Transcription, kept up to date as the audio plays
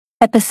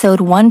Episode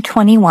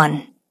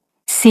 121.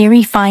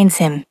 Ciri finds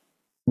him.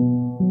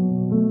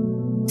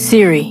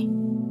 Ciri.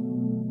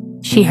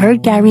 She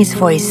heard Gary's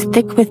voice,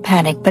 thick with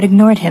panic, but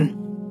ignored him.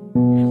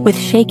 With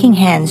shaking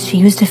hands, she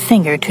used a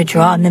finger to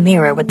draw on the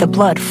mirror with the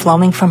blood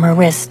flowing from her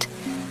wrist,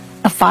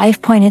 a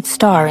 5-pointed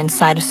star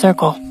inside a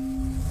circle.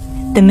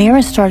 The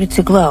mirror started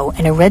to glow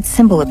and a red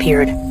symbol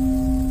appeared.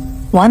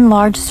 One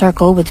large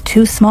circle with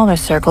 2 smaller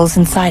circles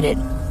inside it.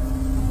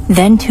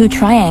 Then 2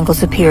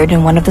 triangles appeared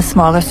in one of the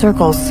smaller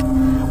circles,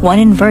 one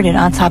inverted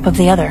on top of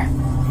the other.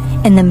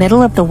 In the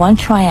middle of the one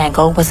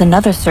triangle was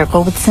another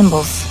circle with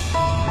symbols.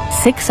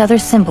 6 other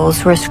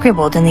symbols were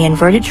scribbled in the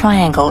inverted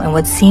triangle in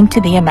what seemed to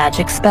be a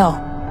magic spell.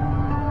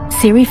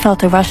 Ciri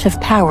felt a rush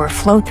of power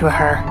flow through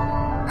her.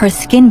 Her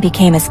skin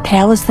became as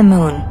pale as the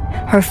moon,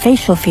 her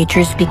facial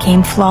features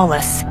became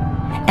flawless,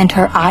 and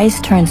her eyes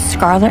turned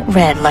scarlet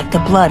red like the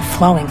blood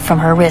flowing from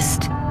her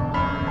wrist.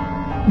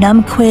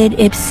 Numquid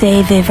ipse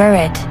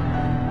viverit,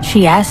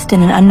 she asked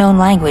in an unknown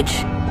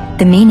language.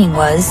 The meaning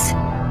was,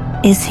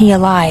 is he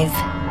alive?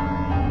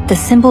 The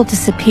symbol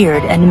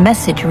disappeared and a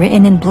message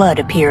written in blood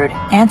appeared,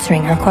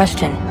 answering her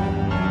question.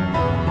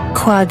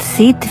 Quod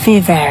sit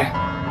viver.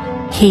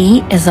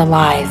 He is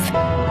alive.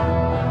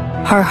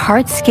 Her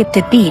heart skipped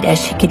a beat as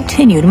she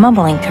continued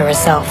mumbling to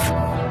herself.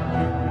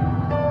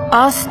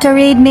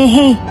 Osterid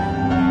mihi.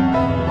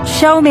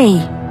 Show me.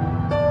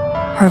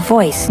 Her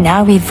voice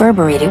now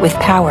reverberated with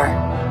power.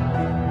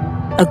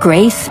 A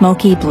gray,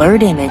 smoky,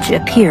 blurred image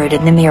appeared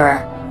in the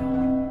mirror.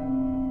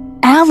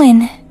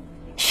 Allan,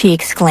 she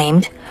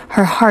exclaimed,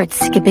 her heart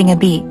skipping a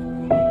beat.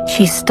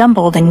 She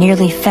stumbled and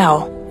nearly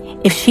fell.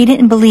 If she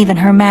didn't believe in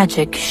her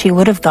magic, she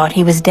would have thought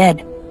he was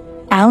dead.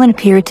 Allan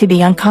appeared to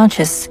be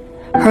unconscious.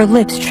 Her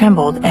lips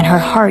trembled and her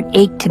heart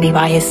ached to be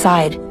by his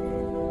side.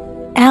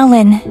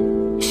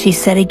 Allan, she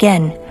said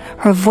again,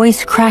 her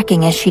voice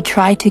cracking as she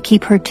tried to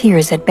keep her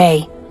tears at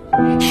bay.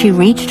 She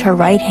reached her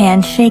right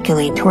hand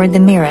shakily toward the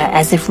mirror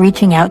as if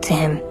reaching out to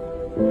him.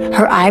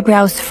 Her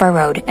eyebrows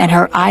furrowed and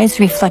her eyes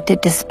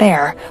reflected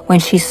despair when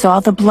she saw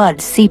the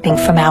blood seeping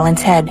from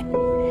Allan's head.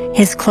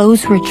 His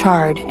clothes were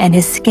charred and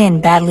his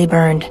skin badly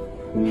burned.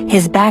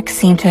 His back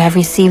seemed to have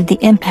received the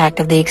impact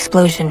of the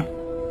explosion.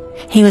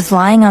 He was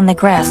lying on the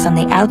grass on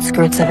the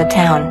outskirts of a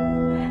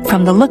town.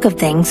 From the look of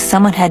things,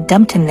 someone had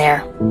dumped him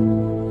there.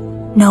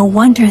 No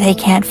wonder they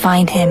can't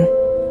find him,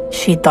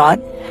 she thought,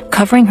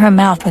 covering her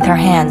mouth with her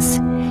hands.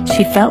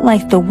 She felt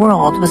like the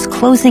world was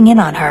closing in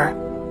on her.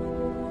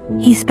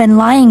 He's been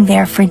lying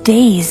there for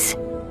days,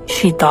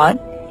 she thought.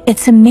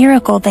 It's a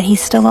miracle that he's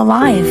still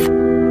alive.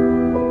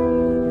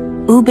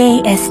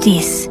 Ube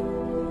estis.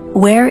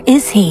 Where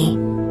is he?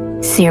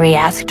 Ciri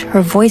asked,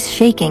 her voice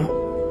shaking.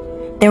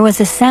 There was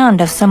a sound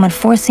of someone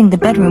forcing the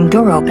bedroom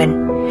door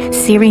open.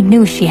 Ciri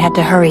knew she had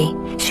to hurry.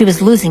 She was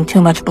losing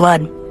too much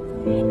blood.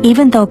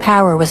 Even though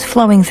power was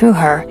flowing through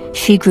her,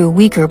 she grew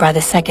weaker by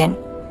the second.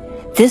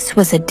 This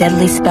was a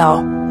deadly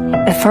spell.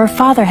 If her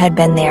father had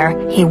been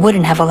there, he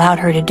wouldn't have allowed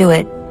her to do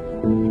it.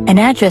 An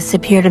address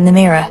appeared in the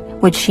mirror,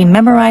 which she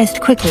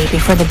memorized quickly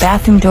before the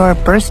bathroom door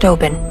burst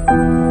open.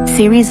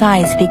 Ciri's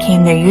eyes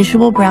became their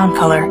usual brown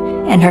color,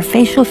 and her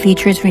facial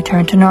features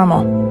returned to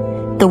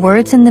normal. The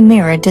words in the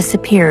mirror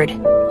disappeared.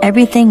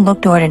 Everything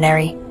looked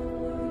ordinary.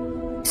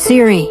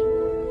 Ciri!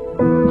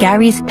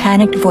 Gary's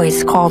panicked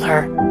voice called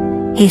her.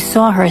 He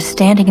saw her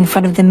standing in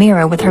front of the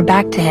mirror with her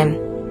back to him.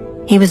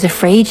 He was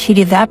afraid she'd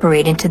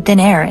evaporate into thin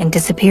air and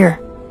disappear.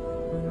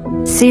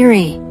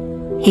 Ciri!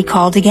 He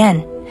called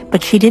again,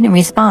 but she didn't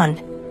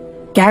respond.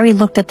 Gary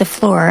looked at the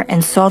floor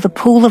and saw the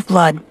pool of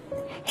blood.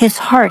 His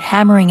heart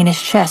hammering in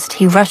his chest,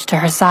 he rushed to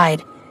her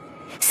side.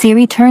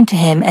 Ciri turned to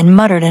him and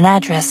muttered an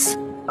address.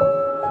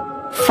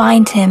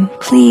 Find him,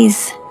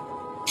 please,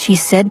 she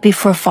said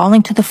before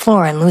falling to the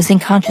floor and losing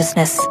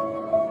consciousness.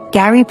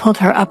 Gary pulled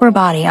her upper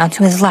body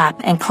onto his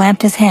lap and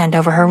clamped his hand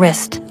over her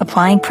wrist,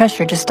 applying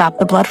pressure to stop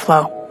the blood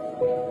flow.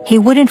 He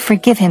wouldn't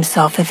forgive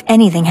himself if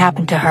anything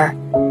happened to her.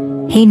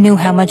 He knew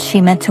how much she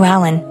meant to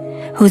Allan,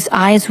 whose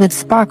eyes would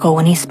sparkle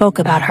when he spoke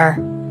about her.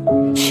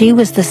 She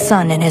was the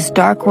sun in his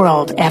dark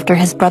world after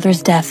his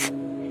brother's death.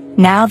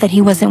 Now that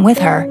he wasn't with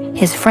her,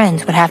 his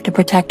friends would have to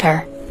protect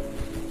her.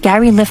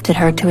 Gary lifted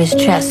her to his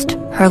chest,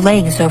 her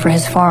legs over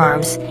his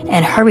forearms,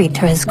 and hurried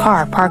to his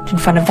car parked in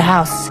front of the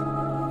house.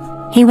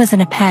 He was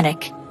in a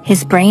panic,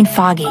 his brain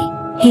foggy.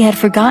 He had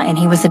forgotten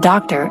he was a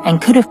doctor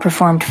and could have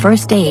performed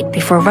first aid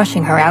before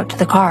rushing her out to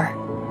the car.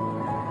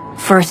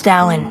 First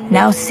Allan,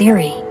 now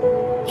Ciri,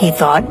 he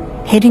thought,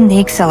 hitting the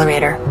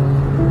accelerator.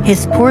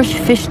 His Porsche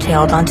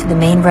fishtailed onto the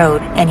main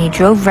road, and he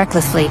drove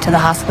recklessly to the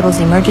hospital's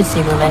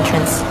emergency room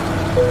entrance.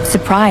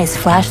 Surprise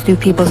flashed through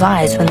people's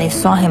eyes when they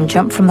saw him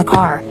jump from the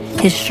car,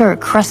 his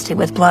shirt crusted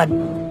with blood.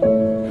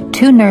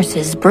 2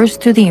 nurses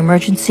burst through the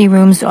emergency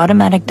room's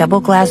automatic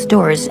double-glass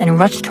doors and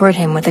rushed toward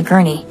him with a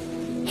gurney.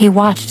 He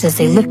watched as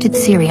they lifted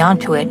Ciri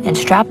onto it and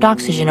strapped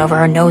oxygen over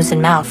her nose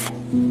and mouth.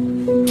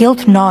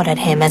 Guilt gnawed at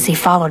him as he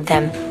followed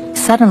them.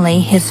 Suddenly,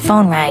 his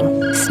phone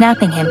rang,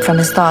 snapping him from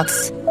his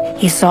thoughts.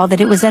 He saw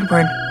that it was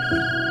Edward.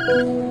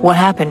 What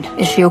happened?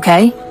 Is she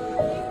okay?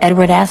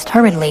 Edward asked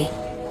hurriedly.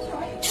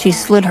 She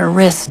slit her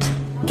wrist,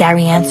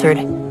 Gary answered.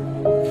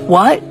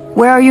 What?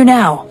 Where are you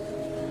now?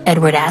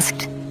 Edward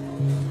asked.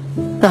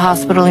 The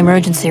hospital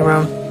emergency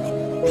room.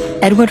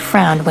 Edward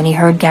frowned when he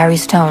heard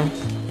Gary's tone.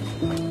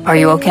 Are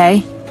you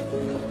okay?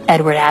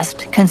 Edward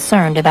asked,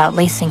 concerned about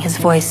lacing his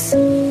voice.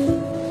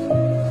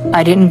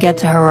 I didn't get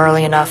to her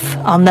early enough.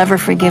 I'll never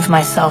forgive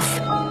myself,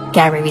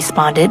 Gary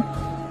responded.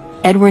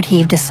 Edward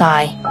heaved a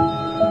sigh.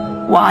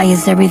 Why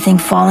is everything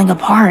falling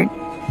apart?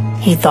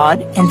 He thought,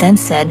 and then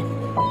said,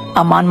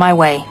 I'm on my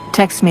way.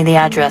 Text me the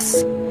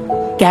address.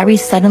 Gary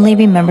suddenly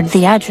remembered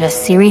the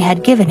address Ciri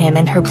had given him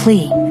in her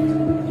plea.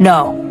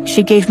 No,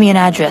 she gave me an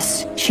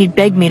address. She'd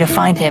begged me to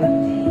find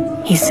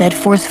him, he said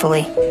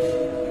forcefully.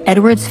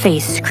 Edward's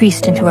face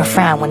creased into a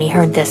frown when he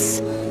heard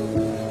this.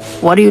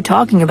 What are you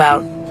talking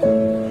about?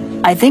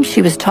 I think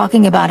she was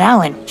talking about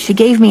Allan. She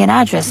gave me an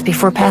address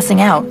before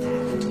passing out,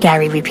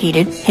 Gary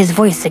repeated, his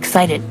voice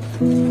excited.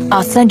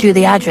 I'll send you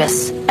the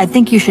address. I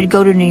think you should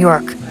go to New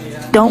York.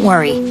 Don't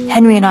worry,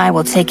 Henry and I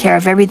will take care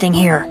of everything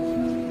here,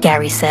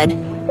 Gary said.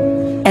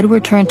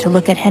 Edward turned to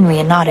look at Henry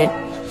and nodded.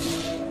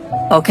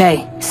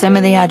 Okay, send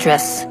me the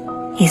address,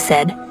 he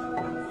said.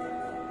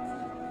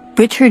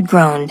 Richard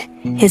groaned.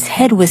 His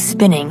head was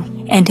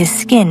spinning, and his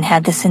skin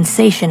had the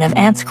sensation of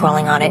ants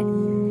crawling on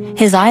it.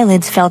 His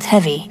eyelids felt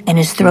heavy, and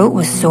his throat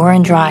was sore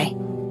and dry.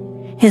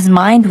 His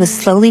mind was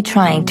slowly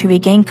trying to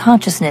regain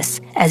consciousness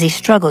as he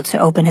struggled to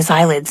open his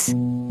eyelids.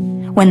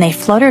 When they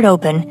fluttered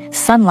open,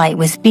 sunlight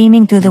was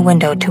beaming through the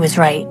window to his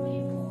right.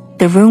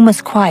 The room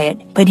was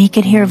quiet, but he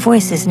could hear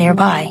voices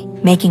nearby,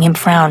 making him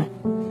frown.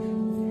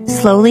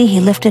 Slowly, he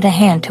lifted a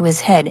hand to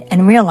his head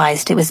and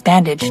realized it was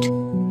bandaged.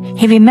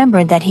 He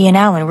remembered that he and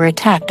Allan were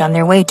attacked on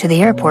their way to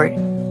the airport.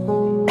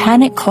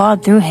 Panic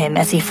clawed through him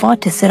as he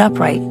fought to sit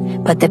upright,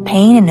 but the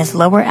pain in his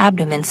lower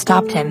abdomen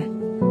stopped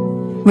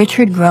him.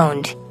 Richard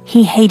groaned.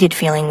 He hated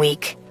feeling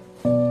weak.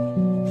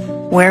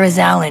 Where is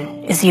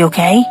Allan? Is he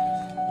okay?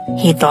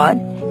 He thought,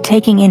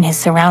 taking in his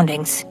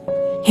surroundings.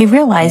 He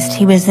realized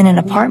he was in an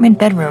apartment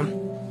bedroom.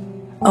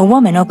 A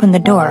woman opened the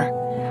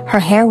door. Her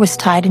hair was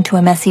tied into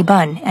a messy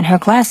bun, and her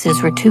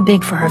glasses were too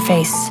big for her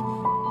face.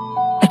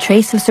 A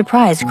trace of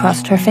surprise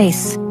crossed her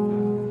face.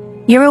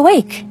 You're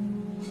awake,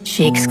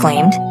 she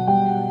exclaimed.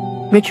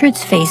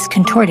 Richard's face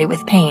contorted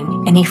with pain,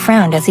 and he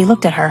frowned as he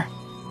looked at her.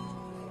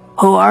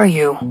 Who are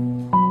you?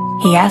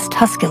 He asked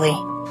huskily.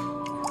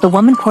 The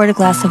woman poured a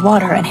glass of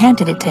water and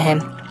handed it to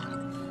him.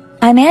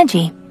 I'm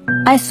Angie.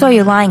 I saw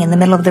you lying in the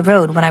middle of the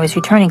road when I was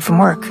returning from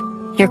work.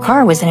 Your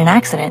car was in an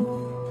accident.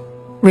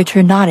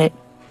 Richard nodded.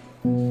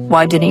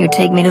 Why didn't you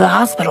take me to the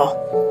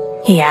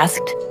hospital? He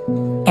asked.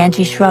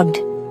 Angie shrugged.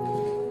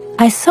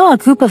 I saw a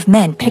group of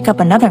men pick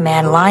up another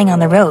man lying on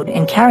the road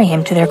and carry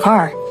him to their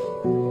car.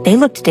 They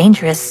looked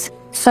dangerous,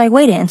 so I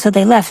waited until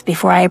they left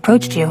before I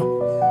approached you.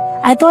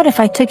 I thought if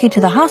I took you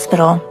to the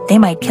hospital, they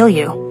might kill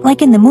you,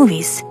 like in the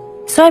movies,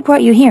 so I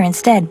brought you here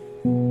instead.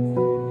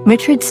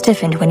 Richard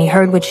stiffened when he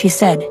heard what she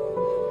said.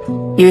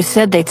 You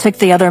said they took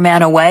the other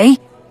man away?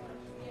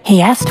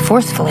 He asked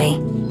forcefully.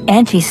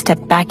 Angie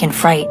stepped back in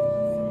fright.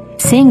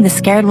 Seeing the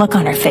scared look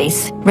on her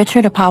face,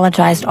 Richard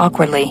apologized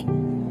awkwardly.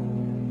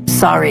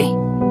 Sorry.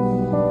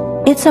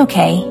 It's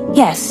okay.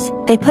 Yes,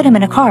 they put him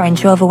in a car and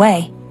drove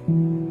away.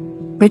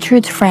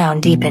 Richard's frown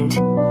deepened.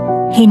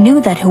 He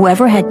knew that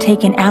whoever had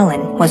taken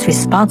Allan was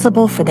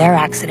responsible for their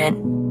accident.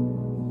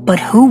 But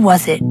who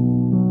was it?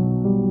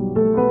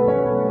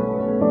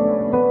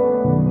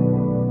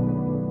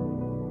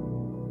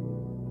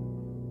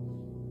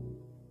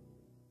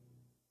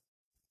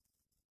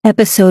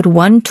 Episode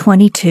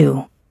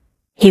 122.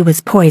 He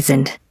was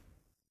poisoned.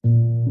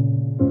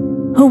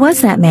 Who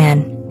was that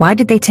man? Why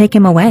did they take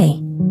him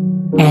away?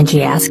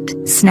 Angie asked,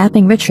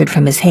 snapping Richard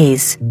from his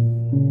haze.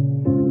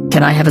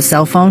 Can I have a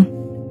cell phone?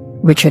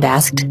 Richard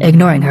asked,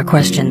 ignoring her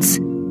questions.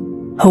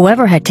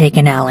 Whoever had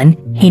taken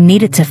Allan, he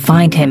needed to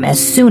find him as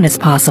soon as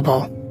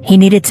possible. He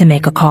needed to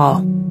make a call.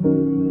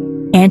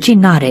 Angie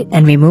nodded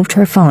and removed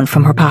her phone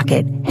from her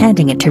pocket,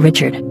 handing it to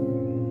Richard.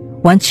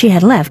 Once she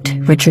had left,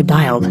 Richard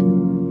dialed.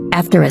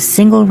 After a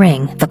single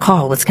ring, the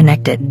call was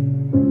connected.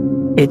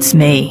 It's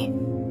me,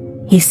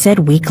 he said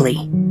weakly.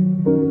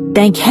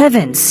 Thank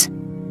heavens!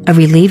 A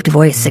relieved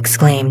voice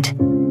exclaimed.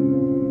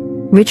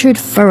 Richard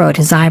furrowed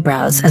his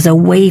eyebrows as a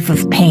wave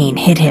of pain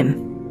hit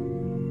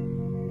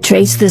him.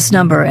 Trace this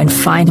number and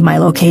find my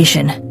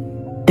location.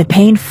 The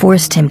pain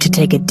forced him to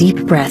take a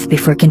deep breath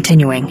before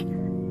continuing.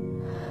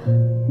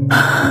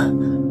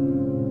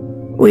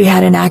 We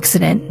had an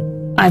accident.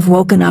 I've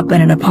woken up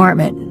in an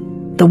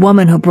apartment. The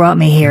woman who brought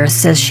me here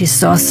says she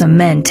saw some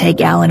men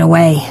take Allan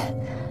away.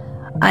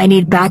 I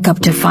need backup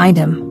to find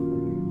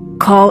him.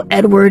 Call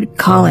Edward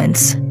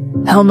Collins.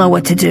 He'll know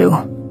what to do,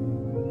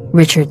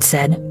 Richard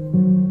said.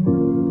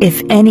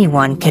 If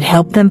anyone could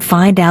help them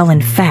find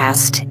Allan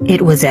fast,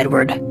 it was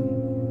Edward.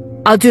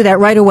 I'll do that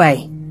right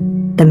away,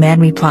 the man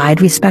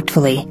replied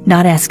respectfully,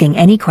 not asking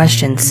any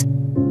questions.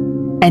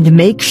 And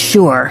make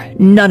sure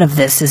none of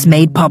this is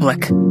made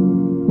public,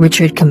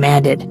 Richard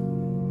commanded.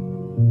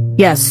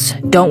 Yes,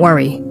 don't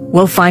worry.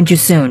 We'll find you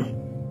soon.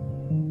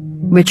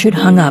 Richard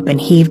hung up and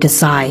heaved a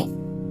sigh.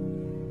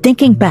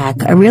 Thinking back,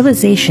 a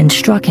realization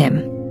struck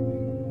him.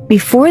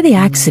 Before the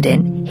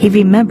accident, he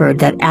remembered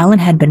that Allan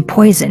had been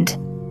poisoned,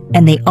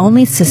 and the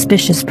only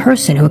suspicious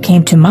person who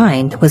came to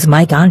mind was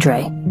Mike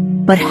Andre.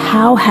 But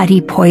how had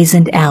he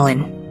poisoned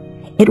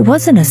Allan? It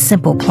wasn't a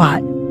simple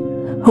plot.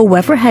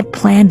 Whoever had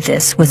planned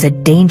this was a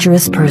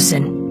dangerous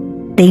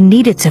person. They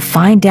needed to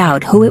find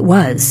out who it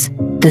was.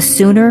 The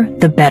sooner,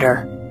 the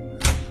better.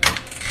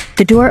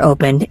 The door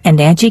opened, and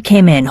Angie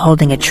came in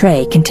holding a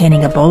tray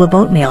containing a bowl of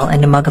oatmeal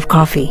and a mug of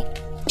coffee.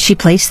 She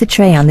placed the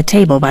tray on the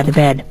table by the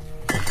bed.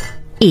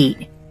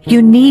 Eat.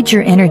 You need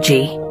your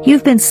energy.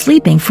 You've been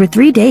sleeping for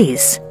 3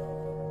 days.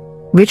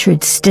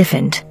 Richard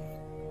stiffened.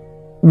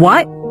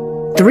 What?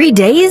 3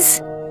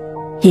 days?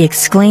 He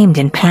exclaimed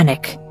in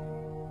panic.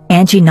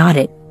 Angie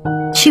nodded.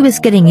 She was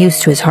getting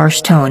used to his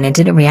harsh tone and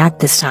didn't react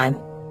this time.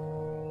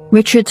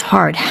 Richard's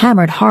heart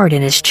hammered hard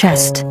in his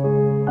chest.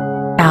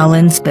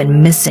 Allan's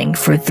been missing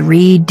for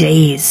 3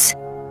 days.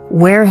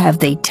 Where have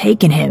they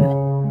taken him?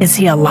 Is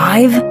he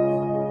alive?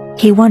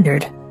 He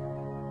wondered.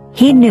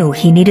 He knew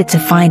he needed to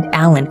find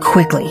Allan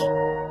quickly.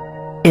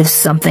 If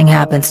something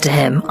happens to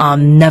him, I'll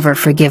never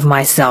forgive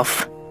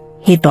myself,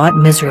 he thought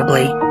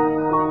miserably.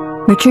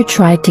 Richard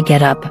tried to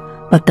get up,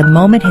 but the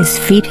moment his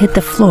feet hit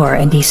the floor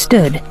and he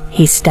stood,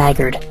 he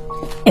staggered.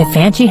 If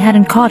Angie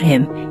hadn't caught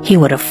him, he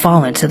would have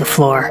fallen to the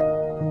floor.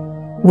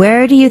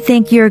 Where do you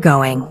think you're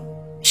going?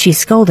 She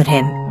scolded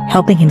him,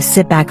 helping him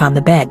sit back on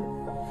the bed.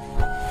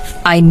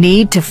 I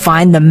need to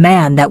find the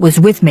man that was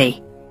with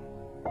me,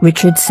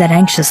 Richard said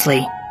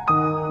anxiously.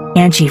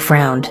 Angie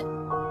frowned.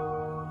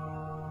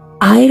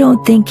 I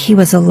don't think he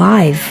was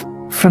alive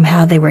from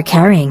how they were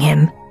carrying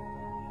him,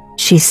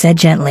 she said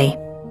gently.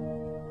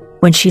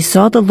 When she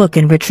saw the look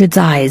in Richard's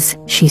eyes,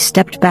 she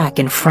stepped back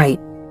in fright.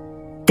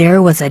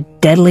 There was a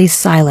deadly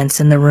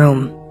silence in the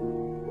room.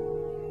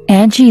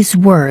 Angie's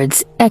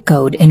words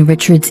echoed in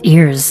Richard's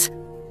ears.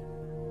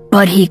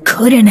 But he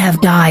couldn't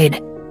have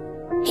died.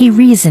 He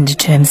reasoned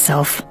to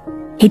himself.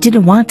 He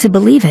didn't want to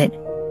believe it.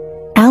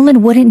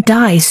 Allan wouldn't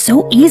die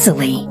so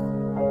easily.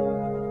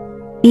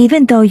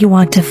 Even though you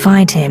want to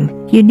find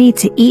him, you need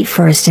to eat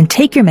first and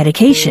take your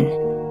medication.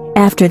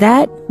 After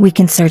that, we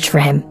can search for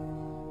him.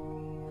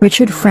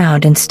 Richard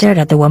frowned and stared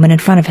at the woman in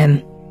front of him.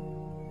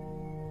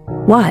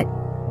 What?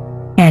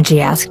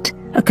 Angie asked,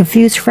 a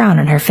confused frown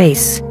on her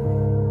face.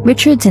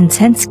 Richard's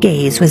intense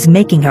gaze was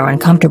making her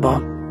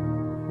uncomfortable.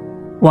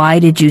 Why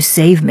did you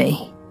save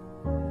me?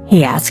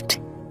 He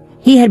asked.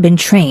 He had been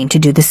trained to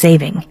do the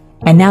saving,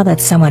 and now that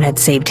someone had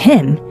saved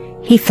him,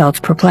 he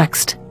felt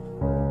perplexed.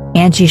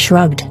 Angie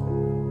shrugged.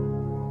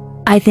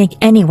 I think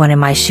anyone in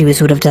my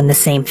shoes would have done the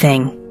same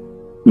thing.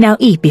 Now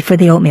eat before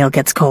the oatmeal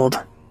gets cold.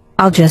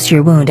 I'll dress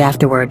your wound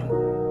afterward.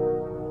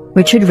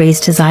 Richard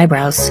raised his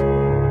eyebrows.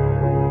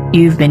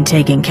 You've been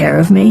taking care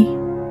of me?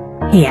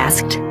 He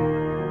asked.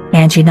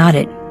 Angie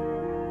nodded.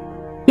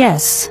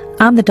 Yes,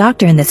 I'm the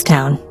doctor in this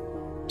town,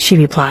 she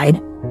replied.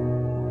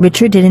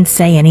 Richard didn't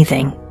say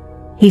anything.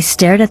 He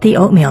stared at the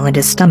oatmeal and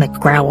his stomach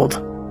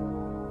growled.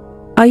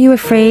 Are you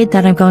afraid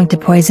that I'm going to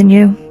poison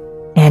you?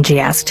 Angie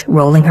asked,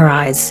 rolling her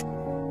eyes.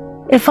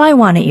 If I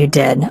wanted you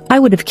dead, I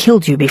would have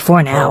killed you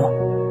before now.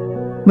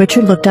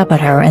 Richard looked up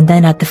at her and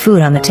then at the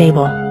food on the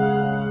table.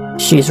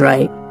 She's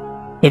right.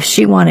 If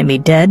she wanted me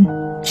dead,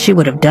 she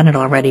would have done it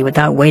already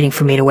without waiting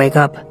for me to wake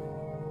up.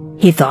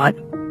 He thought.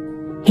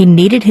 He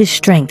needed his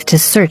strength to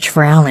search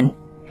for Allan.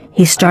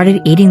 He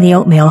started eating the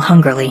oatmeal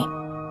hungrily.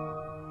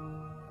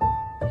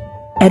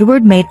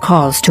 Edward made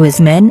calls to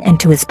his men and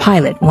to his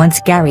pilot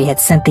once Gary had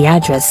sent the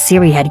address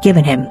Ciri had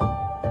given him.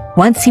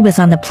 Once he was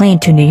on the plane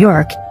to New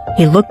York,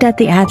 he looked at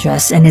the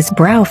address and his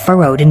brow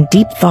furrowed in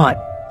deep thought.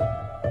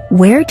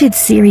 Where did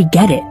Ciri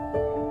get it?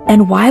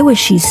 And why was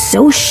she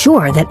so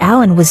sure that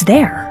Allan was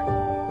there?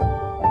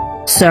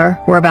 Sir,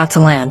 we're about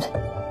to land,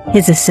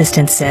 his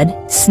assistant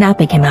said,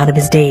 snapping him out of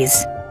his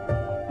daze.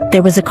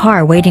 There was a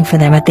car waiting for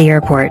them at the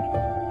airport.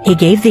 He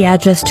gave the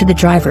address to the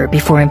driver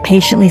before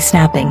impatiently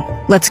snapping,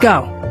 Let's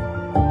go!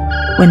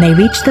 When they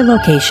reached the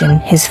location,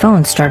 his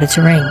phone started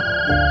to ring.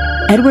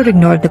 Edward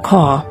ignored the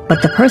call,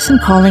 but the person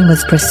calling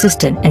was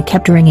persistent and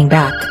kept ringing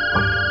back.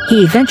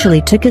 He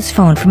eventually took his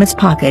phone from his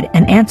pocket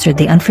and answered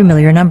the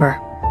unfamiliar number.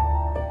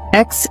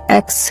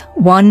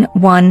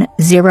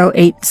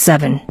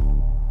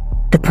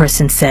 XX11087, the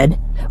person said,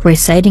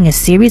 reciting a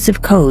series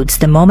of codes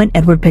the moment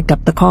Edward picked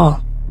up the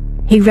call.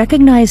 He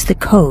recognized the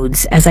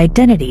codes as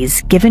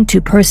identities given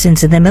to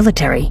persons in the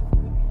military.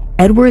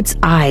 Edward's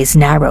eyes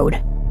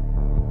narrowed.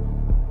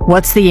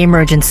 What's the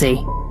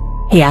emergency?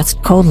 He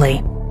asked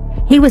coldly.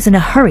 He was in a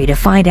hurry to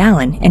find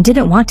Allan and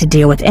didn't want to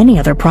deal with any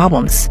other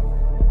problems.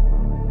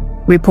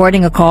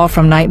 Reporting a call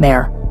from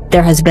Nightmare.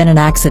 There has been an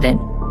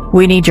accident.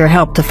 We need your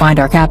help to find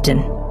our captain,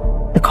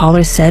 the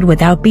caller said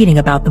without beating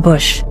about the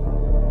bush.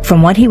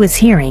 From what he was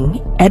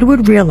hearing,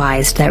 Edward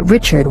realized that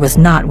Richard was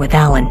not with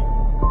Allan.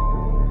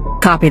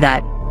 Copy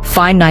that.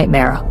 Find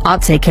Nightmare. I'll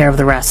take care of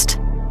the rest.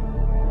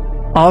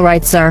 All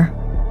right, sir.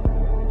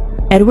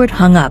 Edward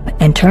hung up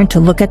and turned to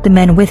look at the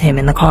men with him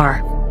in the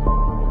car.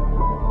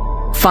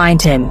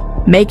 Find him.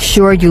 Make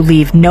sure you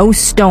leave no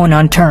stone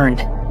unturned.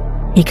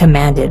 he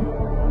commanded.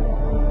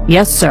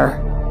 "Yes, sir."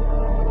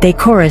 They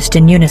chorused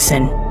in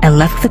unison and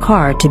left the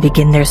car to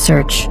begin their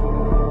search.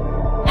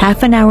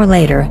 Half an hour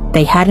later,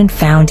 they hadn't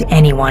found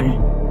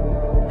anyone.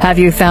 "Have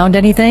you found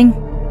anything?"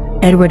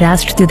 Edward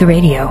asked through the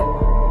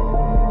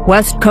radio.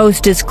 "West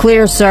Coast is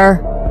clear, sir."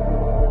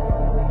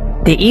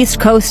 "The East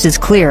Coast is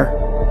clear."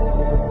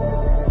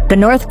 "The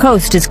North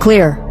Coast is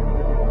clear."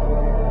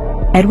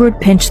 Edward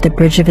pinched the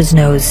bridge of his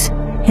nose.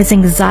 His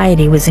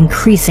anxiety was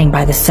increasing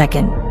by the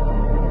second.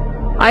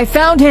 "I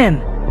found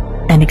him!"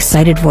 an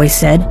excited voice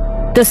said.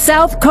 "The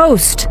South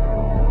Coast!"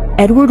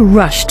 Edward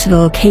rushed to the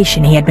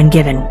location he had been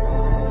given.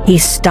 He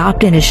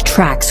stopped in his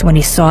tracks when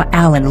he saw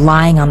Allan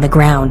lying on the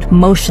ground,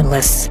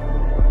 motionless.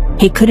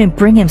 He couldn't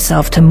bring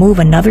himself to move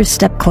another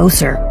step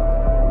closer.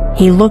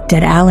 He looked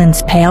at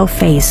Allan's pale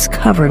face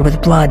covered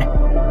with blood.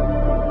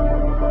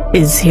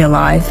 "Is he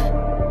alive?"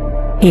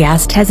 he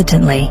asked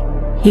hesitantly.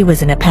 He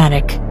was in a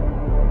panic.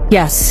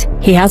 "Yes,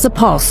 he has a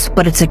pulse,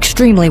 but it's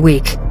extremely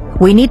weak.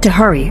 We need to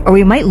hurry, or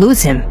we might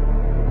lose him,"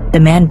 the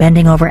man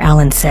bending over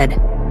Allan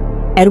said.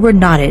 Edward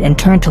nodded and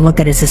turned to look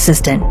at his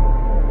assistant.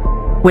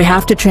 "We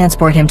have to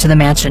transport him to the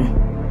mansion."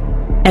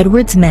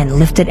 Edward's men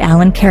lifted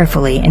Allan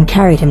carefully and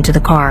carried him to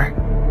the car.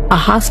 A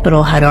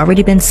hospital had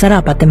already been set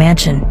up at the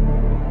mansion.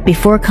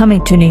 Before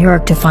coming to New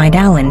York to find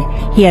Allan,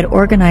 he had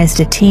organized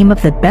a team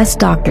of the best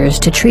doctors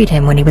to treat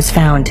him when he was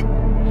found.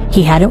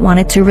 He hadn't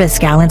wanted to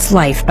risk Allan's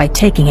life by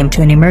taking him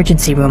to an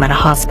emergency room at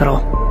a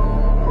hospital.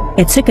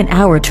 It took an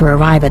hour to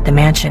arrive at the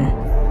mansion.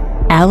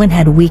 Allan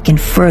had weakened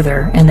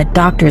further, and the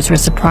doctors were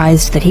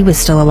surprised that he was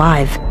still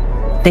alive.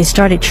 They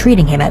started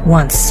treating him at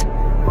once.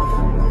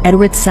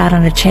 Edward sat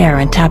on a chair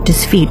and tapped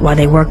his feet while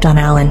they worked on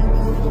Allan.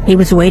 He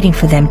was waiting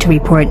for them to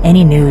report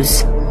any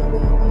news.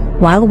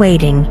 While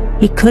waiting,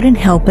 he couldn't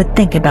help but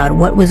think about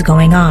what was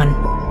going on.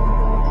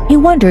 He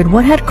wondered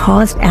what had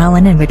caused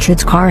Allan and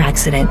Richard's car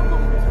accident.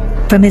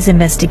 From his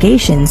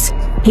investigations,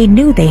 he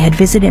knew they had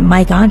visited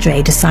Mike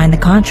Andre to sign the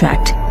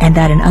contract and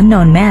that an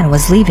unknown man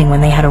was leaving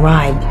when they had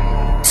arrived,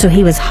 so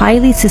he was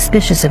highly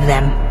suspicious of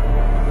them.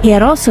 He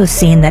had also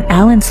seen that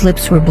Allan's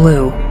lips were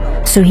blue,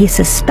 so he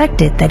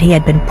suspected that he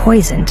had been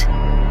poisoned.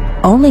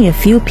 Only a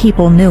few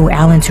people knew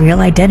Allan's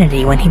real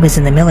identity when he was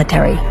in the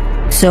military,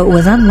 so it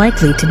was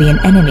unlikely to be an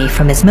enemy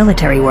from his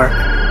military work.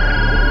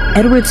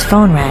 Edward's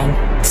phone rang,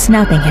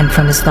 snapping him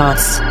from his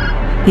thoughts.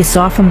 He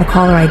saw from the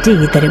caller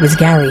ID that it was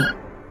Gary.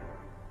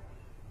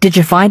 "Did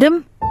you find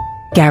him?"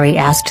 Gary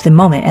asked the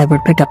moment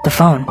Edward picked up the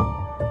phone.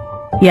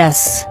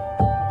 "Yes,"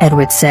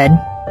 Edward said,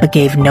 but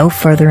gave no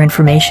further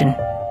information.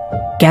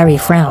 Gary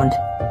frowned.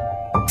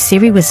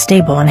 Ciri was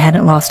stable and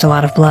hadn't lost a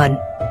lot of blood.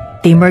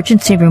 The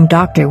emergency room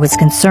doctor was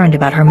concerned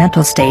about her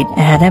mental state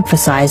and had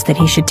emphasized that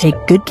he should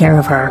take good care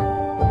of her.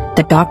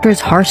 The doctor's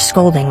harsh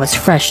scolding was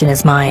fresh in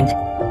his mind.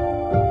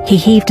 He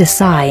heaved a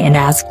sigh and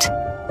asked,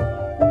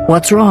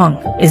 "What's wrong?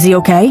 Is he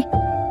okay?"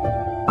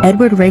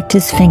 Edward raked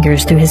his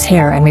fingers through his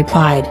hair and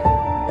replied,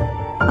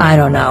 "I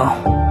don't know."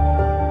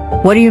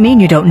 "What do you mean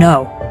you don't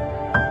know?"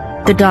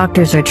 "The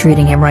doctors are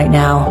treating him right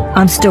now.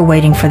 I'm still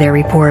waiting for their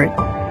report."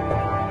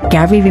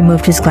 Gary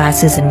removed his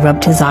glasses and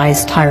rubbed his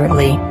eyes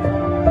tiredly.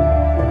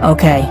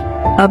 "Okay,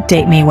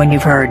 update me when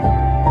you've heard."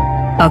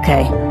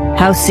 "Okay,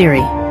 how's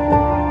Ciri?"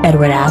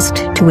 Edward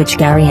asked, to which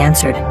Gary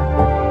answered,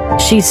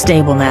 "She's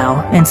stable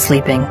now and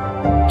sleeping.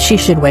 She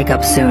should wake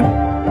up soon."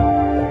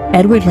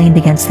 Edward leaned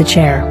against the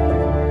chair.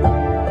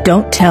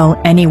 "Don't tell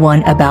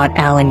anyone about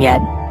Allan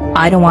yet.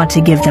 I don't want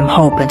to give them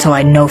hope until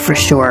I know for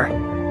sure."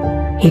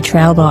 He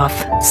trailed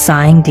off,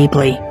 sighing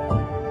deeply.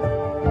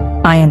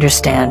 "I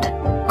understand.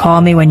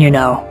 Call me when you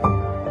know."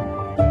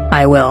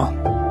 "I will,"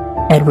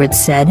 Edward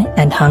said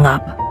and hung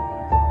up.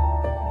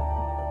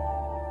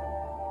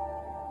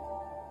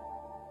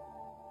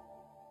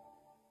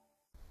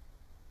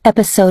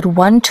 Episode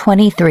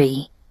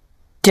 123.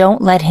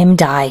 Don't Let Him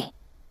Die.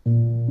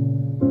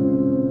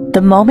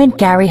 The moment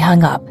Gary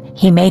hung up,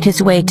 he made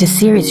his way to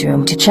Ciri's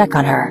room to check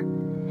on her.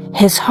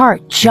 His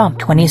heart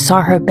jumped when he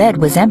saw her bed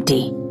was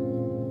empty.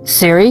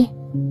 "Ciri?"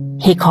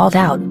 He called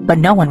out, but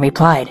no one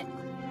replied.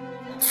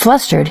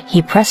 Flustered,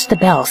 he pressed the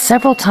bell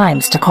several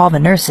times to call the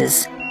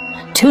nurses.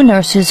 2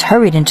 nurses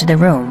hurried into the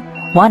room.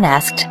 One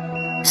asked,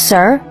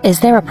 "Sir, is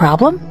there a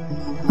problem?"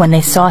 when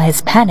they saw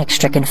his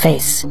panic-stricken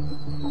face.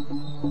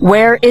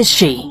 "Where is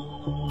she?"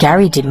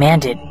 Gary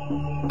demanded.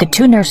 The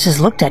 2 nurses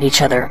looked at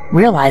each other,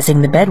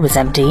 realizing the bed was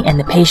empty and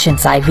the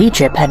patient's IV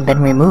drip had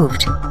been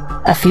removed.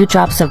 A few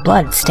drops of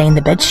blood stained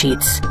the bed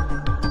sheets.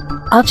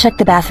 "I'll check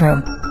the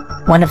bathroom,"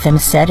 one of them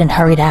said and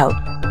hurried out.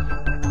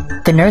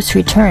 The nurse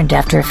returned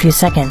after a few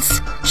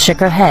seconds, shook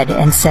her head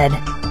and said,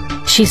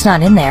 "She's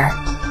not in there."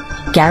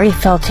 Gary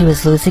felt he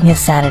was losing his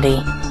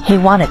sanity. He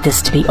wanted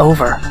this to be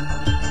over.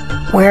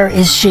 "Where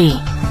is she?"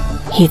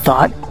 he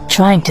thought,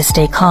 trying to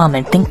stay calm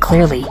and think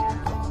clearly.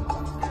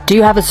 "Do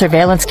you have a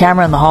surveillance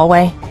camera in the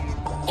hallway?"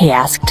 he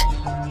asked.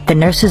 The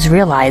nurses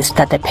realized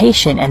that the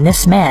patient and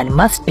this man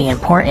must be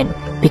important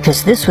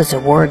because this was a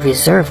ward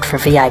reserved for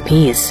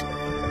VIPs.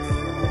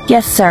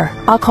 "Yes, sir.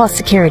 I'll call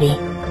security,"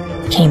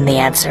 came the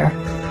answer.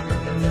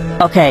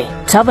 "Okay,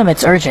 tell them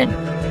it's urgent."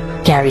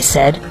 Gary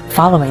said,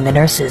 following the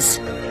nurses.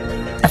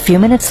 A few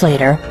minutes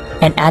later,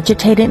 an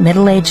agitated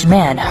middle-aged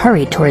man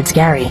hurried towards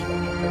Gary.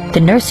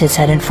 The nurses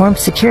had informed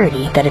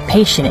security that a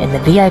patient in the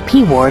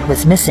VIP ward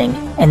was missing,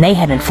 and they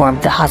had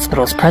informed the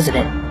hospital's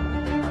president.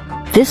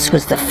 This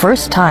was the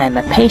first time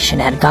a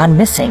patient had gone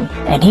missing,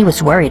 and he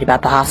was worried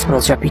about the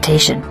hospital's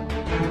reputation.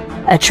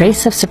 A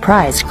trace of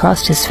surprise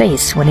crossed his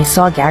face when he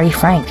saw Gary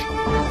Frank.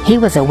 He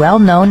was a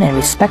well-known and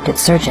respected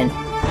surgeon.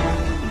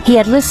 He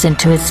had listened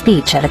to his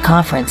speech at a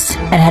conference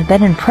and had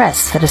been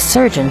impressed that a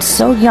surgeon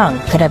so young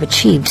could have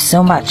achieved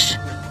so much.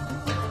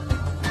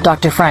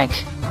 "Dr.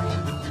 Frank."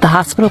 The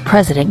hospital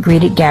president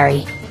greeted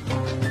Gary.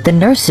 The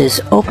nurses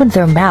opened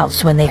their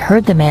mouths when they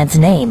heard the man's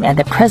name and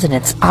the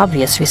president's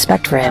obvious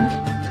respect for him.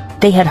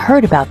 They had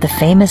heard about the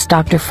famous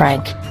Dr.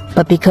 Frank,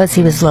 but because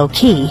he was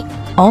low-key,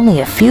 only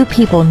a few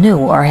people knew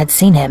or had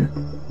seen him.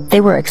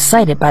 They were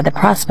excited by the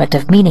prospect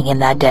of meeting him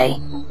that day.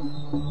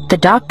 The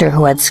doctor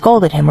who had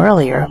scolded him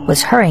earlier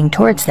was hurrying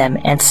towards them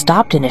and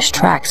stopped in his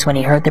tracks when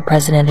he heard the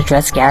president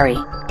address Gary.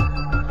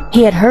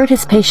 He had heard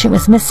his patient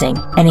was missing,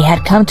 and he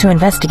had come to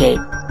investigate.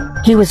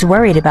 He was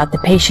worried about the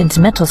patient's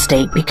mental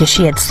state because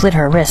she had slit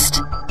her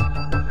wrist.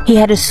 He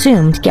had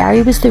assumed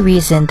Gary was the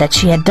reason that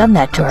she had done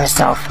that to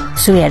herself,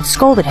 so he had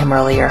scolded him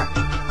earlier.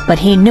 But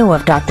he knew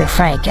of Dr.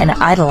 Frank and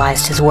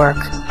idolized his work.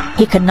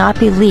 He could not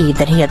believe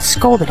that he had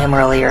scolded him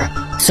earlier,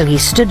 so he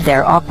stood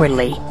there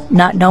awkwardly,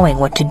 not knowing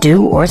what to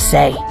do or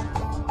say.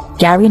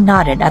 Gary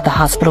nodded at the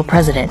hospital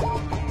president.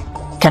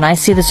 "Can I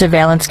see the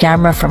surveillance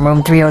camera from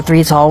room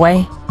 303's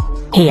hallway?"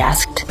 he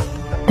asked.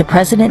 The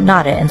president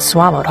nodded and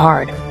swallowed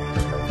hard.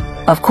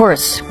 "Of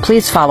course,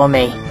 please follow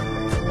me."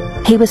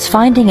 He was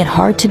finding it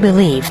hard to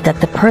believe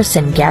that the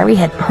person Gary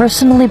had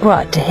personally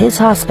brought to his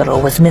hospital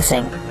was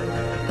missing.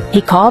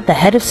 He called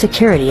the head of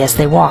security as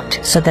they walked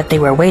so that they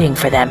were waiting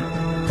for them.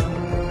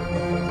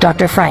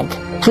 "Dr. Frank,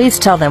 please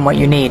tell them what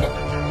you need,"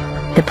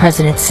 the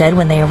president said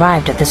when they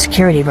arrived at the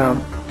security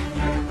room.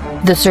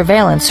 "The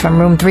surveillance from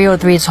room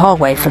 303's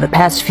hallway for the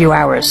past few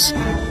hours,"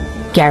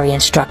 Gary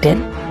instructed.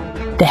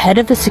 The head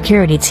of the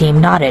security team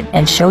nodded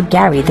and showed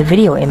Gary the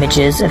video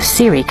images of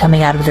Ciri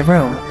coming out of the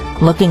room,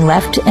 looking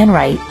left and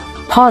right,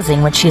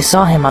 pausing when she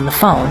saw him on the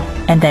phone,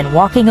 and then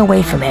walking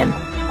away from him.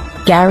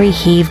 Gary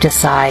heaved a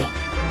sigh.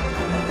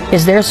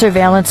 "Is there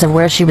surveillance of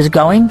where she was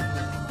going?"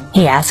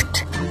 he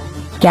asked.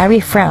 Gary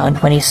frowned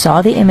when he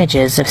saw the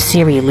images of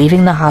Ciri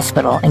leaving the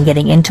hospital and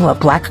getting into a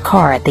black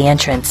car at the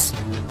entrance.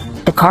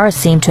 The car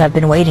seemed to have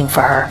been waiting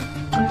for her.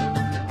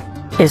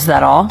 "Is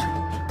that all?"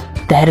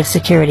 the head of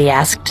security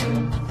asked.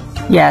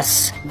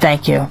 "Yes,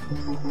 thank you,"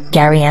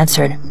 Gary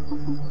answered.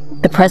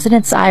 The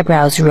president's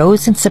eyebrows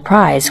rose in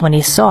surprise when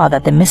he saw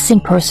that the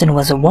missing person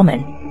was a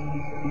woman.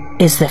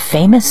 Is the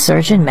famous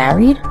surgeon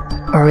married,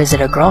 or is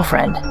it a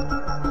girlfriend?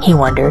 He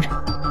wondered.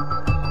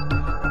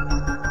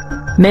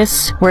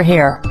 "Miss, we're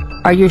here.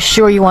 Are you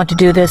sure you want to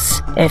do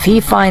this? If he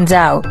finds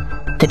out,"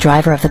 the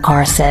driver of the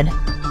car said.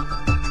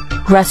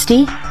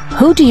 "Rusty,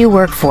 who do you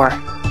work for?"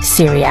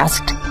 Ciri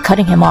asked,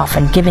 cutting him off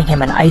and giving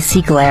him an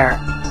icy glare.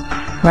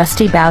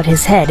 Rusty bowed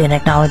his head in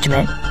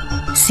acknowledgement.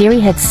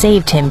 Ciri had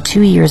saved him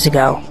 2 years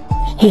ago.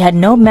 He had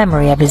no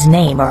memory of his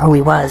name or who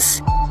he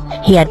was.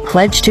 He had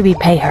pledged to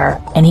repay her,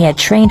 and he had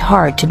trained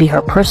hard to be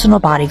her personal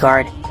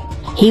bodyguard.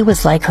 He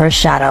was like her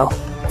shadow,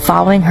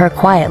 following her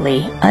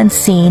quietly,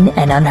 unseen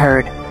and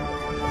unheard.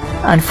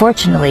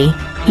 Unfortunately,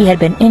 he had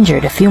been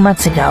injured a few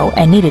months ago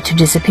and needed to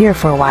disappear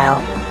for a while.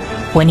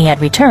 When he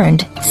had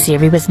returned,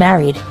 Ciri was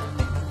married.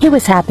 He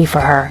was happy for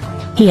her.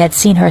 He had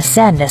seen her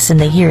sadness in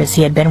the years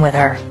he had been with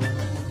her.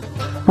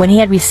 When he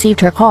had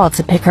received her call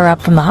to pick her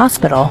up from the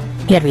hospital,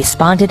 he had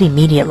responded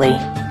immediately.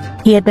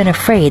 He had been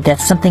afraid that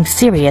something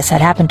serious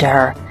had happened to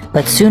her,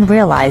 but soon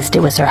realized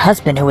it was her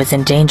husband who was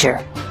in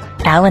danger.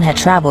 Allan had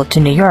traveled to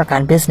New York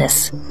on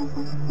business.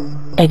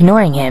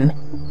 Ignoring him,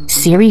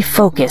 Ciri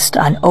focused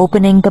on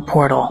opening the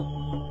portal.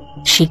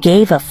 She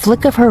gave a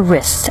flick of her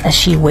wrists as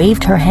she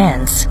waved her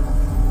hands.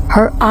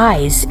 Her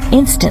eyes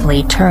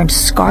instantly turned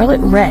scarlet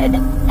red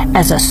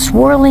as a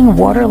swirling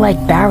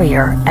water-like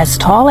barrier as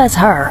tall as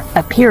her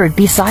appeared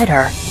beside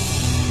her.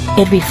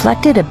 It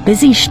reflected a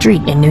busy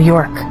street in New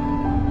York.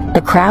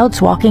 The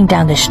crowds walking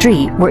down the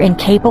street were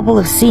incapable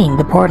of seeing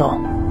the portal.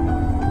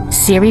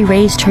 Ciri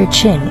raised her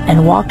chin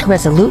and walked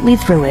resolutely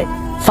through it,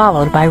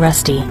 followed by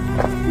Rusty.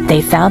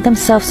 They found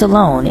themselves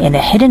alone in a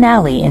hidden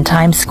alley in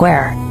Times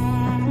Square.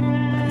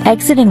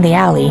 Exiting the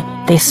alley,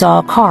 they saw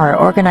a car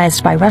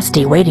organized by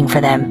Rusty waiting for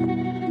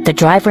them. The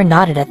driver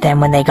nodded at them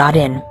when they got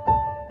in.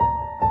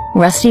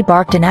 Rusty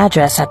barked an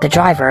address at the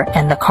driver,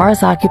 and the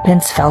car's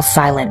occupants fell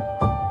silent.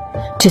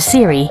 To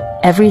Ciri,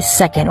 every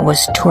second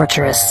was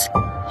torturous.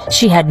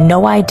 She had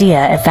no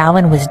idea if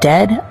Allan was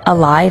dead,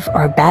 alive,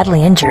 or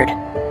badly injured.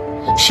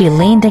 She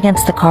leaned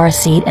against the car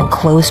seat and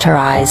closed her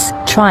eyes,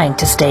 trying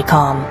to stay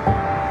calm.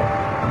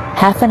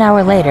 Half an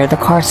hour later, the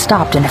car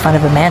stopped in front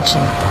of a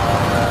mansion.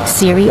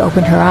 Ciri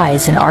opened her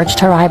eyes and arched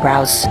her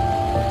eyebrows.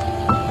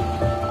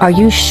 "Are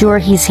you sure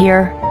he's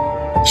here?"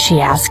 she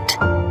asked.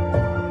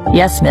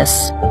 "Yes,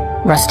 miss,"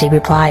 Rusty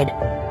replied.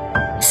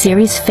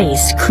 Ciri's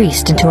face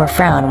creased into a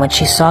frown when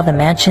she saw the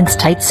mansion's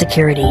tight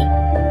security.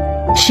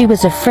 She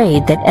was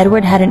afraid that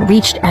Edward hadn't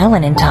reached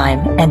Allan in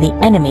time and the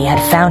enemy had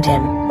found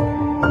him.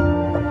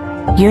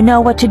 "You know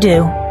what to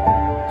do,"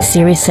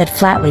 Ciri said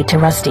flatly to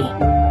Rusty.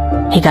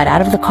 He got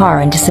out of the car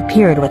and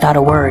disappeared without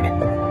a word.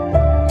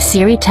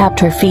 Ciri tapped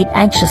her feet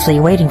anxiously,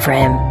 waiting for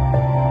him.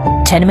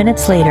 10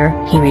 minutes later,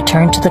 he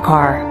returned to the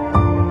car.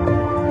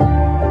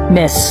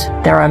 "Miss,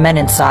 there are men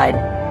inside.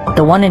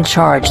 The one in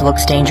charge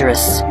looks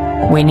dangerous.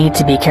 We need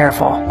to be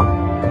careful.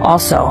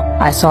 Also,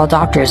 I saw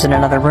doctors in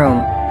another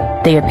room.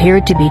 They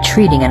appeared to be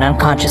treating an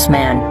unconscious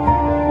man,"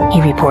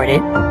 he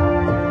reported.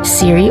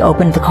 Ciri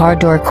opened the car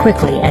door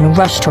quickly and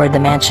rushed toward the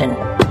mansion.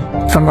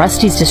 From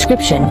Rusty's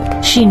description,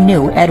 she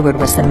knew Edward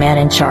was the man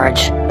in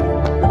charge.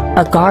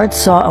 A guard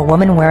saw a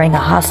woman wearing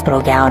a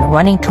hospital gown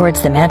running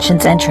towards the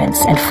mansion's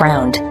entrance and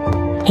frowned.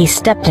 He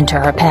stepped into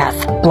her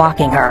path,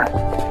 blocking her.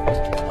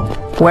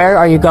 "Where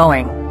are you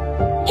going?"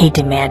 he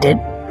demanded.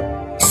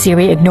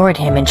 Ciri ignored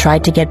him and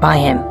tried to get by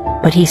him,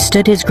 but he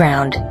stood his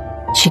ground.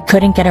 She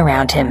couldn't get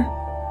around him.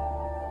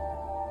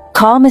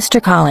 "Call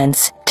Mr.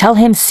 Collins. Tell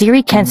him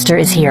Ciri Kenster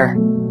is here,"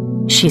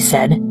 she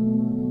said.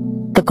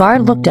 The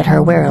guard looked at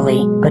her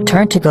warily, but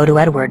turned to go to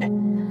Edward.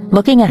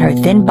 Looking at her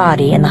thin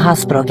body in the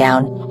hospital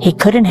gown, he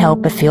couldn't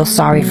help but feel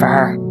sorry for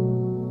her.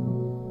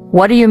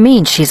 "What do you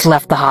mean she's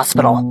left the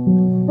hospital?"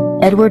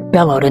 Edward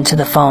bellowed into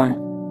the phone.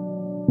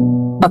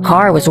 "A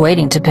car was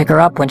waiting to pick her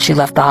up when she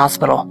left the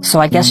hospital, so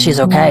I guess she's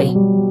okay,"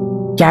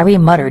 Gary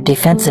muttered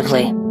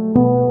defensively.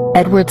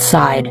 Edward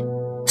sighed.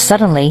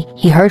 Suddenly,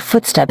 he heard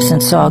footsteps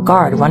and saw a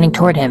guard running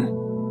toward him.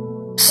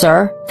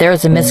 "Sir, there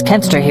is a Miss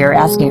Kenster here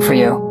asking for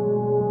you,"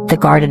 the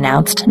guard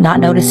announced,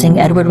 not noticing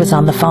Edward was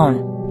on the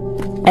phone.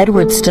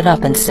 Edward stood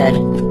up and said,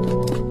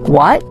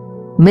 "What?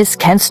 Miss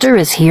Kenster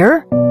is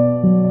here?"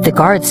 The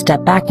guard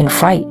stepped back in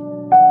fright.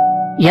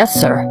 "Yes,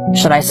 sir.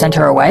 Should I send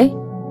her away?"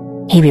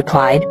 he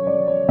replied.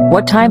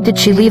 "What time did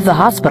she leave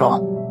the hospital?"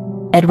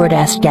 Edward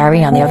asked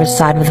Gary on the other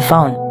side of the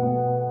phone.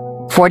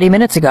 40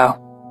 minutes ago,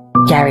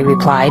 Gary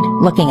replied,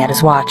 looking at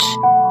his watch.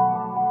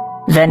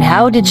 "Then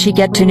how did she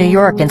get to New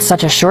York in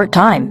such a short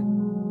time?"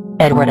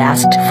 Edward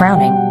asked,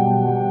 frowning.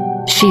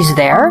 "She's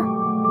there?"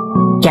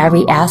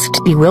 Gary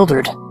asked,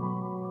 bewildered.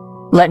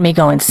 "Let me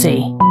go and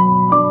see,"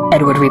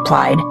 Edward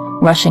replied,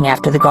 rushing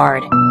after the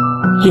guard.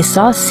 He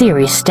saw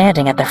Ciri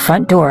standing at the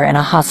front door in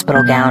a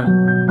hospital gown.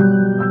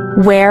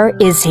 "Where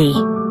is he?"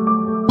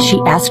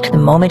 she asked the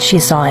moment she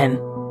saw him.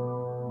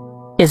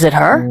 "Is it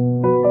her?"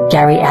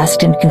 Gary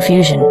asked in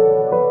confusion.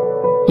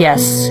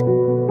 "Yes,"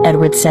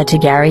 Edward said to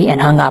Gary and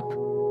hung up.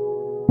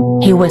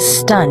 He was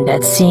stunned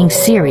at seeing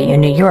Ciri in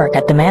New York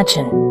at the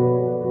mansion.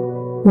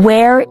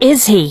 "Where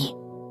is he?"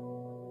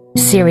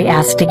 Ciri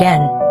asked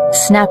again,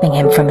 snapping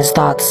him from his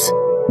thoughts.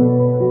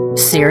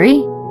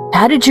 "Ciri?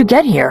 How did you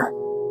get here?"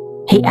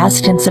 he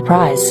asked in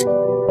surprise.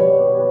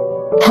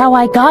 "How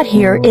I got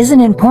here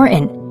isn't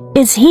important.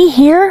 Is he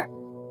here?"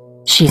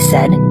 she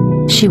said.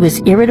 She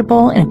was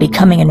irritable and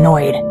becoming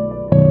annoyed.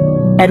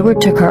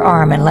 Edward took her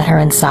arm and led her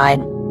inside.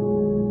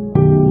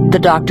 "The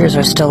doctors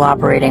are still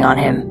operating on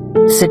him.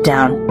 Sit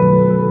down,"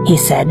 he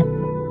said.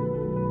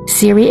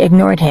 Ciri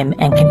ignored him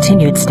and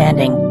continued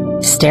standing,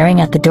 staring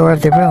at the door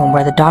of the room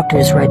where the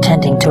doctors were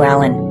attending to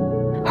Allan.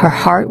 Her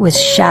heart was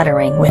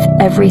shattering with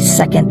every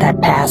second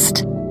that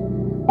passed.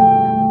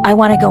 "I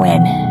want to go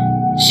in,"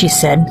 she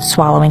said,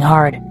 swallowing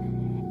hard.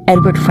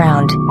 Edward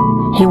frowned.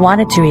 He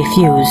wanted to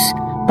refuse,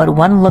 but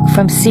one look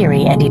from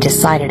Ciri and he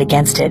decided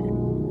against it.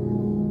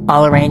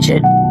 "I'll arrange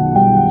it,"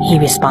 he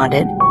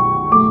responded.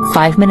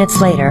 5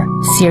 minutes later,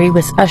 Ciri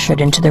was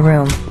ushered into the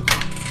room.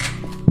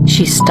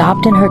 She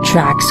stopped in her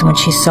tracks when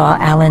she saw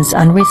Allan's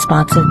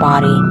unresponsive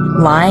body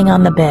lying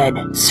on the bed,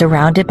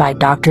 surrounded by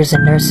doctors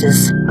and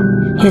nurses.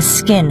 His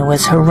skin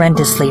was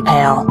horrendously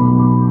pale.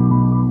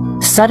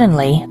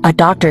 Suddenly, a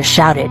doctor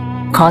shouted,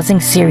 causing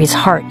Ciri's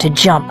heart to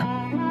jump.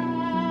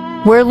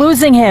 "We're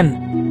losing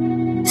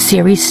him!"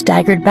 Ciri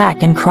staggered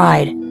back and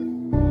cried.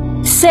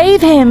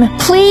 "Save him,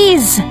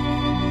 please!"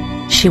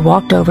 She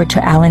walked over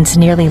to Allan's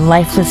nearly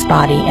lifeless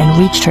body and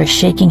reached her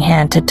shaking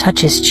hand to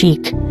touch his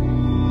cheek.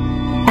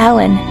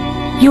 "Allan,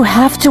 you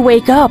have to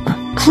wake up,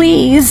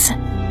 please,"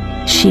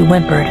 she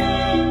whimpered.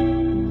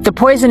 "The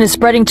poison is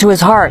spreading to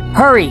his heart.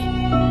 Hurry!"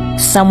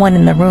 someone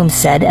in the room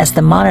said as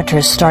the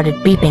monitors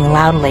started beeping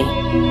loudly.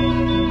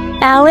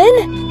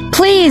 "Allan,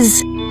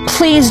 please,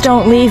 please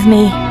don't leave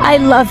me. I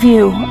love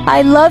you.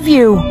 I love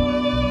you,"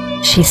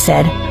 she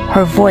said,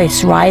 her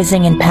voice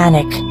rising in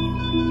panic.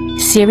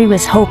 Ciri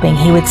was hoping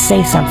he would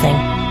say something,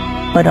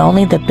 but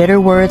only the bitter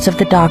words of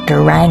the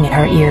doctor rang in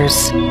her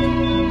ears.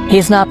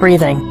 "He's not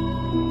breathing."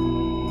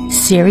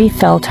 Ciri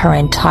felt her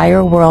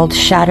entire world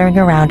shattering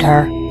around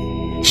her.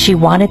 She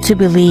wanted to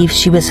believe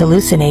she was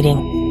hallucinating.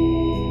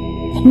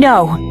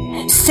 "No,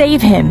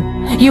 save him.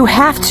 You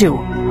have to,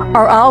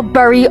 or I'll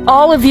bury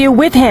all of you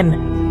with him,"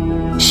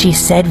 she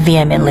said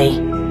vehemently.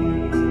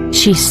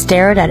 She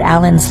stared at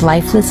Allan's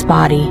lifeless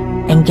body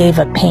and gave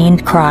a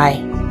pained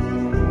cry.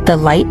 The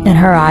light in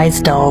her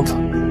eyes dulled.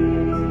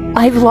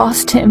 "I've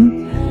lost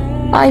him.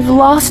 I've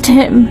lost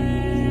him,"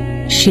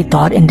 she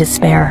thought in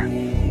despair.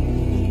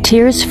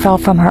 Tears fell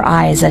from her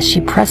eyes as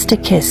she pressed a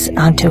kiss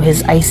onto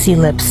his icy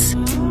lips.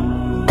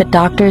 The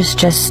doctors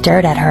just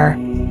stared at her,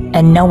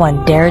 and no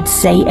one dared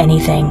say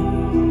anything.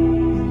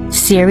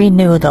 Ciri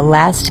knew the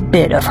last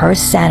bit of her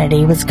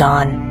sanity was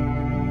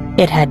gone.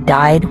 It had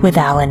died with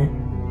Allan.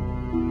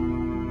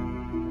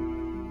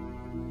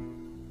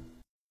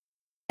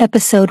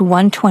 Episode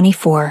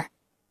 124.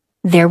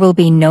 There Will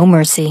Be No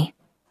Mercy.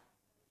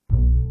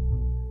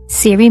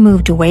 Ciri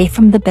moved away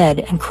from the bed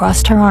and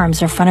crossed her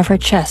arms in front of her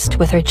chest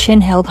with her chin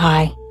held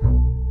high.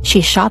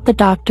 She shot the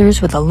doctors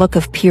with a look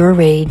of pure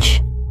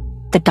rage.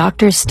 The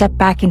doctors stepped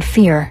back in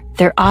fear,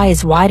 their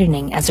eyes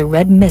widening as a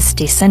red mist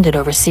descended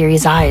over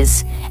Ciri's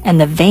eyes, and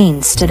the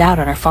veins stood out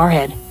on her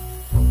forehead.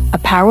 A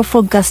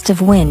powerful gust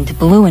of wind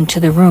blew into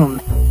the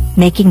room,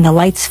 making the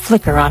lights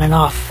flicker on and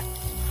off.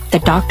 The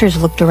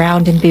doctors looked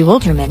around in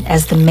bewilderment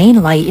as the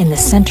main light in the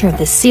center of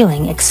the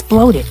ceiling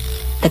exploded,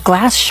 the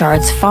glass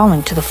shards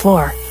falling to the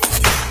floor.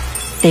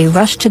 They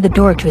rushed to the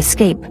door to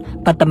escape,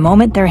 but the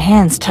moment their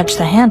hands touched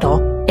the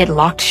handle, it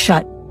locked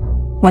shut.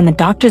 When the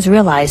doctors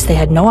realized they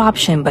had no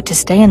option but to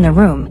stay in the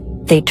room,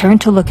 they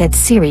turned to look at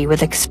Ciri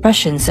with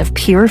expressions of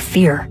pure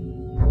fear.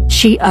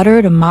 She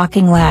uttered a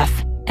mocking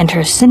laugh, and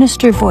her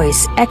sinister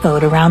voice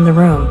echoed around the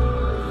room.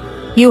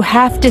 "You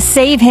have to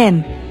save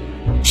him!"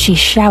 she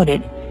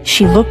shouted.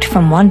 She looked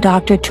from one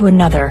doctor to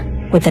another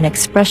with an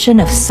expression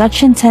of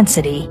such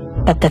intensity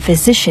that the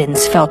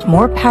physicians felt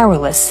more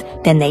powerless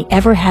than they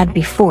ever had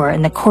before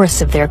in the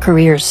course of their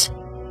careers.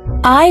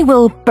 "I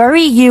will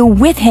bury you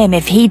with him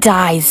if he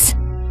dies!"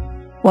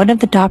 One of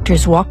the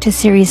doctors walked to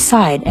Ciri's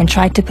side and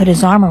tried to put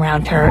his arm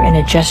around her in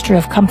a gesture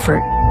of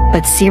comfort,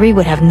 but Ciri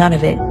would have none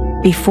of it.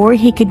 Before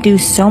he could do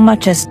so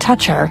much as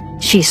touch her,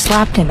 she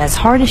slapped him as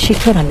hard as she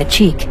could on the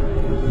cheek.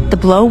 The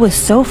blow was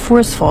so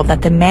forceful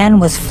that the man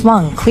was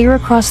flung clear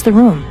across the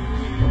room.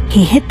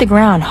 He hit the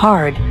ground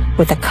hard,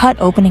 with a cut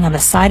opening on the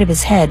side of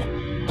his head.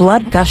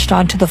 Blood gushed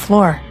onto the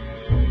floor.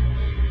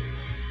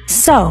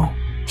 "So,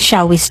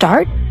 shall we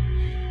start?"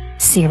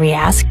 Ciri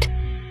asked,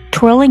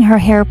 twirling her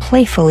hair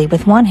playfully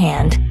with one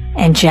hand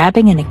and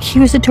jabbing an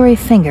accusatory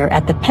finger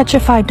at the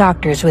petrified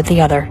doctors with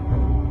the other.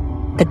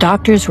 The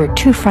doctors were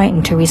too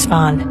frightened to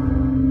respond.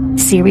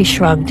 Ciri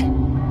shrugged.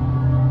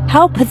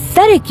 "How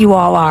pathetic you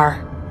all are!"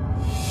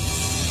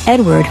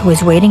 Edward, who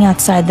was waiting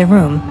outside the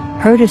room,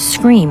 heard a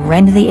scream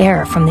rend the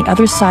air from the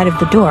other side of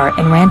the door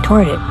and ran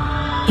toward it.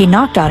 He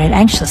knocked on it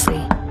anxiously.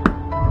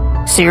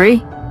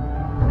 "Ciri?"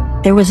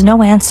 There was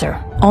no answer,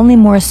 only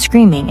more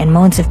screaming and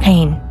moans of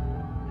pain.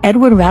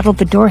 Edward rattled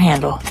the door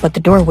handle, but the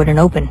door wouldn't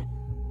open.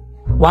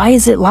 "Why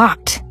is it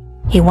locked?"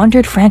 he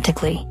wondered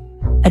frantically.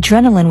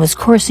 Adrenaline was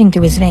coursing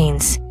through his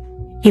veins.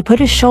 He put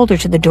his shoulder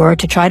to the door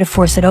to try to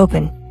force it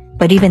open,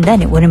 but even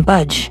then it wouldn't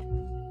budge.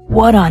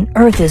 "What on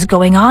earth is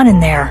going on in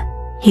there?"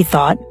 he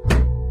thought.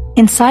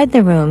 Inside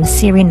the room,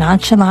 Ciri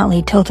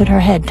nonchalantly tilted her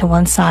head to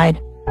one side.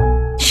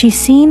 She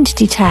seemed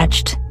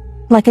detached,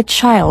 like a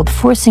child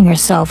forcing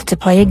herself to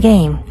play a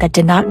game that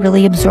did not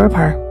really absorb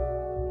her.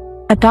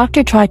 A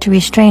doctor tried to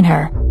restrain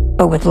her,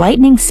 but with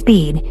lightning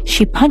speed,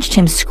 she punched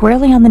him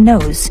squarely on the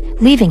nose,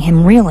 leaving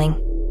him reeling.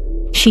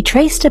 She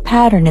traced a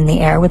pattern in the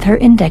air with her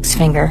index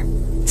finger,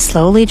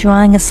 slowly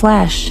drawing a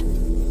slash.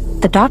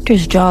 The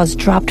doctor's jaws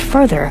dropped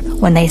further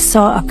when they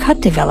saw a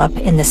cut develop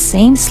in the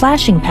same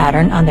slashing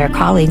pattern on their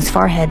colleague's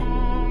forehead.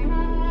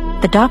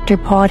 The doctor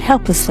pawed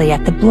helplessly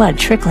at the blood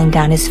trickling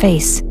down his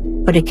face,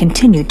 but it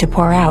continued to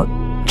pour out,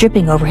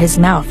 dripping over his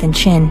mouth and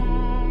chin.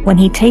 When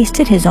he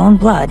tasted his own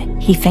blood,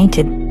 he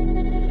fainted.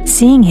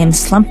 Seeing him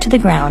slump to the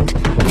ground,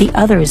 the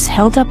others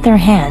held up their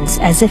hands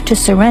as if to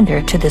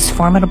surrender to this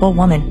formidable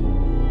woman.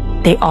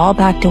 They all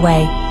backed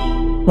away.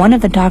 One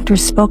of the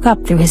doctors spoke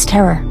up through his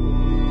terror.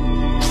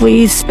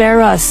 "Please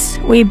spare us,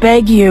 we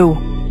beg you."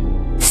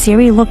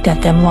 Ciri looked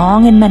at them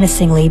long and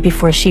menacingly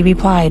before she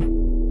replied.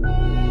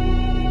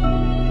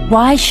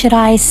 "Why should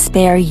I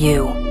spare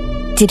you?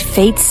 Did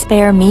fate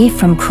spare me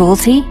from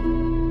cruelty?"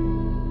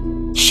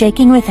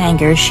 Shaking with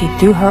anger, she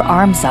threw her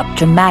arms up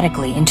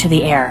dramatically into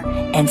the air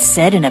and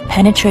said in a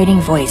penetrating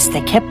voice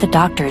that kept the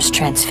doctors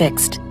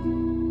transfixed,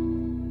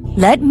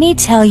 "Let me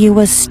tell you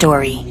a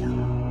story."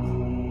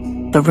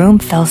 The room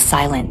fell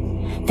silent.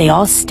 They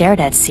all stared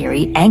at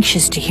Ciri,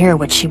 anxious to hear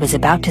what she was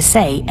about to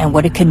say and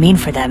what it could mean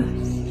for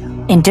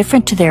them.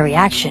 Indifferent to their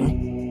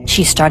reaction,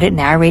 she started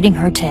narrating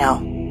her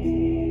tale.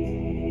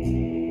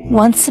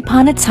 Once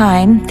upon a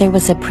time, there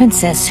was a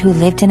princess who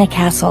lived in a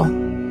castle.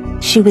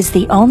 She was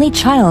the only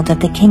child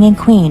of the king and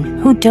queen,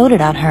 who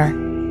doted on her.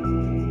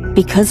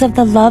 Because of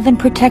the love and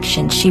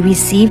protection she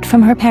received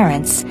from her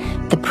parents,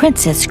 the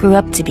princess grew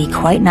up to be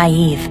quite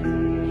naive.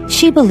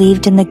 She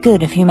believed in the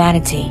good of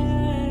humanity.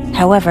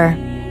 However,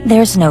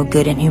 there's no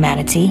good in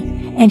humanity,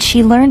 and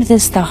she learned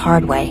this the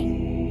hard way.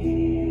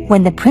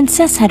 When the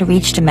princess had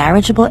reached a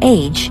marriageable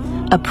age,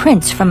 a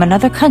prince from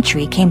another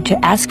country came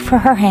to ask for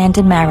her hand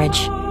in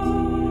marriage.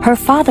 Her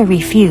father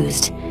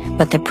refused,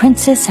 but the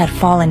princess had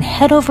fallen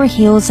head over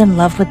heels in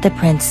love with the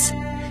prince,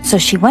 so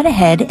she went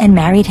ahead and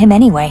married him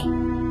anyway.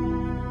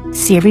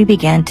 Ciri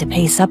began to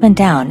pace up and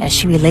down as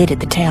she related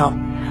the tale,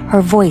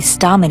 her voice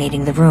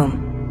dominating the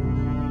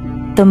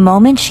room. The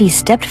moment she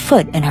stepped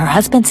foot in her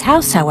husband's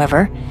house,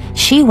 however,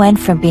 she went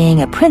from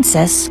being a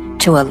princess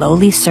to a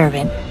lowly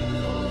servant.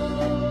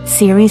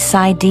 Ciri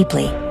sighed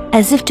deeply,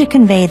 as if to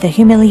convey the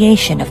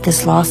humiliation of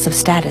this loss of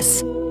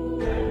status.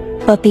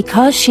 But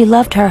because she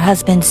loved her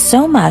husband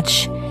so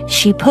much,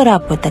 she put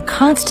up with the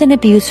constant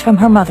abuse from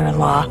her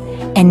mother-in-law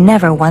and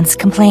never once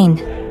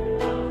complained.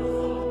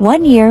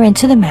 1 year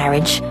into the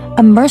marriage,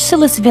 a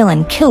merciless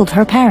villain killed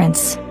her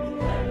parents.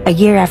 A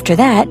year after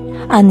that,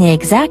 on the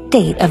exact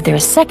date of their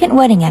second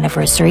wedding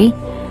anniversary,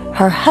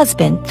 her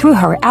husband threw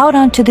her out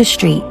onto the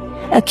street,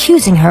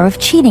 accusing her of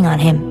cheating on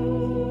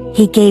him.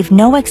 He gave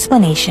no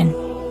explanation.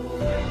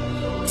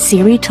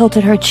 Ciri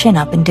tilted her chin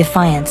up in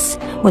defiance,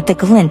 with a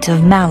glint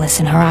of malice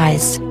in her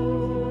eyes.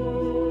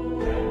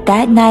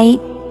 That night,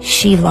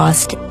 she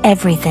lost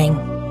everything,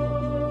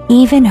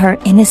 even her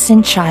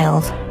innocent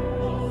child.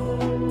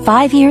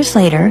 5 years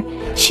later,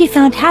 she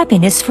found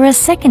happiness for a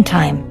second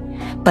time,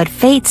 but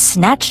fate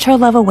snatched her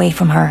love away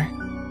from her.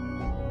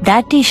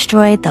 That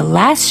destroyed the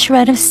last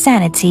shred of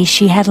sanity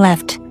she had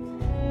left,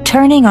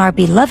 turning our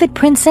beloved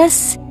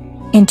princess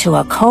into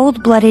a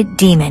cold-blooded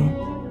demon.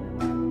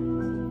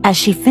 As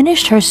she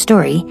finished her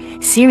story,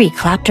 Ciri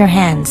clapped her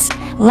hands,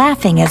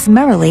 laughing as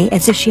merrily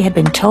as if she had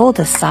been told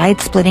a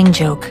side-splitting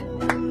joke.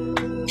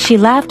 She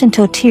laughed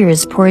until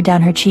tears poured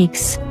down her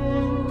cheeks.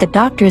 The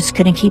doctors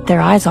couldn't keep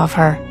their eyes off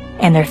her,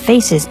 and their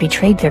faces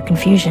betrayed their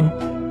confusion.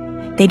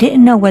 They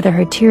didn't know whether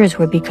her tears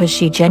were because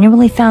she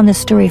genuinely found the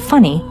story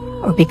funny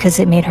or because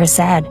it made her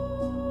sad.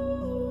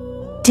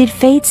 "Did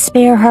fate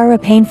spare her a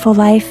painful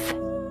life?"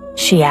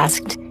 she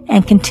asked,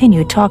 and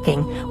continued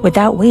talking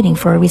without waiting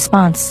for a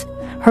response,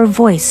 her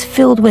voice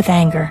filled with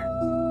anger.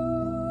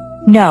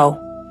 "No.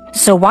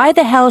 So why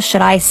the hell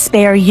should I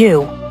spare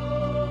you?"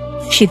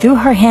 She threw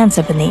her hands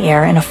up in the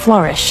air in a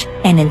flourish,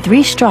 and in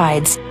 3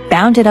 strides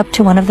bounded up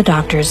to one of the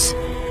doctors.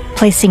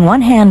 Placing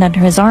one hand under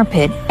his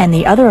armpit and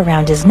the other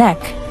around his neck,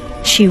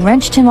 she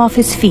wrenched him off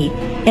his feet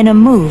in a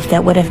move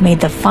that would have made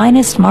the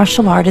finest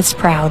martial artist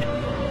proud.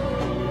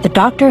 The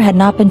doctor had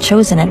not been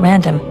chosen at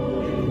random.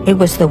 It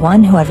was the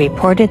one who had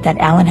reported that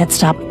Allan had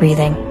stopped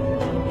breathing.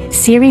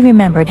 Ciri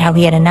remembered how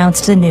he had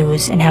announced the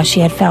news and how she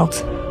had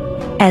felt.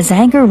 As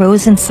anger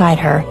rose inside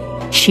her,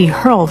 she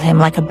hurled him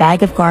like a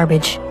bag of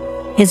garbage.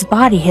 His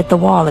body hit the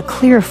wall a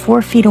clear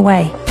 4 feet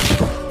away.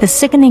 The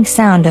sickening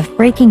sound of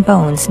breaking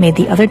bones made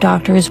the other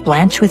doctors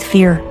blanch with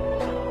fear.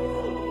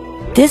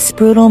 This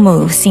brutal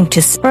move seemed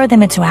to spur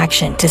them into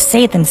action to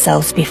save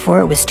themselves before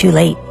it was too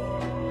late.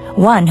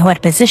 One, who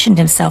had positioned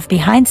himself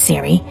behind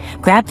Ciri,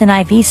 grabbed an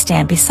IV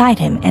stand beside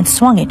him and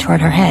swung it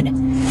toward her head,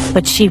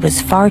 but she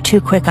was far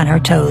too quick on her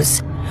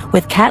toes.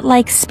 With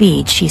cat-like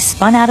speed, she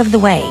spun out of the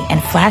way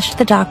and flashed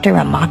the doctor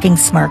a mocking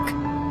smirk.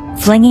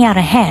 Flinging out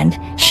a hand,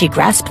 she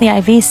grasped the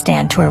IV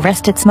stand to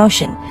arrest its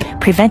motion,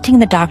 preventing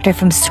the doctor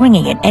from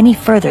swinging it any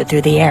further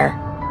through the air.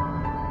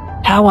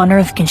 How on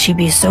earth can she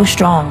be so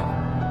strong?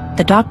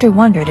 The doctor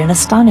wondered in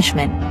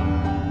astonishment.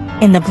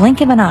 In the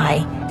blink of an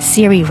eye,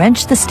 Ciri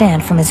wrenched the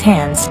stand from his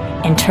hands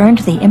and turned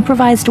the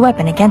improvised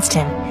weapon against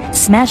him,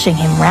 smashing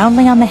him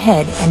roundly on the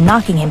head and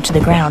knocking him to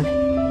the ground.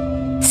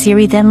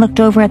 Ciri then looked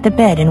over at the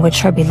bed in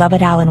which her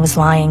beloved Allan was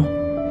lying.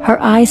 Her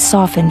eyes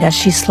softened as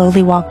she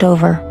slowly walked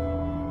over,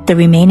 the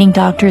remaining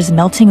doctors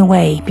melting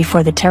away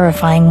before the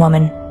terrifying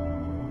woman.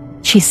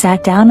 She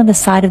sat down on the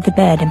side of the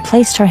bed and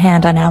placed her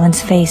hand on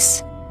Allan's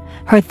face,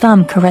 her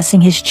thumb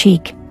caressing his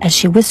cheek as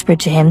she whispered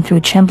to him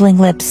through trembling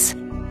lips.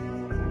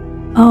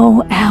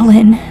 "Oh,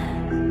 Allan,"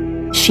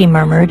 she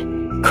murmured,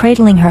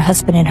 cradling her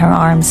husband in her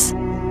arms.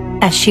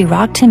 As she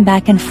rocked him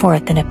back and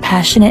forth in a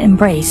passionate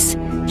embrace,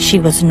 she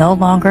was no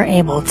longer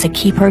able to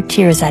keep her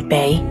tears at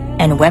bay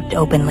and wept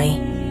openly.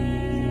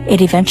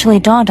 It eventually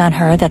dawned on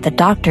her that the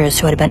doctors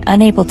who had been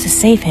unable to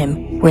save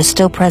him were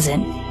still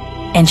present,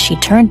 and she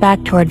turned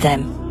back toward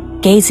them,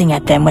 gazing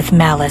at them with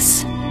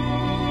malice.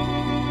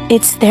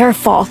 "It's their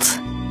fault,"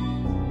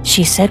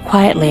 she said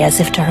quietly as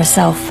if to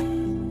herself.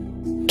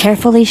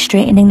 Carefully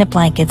straightening the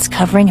blankets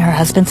covering her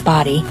husband's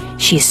body,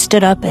 she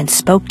stood up and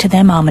spoke to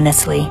them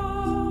ominously.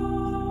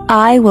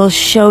 "I will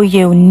show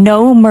you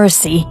no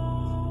mercy."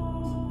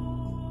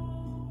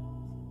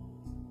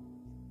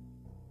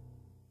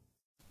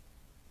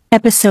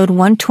 Episode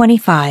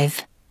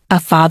 125, A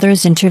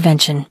Father's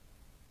Intervention.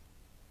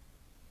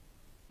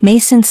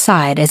 Mason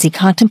sighed as he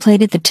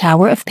contemplated the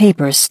tower of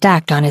papers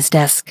stacked on his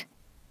desk.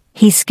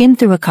 He skimmed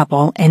through a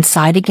couple and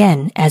sighed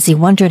again as he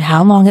wondered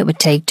how long it would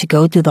take to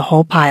go through the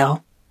whole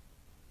pile.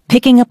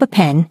 Picking up a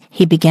pen,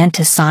 he began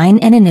to sign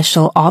and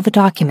initial all the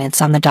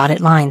documents on the dotted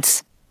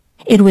lines.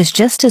 It was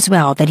just as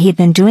well that he had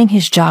been doing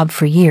his job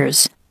for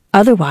years.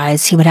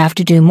 Otherwise, he would have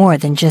to do more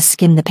than just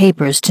skim the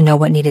papers to know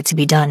what needed to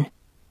be done.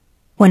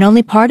 When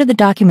only part of the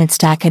document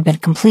stack had been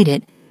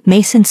completed,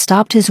 Mason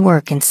stopped his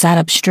work and sat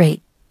up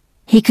straight.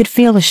 He could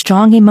feel a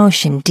strong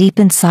emotion deep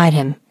inside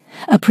him,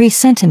 a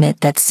presentiment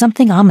that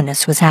something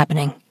ominous was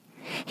happening.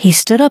 He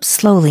stood up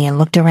slowly and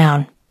looked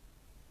around.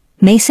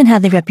 Mason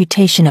had the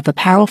reputation of a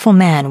powerful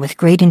man with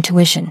great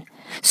intuition,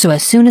 so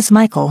as soon as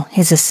Michael,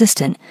 his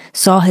assistant,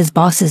 saw his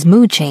boss's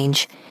mood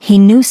change, he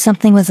knew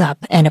something was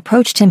up and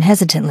approached him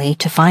hesitantly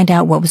to find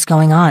out what was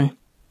going on.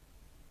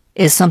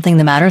 "Is something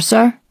the matter,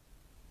 sir?"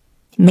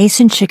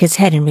 Mason shook his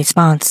head in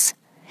response.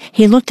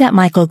 He looked at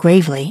Michael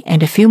gravely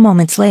and a few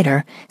moments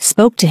later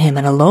spoke to him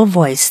in a low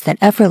voice that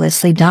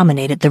effortlessly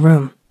dominated the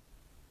room.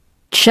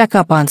 "Check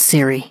up on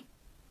Ciri."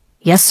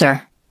 "Yes,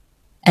 sir."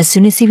 As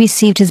soon as he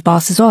received his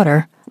boss's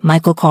order,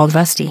 Michael called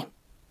Rusty.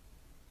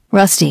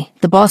 "Rusty,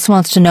 the boss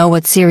wants to know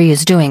what Ciri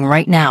is doing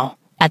right now,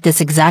 at this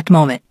exact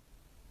moment."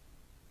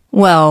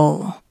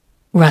 "Well,"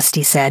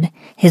 Rusty said.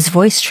 His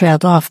voice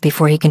trailed off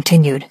before he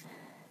continued.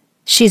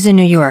 "She's in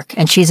New York,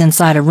 and she's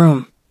inside a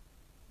room."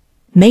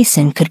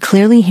 Mason could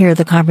clearly hear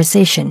the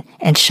conversation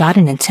and shot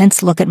an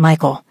intense look at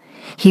Michael.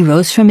 He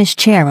rose from his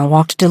chair and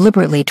walked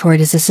deliberately toward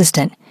his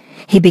assistant.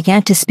 He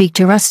began to speak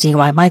to Rusty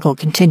while Michael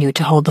continued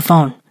to hold the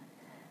phone.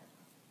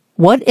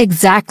 "What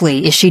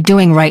exactly is she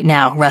doing right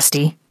now,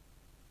 Rusty?"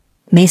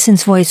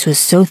 Mason's voice was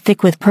so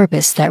thick with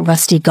purpose that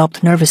Rusty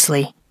gulped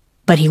nervously,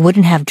 but he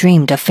wouldn't have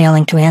dreamed of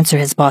failing to answer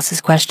his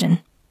boss's question.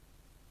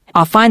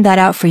 "I'll find that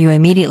out for you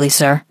immediately,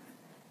 sir."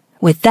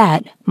 With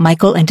that,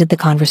 Michael ended the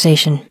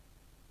conversation.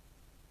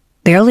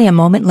 Barely a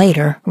moment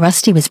later,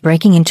 Rusty was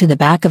breaking into the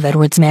back of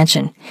Edward's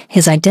mansion,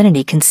 his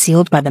identity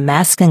concealed by the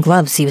mask and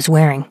gloves he was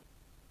wearing.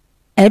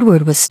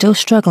 Edward was still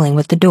struggling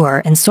with the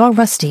door and saw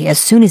Rusty as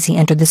soon as he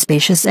entered the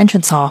spacious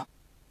entrance hall.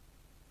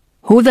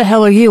 "Who the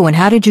hell are you and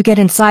how did you get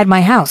inside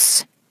my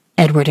house?"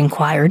 Edward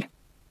inquired.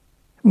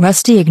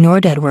 Rusty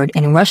ignored Edward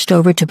and rushed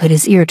over to put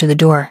his ear to the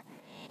door.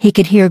 He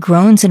could hear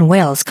groans and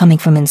wails coming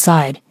from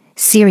inside.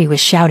 Ciri was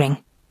shouting,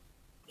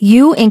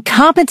 "You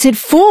incompetent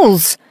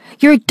fools!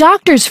 You're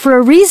doctors for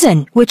a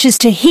reason, which is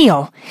to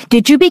heal.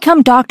 Did you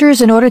become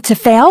doctors in order to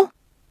fail?"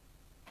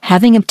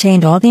 Having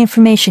obtained all the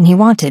information he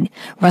wanted,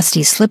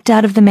 Rusty slipped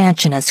out of the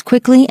mansion as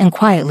quickly and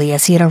quietly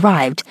as he had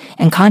arrived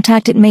and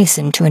contacted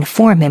Mason to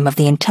inform him of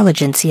the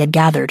intelligence he had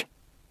gathered.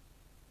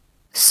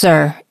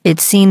 "Sir, it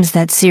seems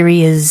that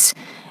Ciri is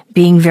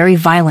being very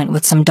violent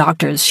with some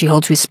doctors she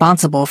holds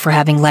responsible for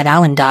having let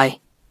Allan die."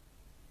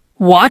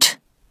 "What?"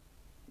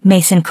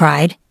 Mason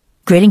cried,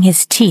 gritting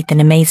his teeth in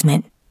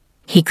amazement.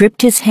 He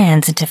gripped his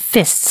hands into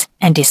fists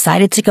and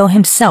decided to go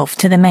himself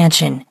to the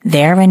mansion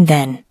there and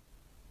then.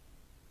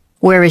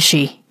 "Where is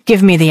she?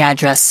 Give me the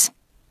address."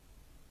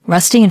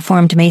 Rusty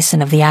informed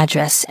Mason of the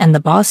address, and the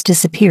boss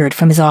disappeared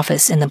from his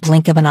office in the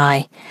blink of an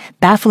eye,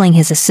 baffling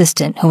his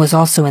assistant, who was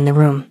also in the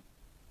room.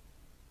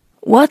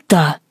 "What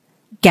the?"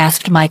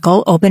 gasped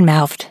Michael,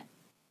 open-mouthed.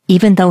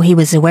 Even though he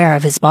was aware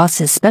of his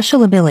boss's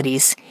special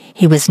abilities,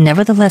 he was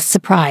nevertheless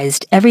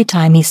surprised every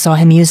time he saw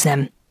him use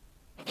them.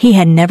 He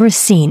had never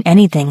seen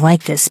anything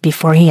like this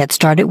before he had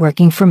started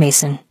working for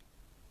Mason.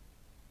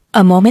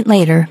 A moment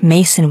later,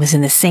 Mason was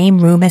in the same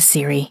room as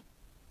Ciri.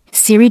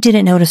 Ciri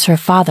didn't notice her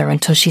father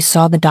until she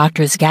saw the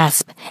doctor's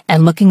gasp,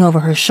 and looking over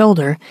her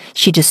shoulder,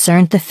 she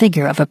discerned the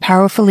figure of a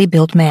powerfully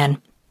built man.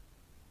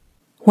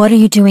 "What are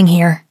you doing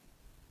here?"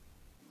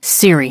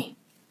 "Ciri."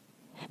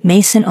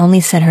 Mason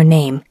only said her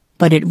name,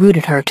 but it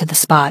rooted her to the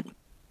spot.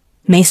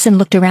 Mason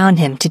looked around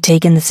him to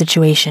take in the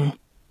situation.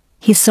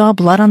 He saw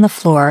blood on the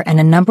floor and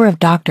a number of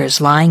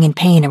doctors lying in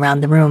pain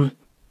around the room,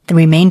 the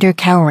remainder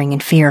cowering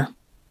in fear.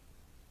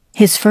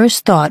 His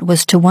first thought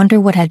was to wonder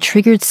what had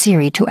triggered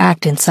Ciri to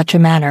act in such a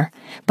manner,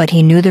 but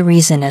he knew the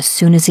reason as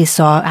soon as he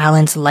saw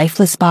Allan's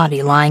lifeless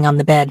body lying on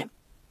the bed.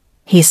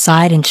 He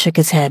sighed and shook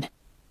his head.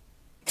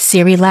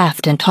 Ciri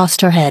laughed and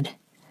tossed her head.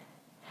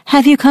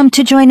 "Have you come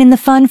to join in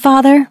the fun,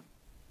 Father?"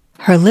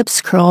 Her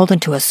lips curled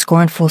into a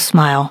scornful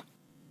smile.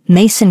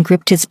 Mason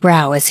gripped his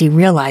brow as he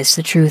realized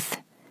the truth.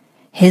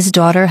 His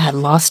daughter had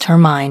lost her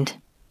mind.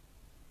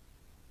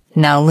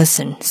 "Now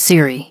listen,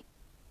 Ciri,"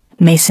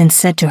 Mason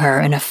said to her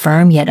in a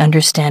firm yet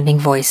understanding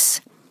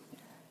voice.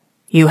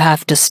 "You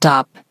have to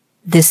stop.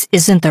 This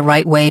isn't the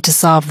right way to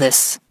solve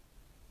this."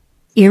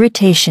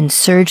 Irritation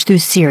surged through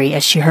Ciri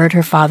as she heard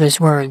her father's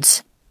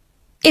words.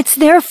 "It's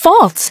their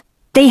fault.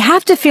 They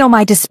have to feel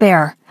my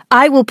despair.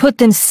 I will put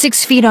them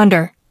 6 feet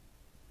under."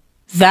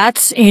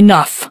 "That's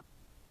enough."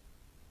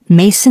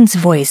 Mason's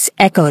voice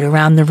echoed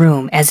around the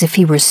room as if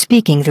he were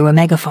speaking through a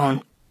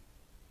megaphone.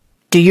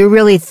 "Do you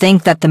really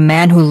think that the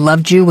man who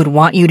loved you would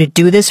want you to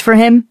do this for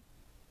him?"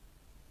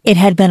 It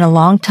had been a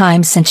long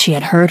time since she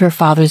had heard her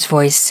father's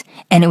voice,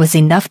 and it was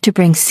enough to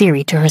bring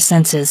Ciri to her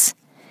senses.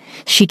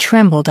 She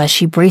trembled as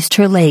she braced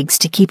her legs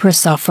to keep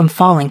herself from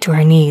falling to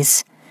her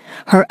knees.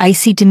 Her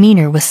icy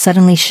demeanor was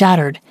suddenly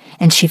shattered,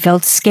 and she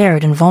felt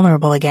scared and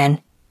vulnerable again,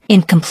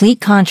 in complete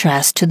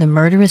contrast to the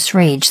murderous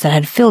rage that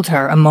had filled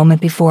her a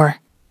moment before.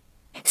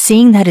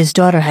 Seeing that his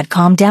daughter had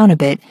calmed down a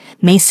bit,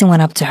 Mason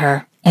went up to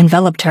her,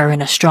 enveloped her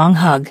in a strong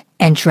hug,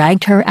 and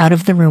dragged her out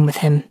of the room with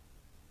him.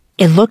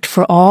 It looked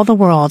for all the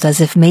world as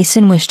if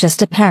Mason was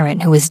just a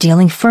parent who was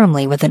dealing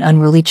firmly with an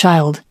unruly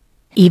child,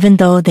 even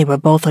though they were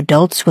both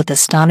adults with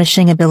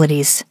astonishing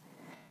abilities.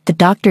 The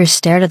doctors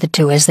stared at the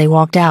two as they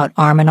walked out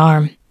arm in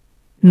arm.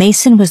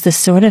 Mason was the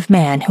sort of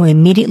man who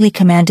immediately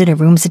commanded a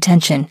room's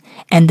attention,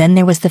 and then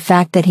there was the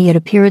fact that he had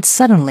appeared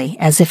suddenly,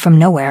 as if from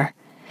nowhere.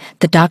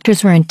 The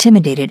doctors were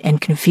intimidated and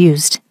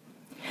confused.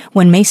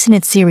 When Mason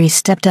and Ciri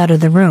stepped out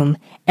of the room,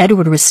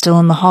 Edward was still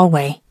in the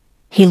hallway.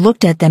 He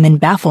looked at them in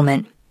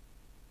bafflement.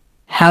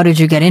 "How did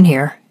you get in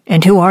here,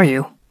 and who are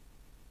you?"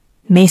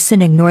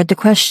 Mason ignored the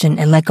question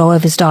and let go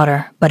of his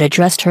daughter, but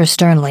addressed her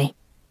sternly.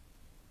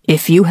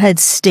 "If you had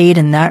stayed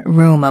in that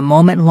room a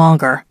moment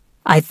longer,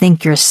 I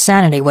think your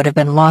sanity would have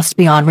been lost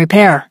beyond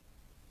repair."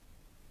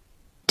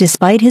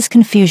 Despite his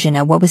confusion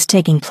at what was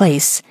taking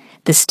place,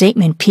 the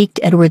statement piqued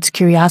Edward's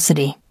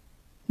curiosity.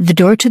 The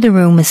door to the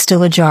room was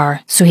still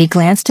ajar, so he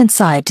glanced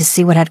inside to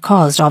see what had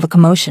caused all the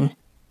commotion.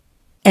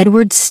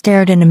 Edward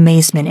stared in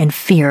amazement and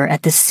fear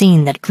at the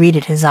scene that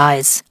greeted his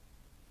eyes.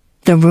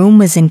 The room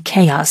was in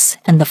chaos,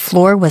 and the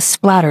floor was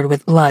splattered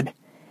with blood.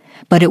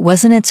 But it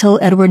wasn't until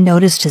Edward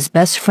noticed his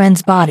best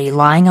friend's body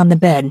lying on the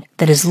bed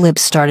that his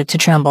lips started to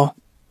tremble.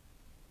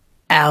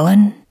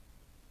 "Allan?"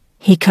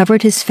 He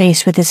covered his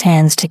face with his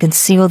hands to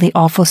conceal the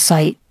awful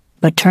sight,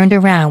 but turned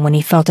around when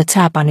he felt a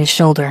tap on his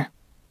shoulder.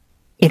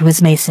 It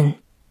was Mason.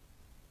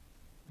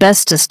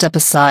 "Best to step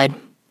aside.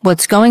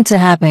 What's going to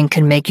happen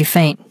can make you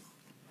faint."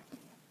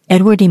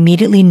 Edward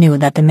immediately knew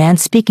that the man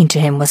speaking to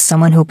him was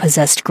someone who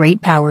possessed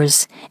great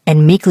powers,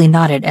 and meekly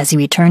nodded as he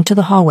returned to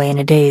the hallway in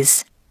a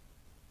daze.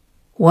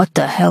 "What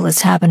the hell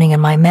is happening in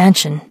my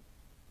mansion?"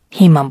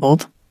 he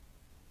mumbled.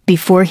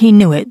 Before he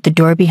knew it, the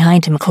door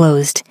behind him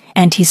closed,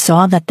 and he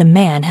saw that the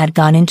man had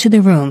gone into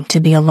the room to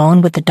be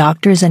alone with the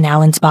doctors and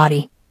Allan's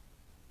body.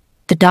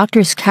 The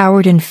doctors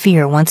cowered in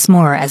fear once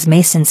more as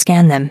Mason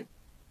scanned them.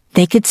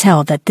 They could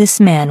tell that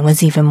this man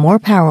was even more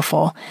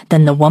powerful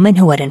than the woman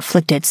who had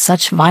inflicted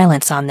such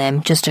violence on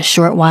them just a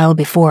short while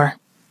before.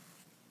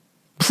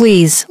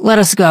 "Please, let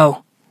us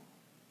go,"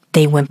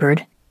 they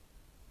whimpered.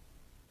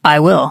 "I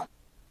will,"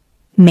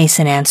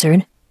 Mason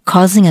answered,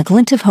 causing a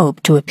glint of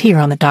hope to appear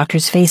on the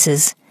doctors'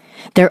 faces.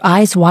 Their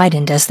eyes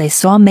widened as they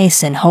saw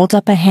Mason hold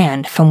up a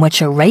hand from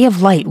which a ray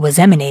of light was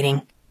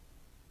emanating.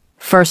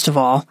 "First of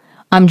all,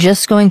 I'm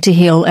just going to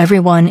heal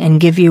everyone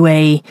and give you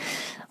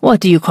what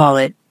do you call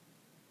it?"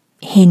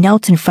 He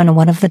knelt in front of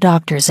one of the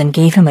doctors and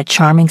gave him a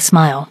charming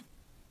smile.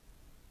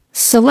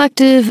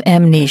 "Selective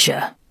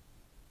amnesia."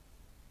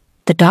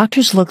 The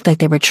doctors looked like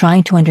they were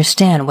trying to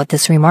understand what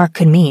this remark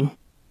could mean.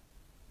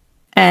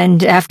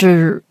 "And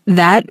after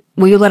that,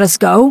 will you let us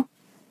go?"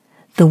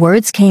 The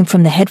words came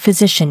from the head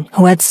physician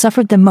who had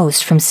suffered the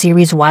most from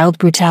Ciri's wild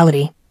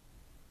brutality.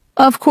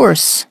 "Of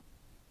course,"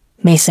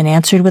 Mason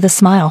answered with a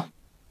smile.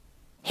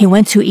 He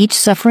went to each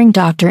suffering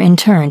doctor in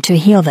turn to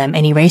heal them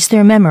and erase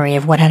their memory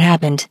of what had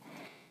happened.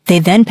 They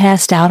then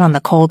passed out on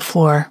the cold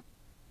floor.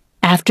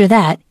 After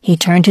that, he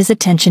turned his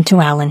attention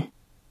to Allan.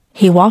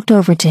 He walked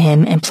over to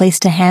him and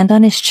placed a hand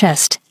on his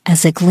chest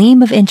as a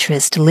gleam of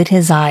interest lit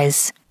his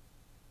eyes.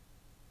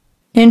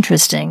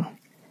 "Interesting.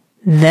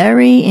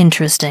 Very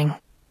interesting."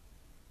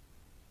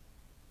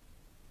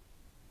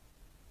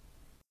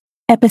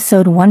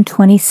 Episode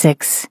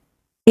 126.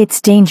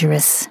 It's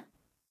Dangerous.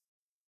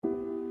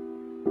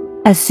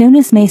 As soon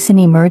as Mason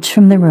emerged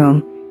from the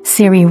room,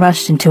 Ciri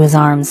rushed into his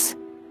arms.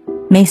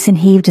 Mason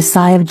heaved a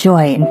sigh of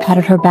joy and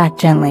patted her back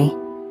gently.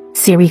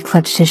 Ciri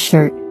clutched his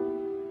shirt.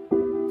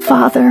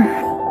 "Father."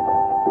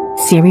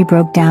 Ciri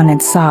broke down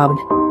and sobbed.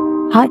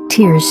 Hot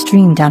tears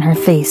streamed down her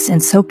face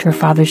and soaked her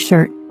father's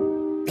shirt,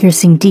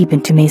 piercing deep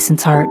into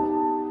Mason's heart.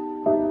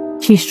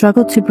 She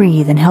struggled to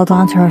breathe and held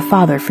on to her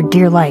father for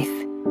dear life.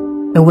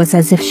 It was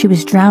as if she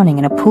was drowning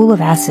in a pool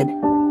of acid.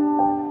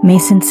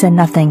 Mason said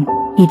nothing.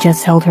 He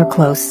just held her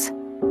close.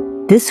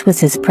 This was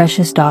his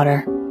precious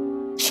daughter.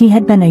 She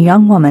had been a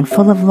young woman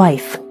full of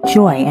life,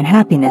 joy, and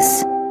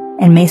happiness,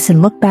 and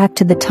Mason looked back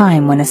to the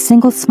time when a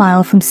single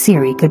smile from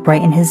Ciri could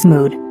brighten his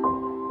mood.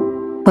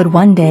 But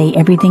one day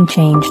everything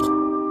changed.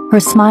 Her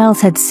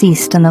smiles had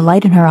ceased and the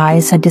light in her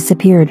eyes had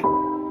disappeared.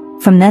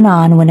 From then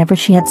on, whenever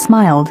she had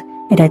smiled,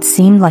 it had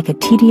seemed like a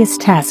tedious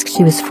task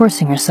she was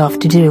forcing herself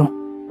to do.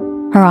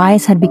 Her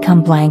eyes had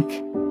become blank.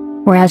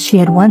 Whereas she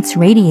had once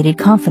radiated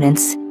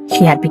confidence,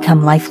 she had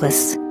become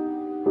lifeless.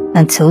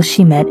 Until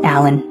she met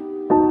Allan.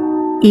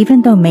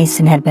 Even though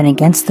Mason had been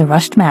against the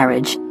rushed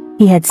marriage,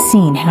 he had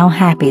seen how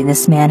happy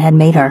this man had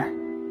made her.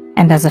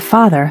 And as a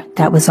father,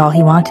 that was all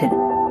he wanted,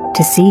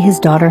 to see his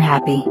daughter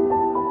happy.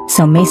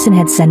 So Mason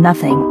had said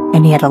nothing,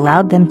 and he had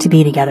allowed them to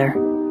be together.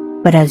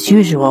 But as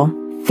usual,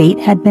 fate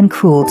had been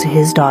cruel to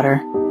his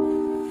daughter.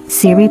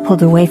 Ciri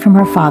pulled away from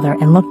her father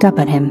and looked up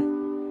at him.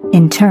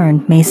 In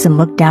turn, Mason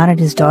looked down at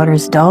his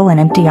daughter's dull and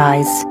empty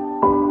eyes.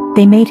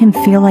 They made him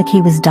feel like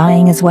he was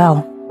dying as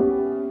well.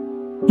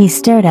 He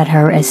stared at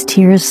her as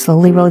tears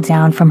slowly rolled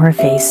down from her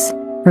face.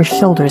 Her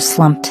shoulders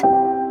slumped.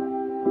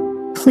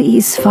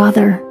 "Please,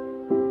 Father,"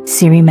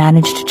 Ciri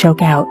managed to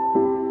choke out.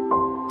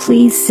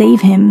 "Please save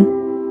him."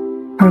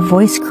 Her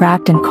voice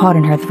cracked and caught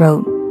in her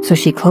throat, so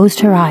she closed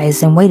her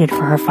eyes and waited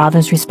for her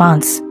father's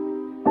response.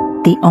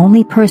 The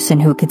only person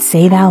who could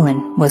save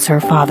Allan was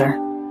her father.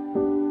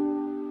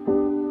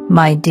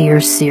 "My dear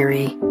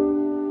Ciri,"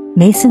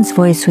 Mason's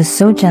voice was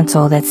so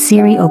gentle that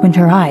Ciri opened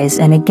her eyes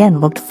and again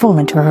looked full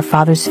into her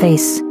father's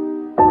face.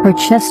 Her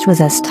chest was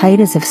as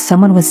tight as if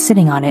someone was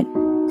sitting on it,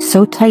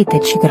 so tight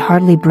that she could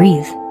hardly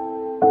breathe.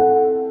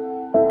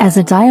 As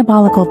a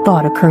diabolical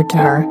thought occurred to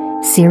her,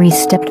 Ciri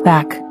stepped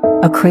back,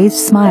 a crazed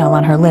smile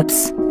on her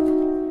lips.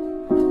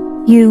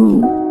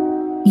 You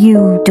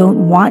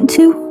don't want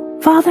to,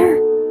 Father?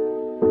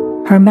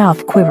 Her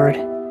mouth quivered.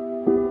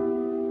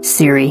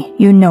 Ciri,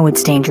 you know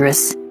it's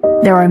dangerous.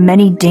 There are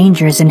many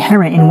dangers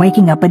inherent in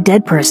waking up a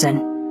dead person.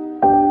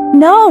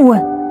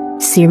 No!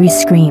 Ciri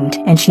screamed,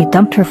 and she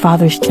thumped her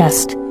father's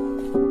chest.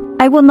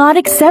 I will not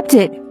accept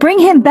it! Bring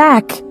him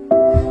back!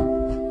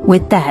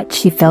 With that,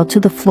 she fell to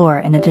the floor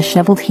in a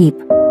disheveled heap,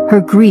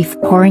 her grief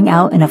pouring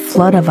out in a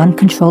flood of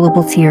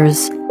uncontrollable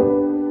tears.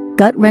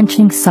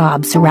 Gut-wrenching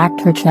sobs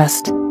racked her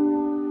chest.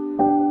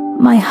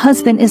 My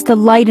husband is the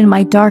light in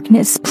my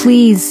darkness.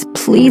 Please,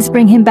 please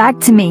bring him back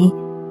to me.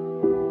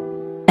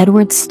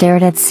 Edward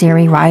stared at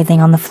Ciri writhing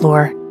on the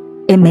floor.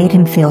 It made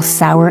him feel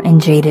sour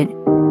and jaded.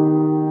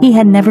 He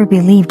had never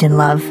believed in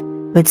love,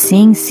 but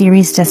seeing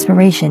Ciri's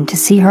desperation to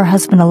see her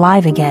husband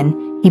alive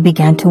again, he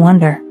began to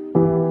wonder.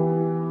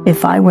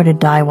 If I were to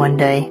die one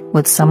day,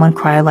 would someone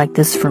cry like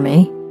this for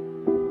me?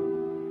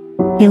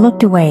 He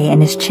looked away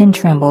and his chin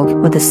trembled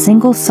with a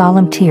single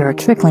solemn tear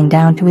trickling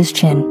down to his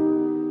chin.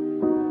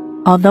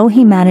 Although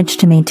he managed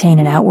to maintain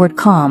an outward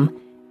calm,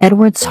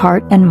 Edward's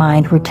heart and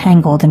mind were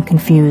tangled and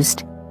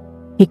confused.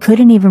 He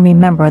couldn't even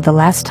remember the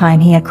last time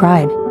he had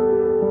cried.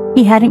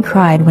 He hadn't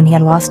cried when he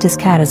had lost his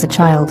cat as a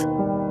child,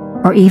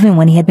 or even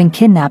when he had been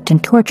kidnapped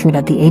and tortured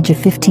at the age of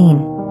 15.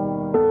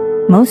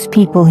 Most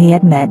people he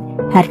had met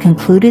had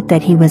concluded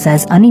that he was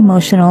as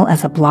unemotional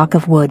as a block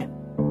of wood.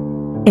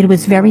 It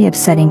was very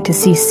upsetting to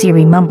see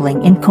Ciri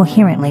mumbling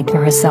incoherently to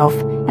herself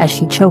as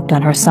she choked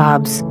on her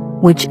sobs,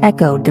 which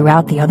echoed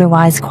throughout the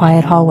otherwise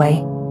quiet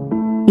hallway.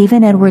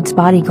 Even Edward's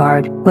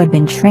bodyguard, who had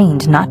been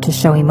trained not to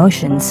show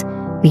emotions,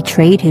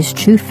 betrayed his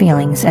true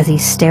feelings as he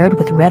stared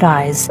with red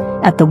eyes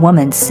at the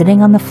woman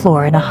sitting on the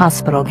floor in a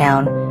hospital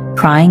gown,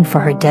 crying for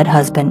her dead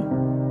husband.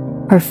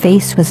 Her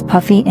face was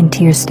puffy and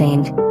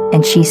tear-stained,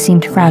 and she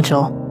seemed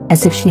fragile,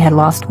 as if she had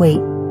lost weight.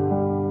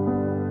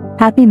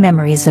 Happy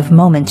memories of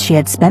moments she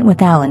had spent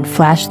with Allan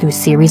flashed through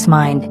Ciri's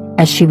mind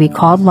as she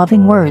recalled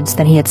loving words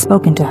that he had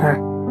spoken to her.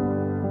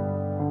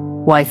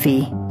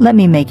 Wifey, let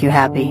me make you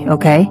happy,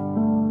 okay?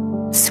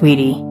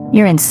 Sweetie,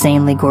 you're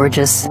insanely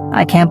gorgeous.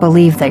 I can't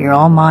believe that you're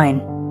all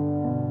mine.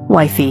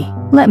 Wifey,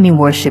 let me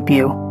worship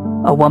you.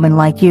 A woman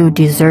like you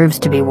deserves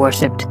to be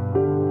worshipped.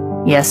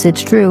 Yes,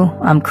 it's true.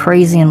 I'm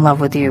crazy in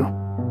love with you.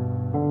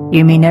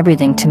 You mean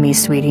everything to me,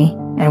 sweetie,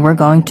 and we're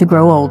going to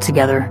grow old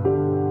together.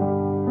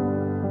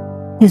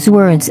 His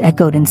words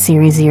echoed in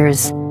Ciri's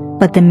ears,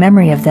 but the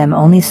memory of them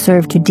only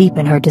served to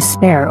deepen her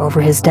despair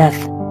over his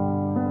death.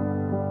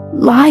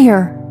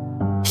 Liar!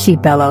 She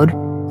bellowed,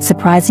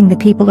 surprising the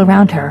people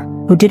around her,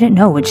 who didn't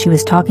know what she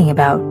was talking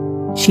about.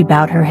 She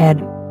bowed her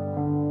head.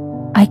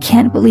 I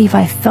can't believe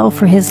I fell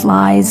for his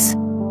lies.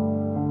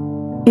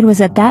 It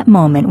was at that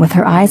moment, with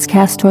her eyes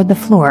cast toward the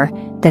floor,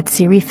 that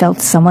Ciri felt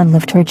someone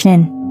lift her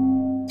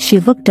chin. She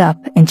looked up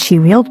and she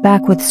reeled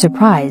back with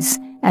surprise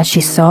as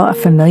she saw a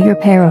familiar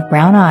pair of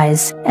brown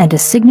eyes and a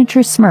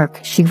signature smirk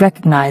she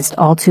recognized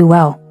all too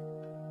well.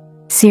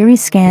 Ciri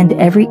scanned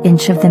every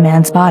inch of the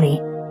man's body,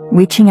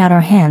 reaching out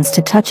her hands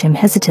to touch him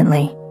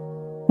hesitantly.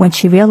 When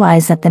she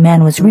realized that the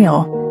man was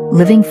real,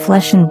 living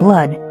flesh and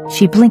blood,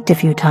 she blinked a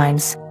few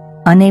times,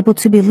 unable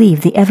to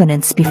believe the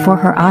evidence before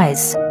her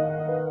eyes.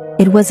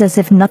 It was as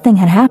if nothing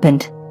had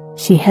happened.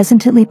 She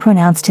hesitantly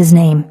pronounced his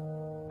name.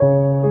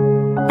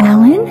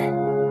 Allan?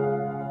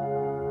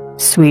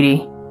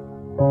 Sweetie.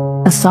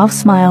 A soft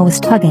smile was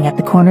tugging at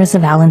the corners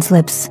of Allan's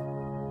lips.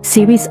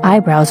 Ciri's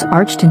eyebrows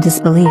arched in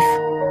disbelief.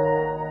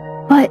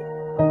 But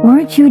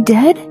weren't you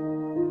dead?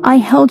 I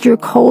held your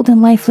cold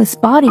and lifeless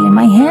body in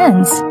my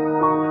hands.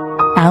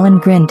 Allan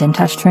grinned and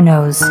touched her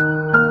nose.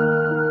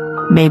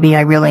 Maybe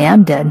I really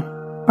am dead,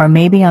 or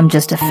maybe I'm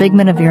just a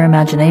figment of your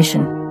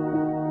imagination.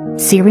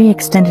 Ciri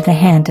extended a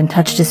hand and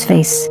touched his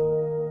face.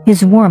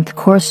 His warmth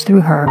coursed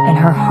through her and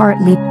her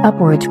heart leaped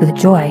upwards with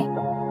joy.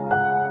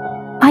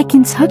 I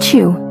can touch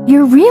you.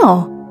 You're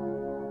real.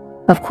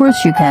 Of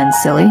course you can,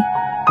 silly.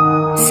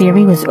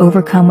 Ciri was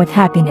overcome with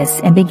happiness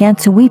and began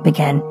to weep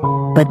again,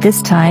 but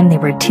this time they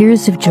were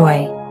tears of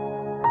joy.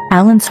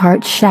 Allan's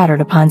heart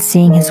shattered upon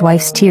seeing his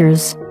wife's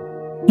tears.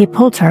 He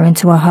pulled her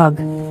into a hug.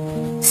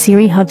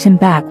 Ciri hugged him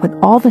back with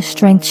all the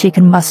strength she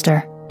could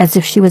muster, as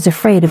if she was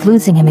afraid of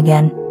losing him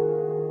again.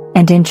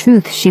 And in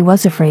truth, she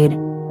was afraid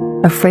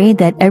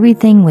that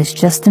everything was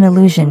just an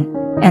illusion,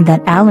 and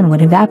that Allan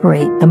would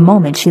evaporate the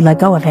moment she let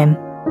go of him.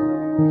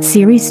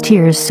 Ciri's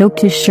tears soaked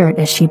his shirt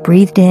as she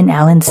breathed in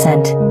Allan's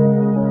scent.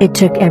 It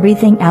took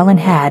everything Allan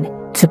had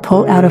to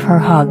pull out of her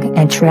hug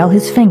and trail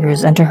his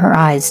fingers under her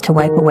eyes to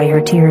wipe away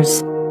her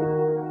tears.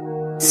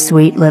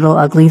 Sweet little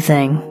ugly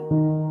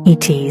thing, he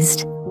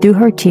teased. Through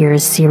her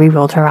tears, Ciri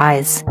rolled her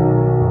eyes.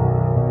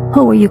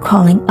 Who are you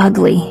calling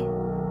ugly?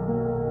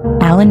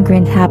 Allan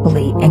grinned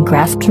happily and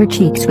grasped her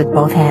cheeks with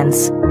both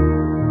hands.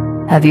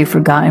 Have you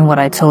forgotten what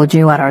I told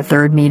you at our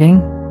third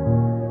meeting?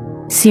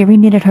 Ciri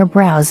knitted her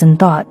brows in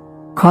thought,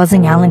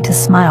 causing Allan to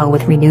smile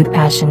with renewed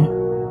passion.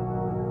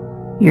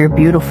 You're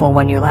beautiful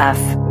when you laugh,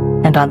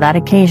 and on that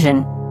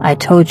occasion, I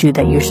told you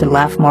that you should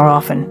laugh more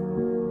often.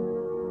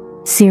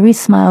 Ciri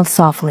smiled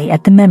softly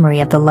at the memory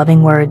of the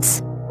loving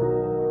words.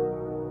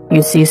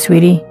 You see,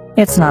 sweetie,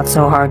 it's not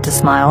so hard to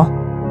smile.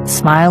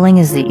 Smiling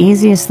is the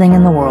easiest thing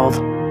in the world.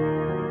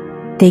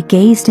 They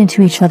gazed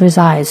into each other's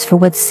eyes for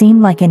what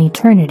seemed like an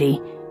eternity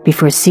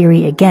before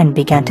Ciri again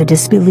began to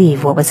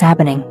disbelieve what was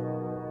happening.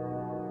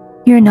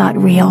 You're not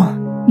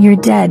real. You're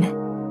dead.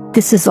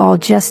 This is all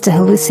just a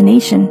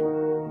hallucination,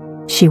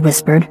 she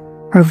whispered,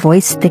 her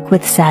voice thick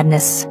with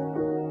sadness.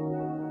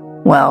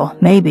 Well,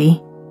 maybe.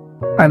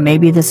 Or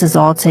maybe this is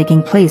all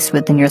taking place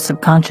within your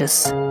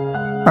subconscious.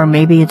 Or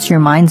maybe it's your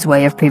mind's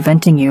way of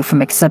preventing you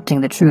from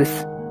accepting the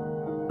truth.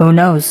 Who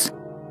knows?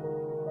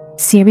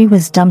 Ciri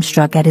was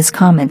dumbstruck at his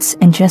comments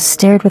and just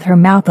stared with her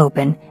mouth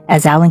open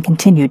as Allan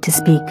continued to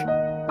speak.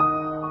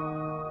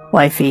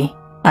 Wifey,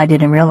 I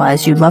didn't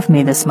realize you loved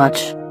me this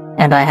much,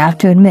 and I have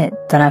to admit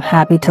that I'm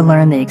happy to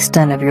learn the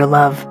extent of your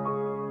love.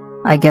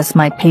 I guess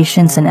my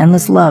patience and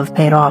endless love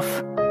paid off.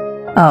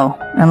 Oh,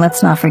 and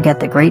let's not forget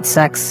the great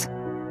sex.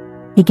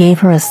 He gave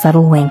her a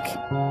subtle wink.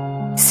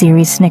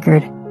 Ciri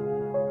snickered.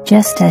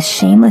 Just as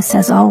shameless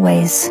as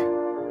always,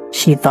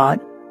 she thought.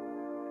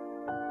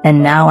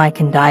 And now I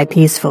can die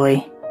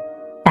peacefully,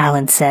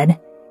 Allan said,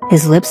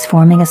 his lips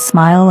forming a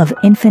smile of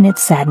infinite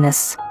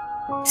sadness.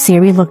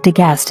 Ciri looked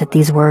aghast at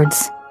these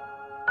words.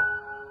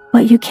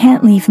 But you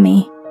can't leave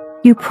me.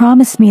 You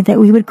promised me that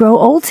we would grow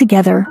old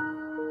together.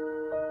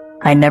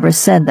 I never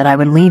said that I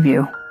would leave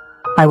you.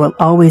 I will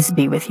always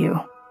be with you.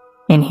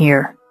 In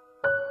here.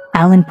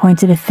 Allan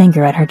pointed a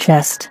finger at her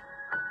chest.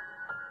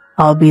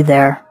 I'll be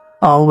there,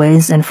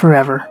 always and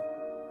forever.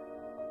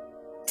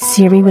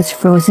 Ciri was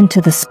frozen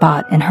to the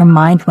spot and her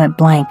mind went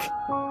blank.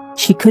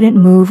 She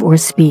couldn't move or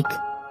speak,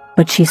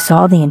 but she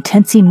saw the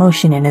intense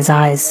emotion in his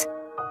eyes.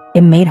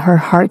 It made her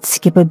heart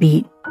skip a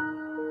beat.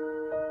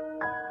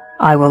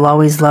 I will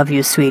always love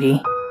you,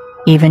 sweetie.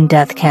 Even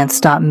death can't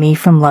stop me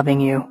from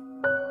loving you.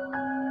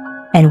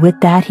 And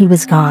with that he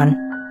was gone,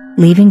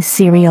 leaving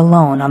Ciri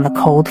alone on the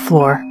cold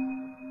floor.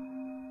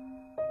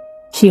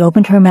 She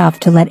opened her mouth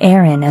to let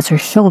air in as her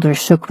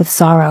shoulders shook with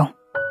sorrow.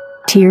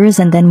 Tears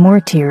and then more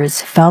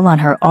tears fell on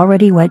her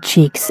already wet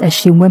cheeks as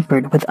she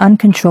whimpered with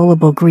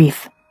uncontrollable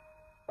grief.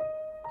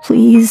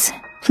 Please,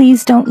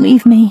 please don't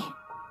leave me,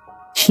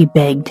 she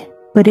begged,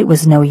 but it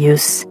was no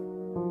use.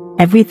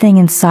 Everything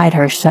inside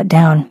her shut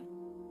down.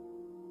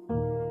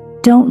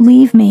 Don't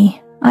leave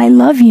me. I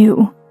love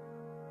you.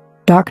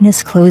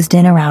 Darkness closed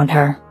in around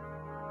her.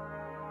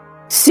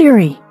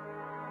 Ciri!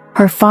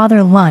 Her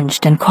father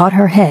lunged and caught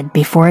her head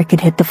before it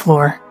could hit the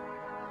floor.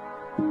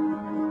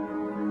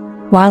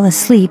 While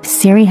asleep,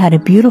 Ciri had a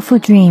beautiful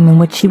dream in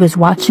which she was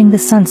watching the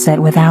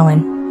sunset with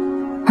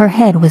Allan. Her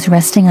head was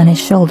resting on his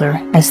shoulder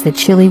as the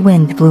chilly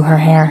wind blew her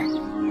hair.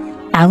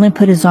 Allan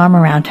put his arm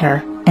around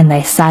her, and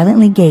they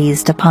silently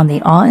gazed upon the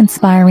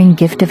awe-inspiring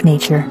gift of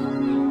nature.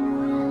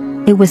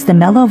 It was the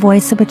mellow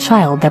voice of a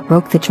child that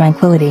broke the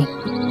tranquility.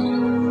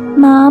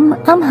 Mom,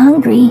 I'm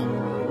hungry.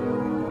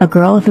 A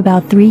girl of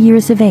about 3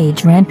 years of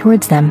age ran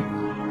towards them.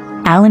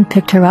 Allan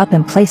picked her up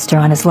and placed her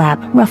on his lap,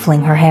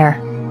 ruffling her hair.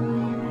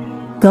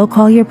 Go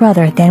call your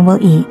brother, then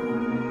we'll eat.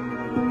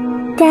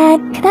 Dad,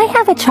 can I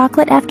have a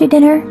chocolate after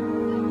dinner?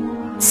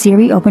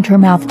 Ciri opened her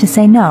mouth to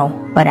say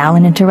no, but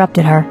Allan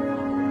interrupted her.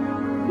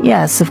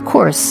 Yes, of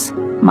course.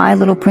 My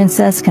little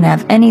princess can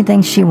have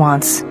anything she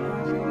wants.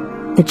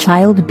 The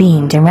child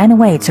beamed and ran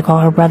away to call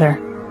her brother.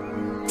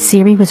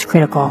 Ciri was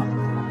critical.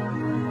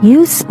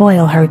 You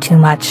spoil her too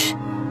much.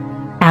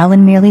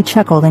 Allan merely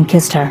chuckled and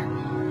kissed her.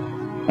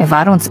 If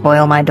I don't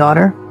spoil my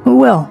daughter, who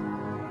will?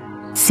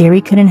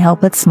 Ciri couldn't help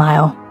but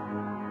smile.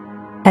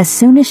 As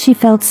soon as she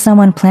felt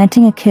someone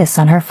planting a kiss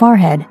on her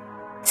forehead,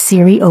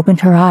 Ciri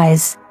opened her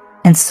eyes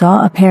and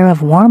saw a pair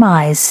of warm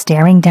eyes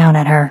staring down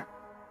at her.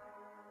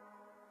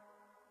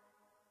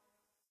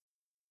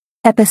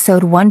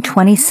 Episode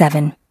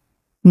 127.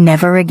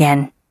 Never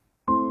Again.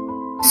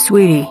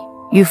 Sweetie,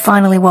 you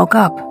finally woke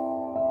up.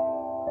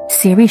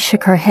 Ciri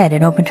shook her head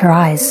and opened her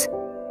eyes.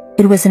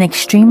 It was an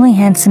extremely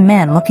handsome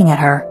man looking at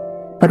her,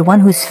 but one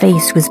whose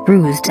face was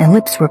bruised and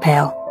lips were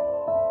pale.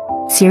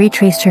 Ciri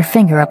traced her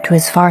finger up to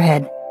his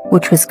forehead,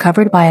 which was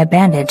covered by a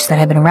bandage that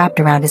had been wrapped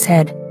around his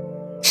head.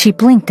 She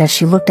blinked as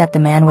she looked at the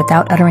man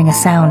without uttering a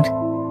sound.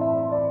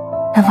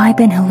 Have I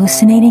been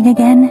hallucinating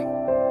again?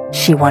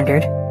 She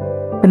wondered.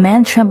 The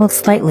man trembled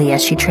slightly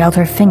as she trailed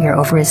her finger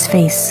over his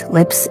face,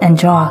 lips, and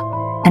jaw,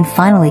 and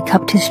finally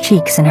cupped his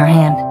cheeks in her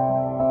hand.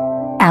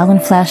 Allan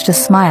flashed a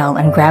smile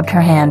and grabbed her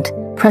hand,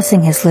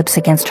 pressing his lips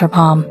against her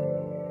palm.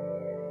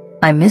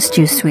 I missed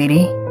you,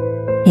 sweetie,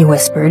 he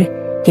whispered,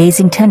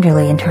 gazing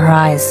tenderly into her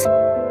eyes.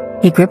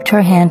 He gripped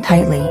her hand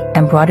tightly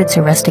and brought it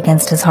to rest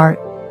against his heart.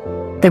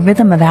 The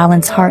rhythm of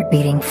Allan's heart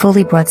beating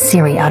fully brought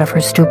Ciri out of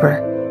her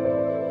stupor.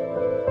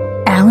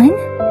 Allan?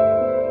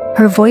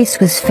 Her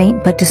voice was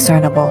faint but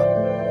discernible.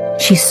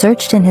 She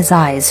searched in his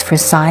eyes for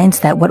signs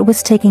that what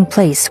was taking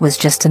place was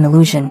just an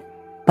illusion,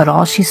 but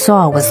all she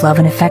saw was love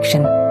and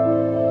affection.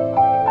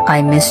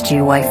 "I missed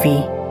you,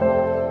 wifey,"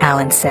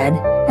 Allan said,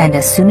 and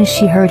as soon as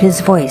she heard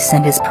his voice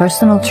and his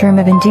personal term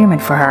of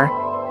endearment for her,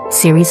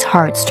 Ciri's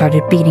heart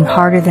started beating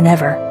harder than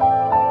ever.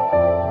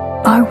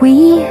 "Are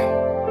we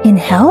in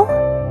hell?"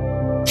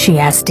 she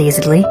asked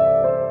dazedly.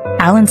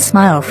 Allan's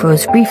smile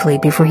froze briefly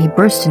before he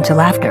burst into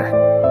laughter.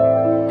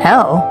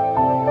 "Hell?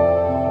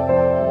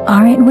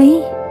 "Aren't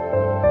we?"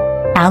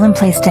 Allan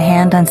placed a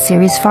hand on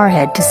Ciri's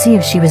forehead to see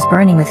if she was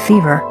burning with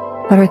fever,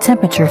 but her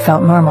temperature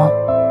felt normal.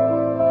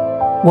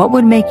 "What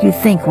would make you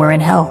think we're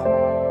in hell?"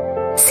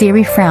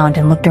 Ciri frowned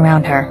and looked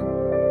around her.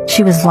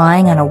 She was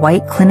lying on a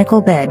white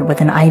clinical bed with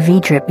an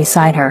IV drip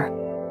beside her,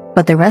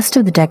 but the rest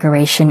of the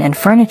decoration and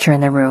furniture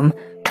in the room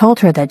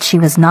told her that she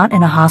was not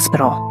in a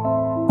hospital,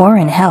 or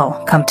in hell,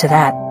 come to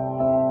that.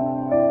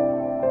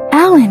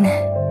 "Allan!"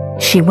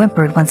 she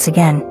whimpered once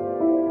again.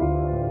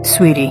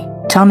 "Sweetie,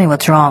 tell me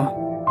what's wrong."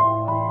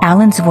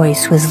 Allan's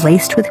voice was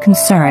laced with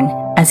concern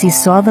as he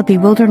saw the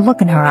bewildered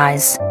look in her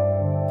eyes.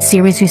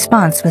 Ciri's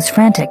response was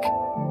frantic.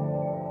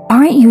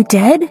 "Aren't you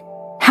dead?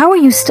 How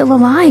are you still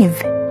alive?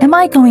 Am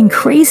I going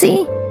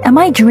crazy? Am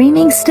I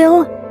dreaming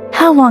still?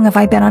 How long have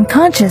I been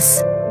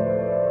unconscious?"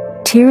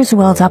 Tears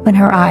welled up in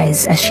her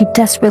eyes as she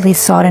desperately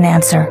sought an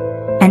answer,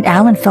 and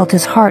Allan felt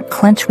his heart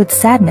clench with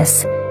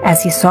sadness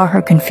as he saw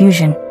her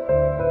confusion.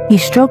 He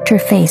stroked her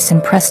face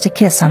and pressed a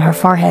kiss on her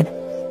forehead.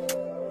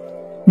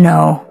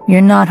 "No,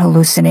 you're not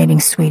hallucinating,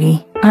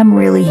 sweetie. I'm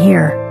really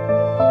here."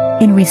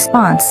 In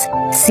response,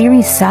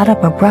 Ciri sat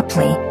up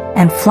abruptly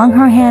and flung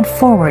her hand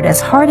forward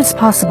as hard as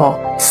possible,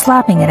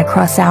 slapping it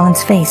across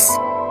Allan's face.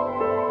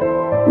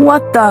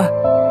 "What the?"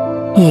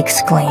 he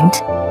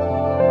exclaimed.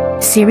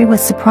 Ciri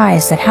was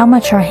surprised at how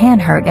much her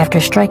hand hurt after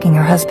striking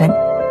her husband.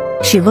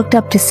 She looked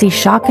up to see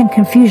shock and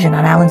confusion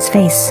on Allan's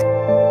face.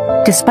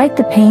 Despite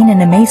the pain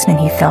and amazement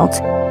he felt,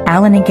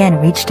 Allan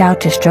again reached out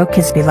to stroke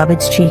his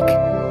beloved's cheek.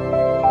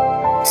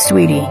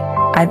 "Sweetie,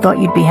 I thought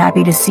you'd be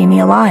happy to see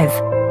me alive.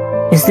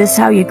 Is this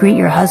how you greet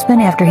your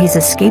husband after he's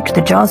escaped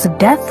the jaws of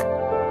death?"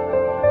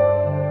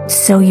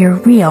 "So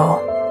you're real,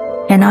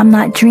 and I'm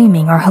not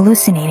dreaming or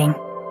hallucinating,"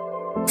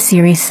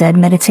 Ciri said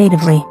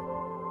meditatively.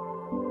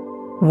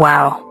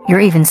 "Wow,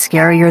 you're even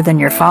scarier than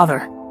your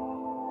father."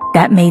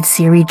 That made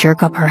Ciri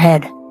jerk up her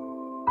head.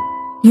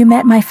 "You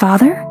met my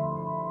father?"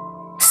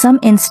 Some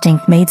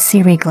instinct made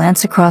Ciri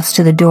glance across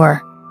to the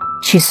door.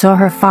 She saw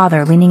her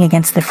father leaning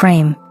against the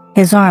frame,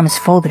 his arms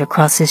folded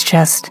across his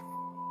chest.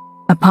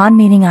 Upon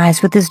meeting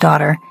eyes with his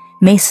daughter,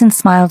 Mason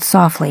smiled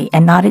softly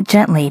and nodded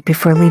gently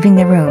before leaving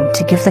the room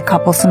to give the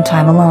couple some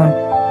time alone.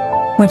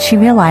 When she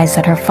realized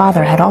that her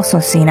father had also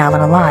seen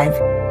Allan alive,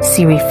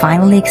 Ciri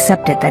finally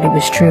accepted that it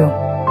was true.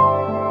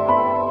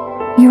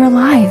 "You're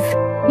alive!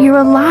 You're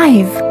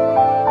alive!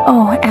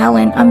 Oh,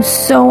 Allan, I'm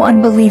so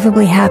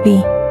unbelievably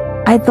happy.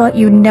 I thought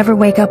you'd never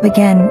wake up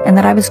again and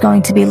that I was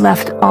going to be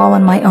left all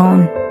on my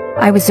own.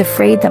 I was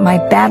afraid that my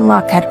bad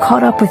luck had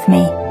caught up with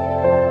me."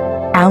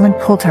 Allan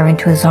pulled her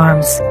into his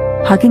arms,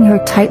 hugging her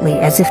tightly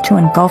as if to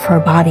engulf her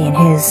body in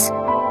his.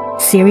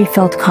 Ciri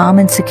felt calm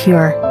and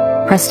secure,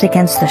 pressed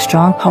against the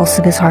strong pulse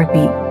of his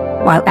heartbeat,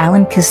 while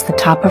Allan kissed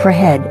the top of her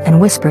head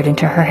and whispered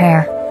into her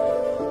hair.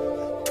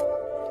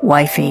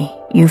 "Wifey,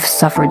 you've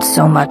suffered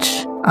so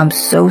much. I'm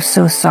so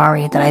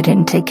sorry that I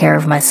didn't take care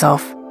of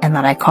myself and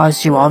that I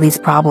caused you all these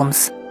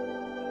problems."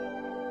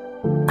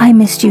 "I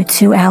missed you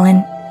too,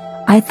 Allan.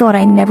 I thought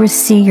I'd never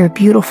see your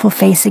beautiful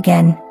face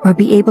again or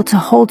be able to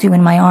hold you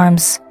in my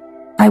arms.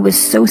 I was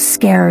so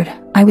scared.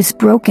 I was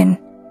broken."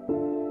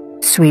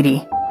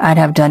 "Sweetie, I'd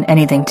have done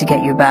anything to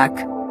get you back.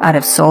 I'd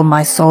have sold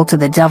my soul to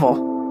the devil."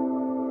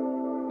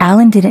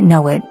 Allan didn't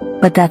know it,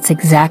 but that's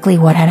exactly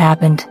what had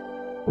happened.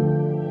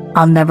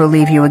 "I'll never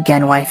leave you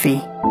again,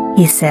 wifey,"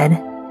 he said.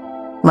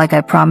 "Like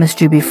I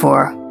promised you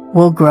before,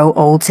 we'll grow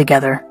old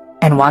together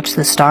and watch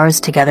the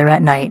stars together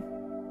at night."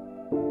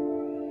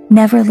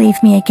 "Never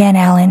leave me again,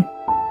 Allan.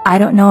 I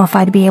don't know if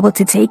I'd be able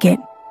to take it,"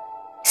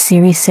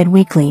 Ciri said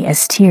weakly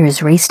as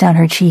tears raced down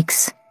her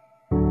cheeks.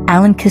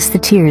 Allan kissed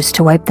the tears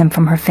to wipe them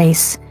from her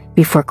face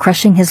before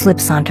crushing his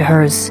lips onto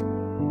hers.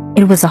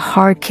 It was a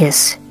hard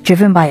kiss,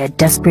 driven by a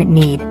desperate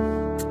need.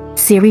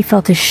 Ciri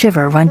felt a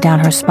shiver run down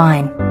her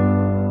spine.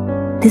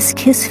 "This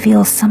kiss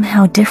feels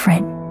somehow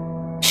different,"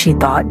 she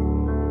thought.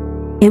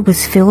 It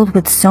was filled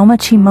with so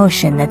much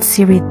emotion that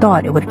Ciri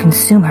thought it would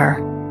consume her.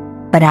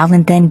 But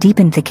Allan then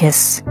deepened the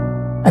kiss,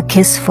 a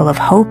kiss full of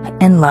hope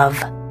and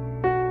love.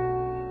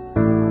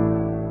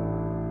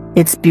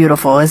 "It's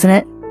beautiful, isn't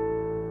it?"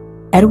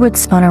 Edward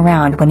spun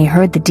around when he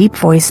heard the deep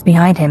voice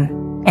behind him,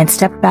 and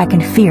stepped back in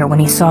fear when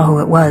he saw who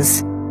it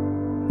was.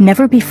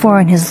 Never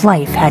before in his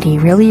life had he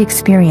really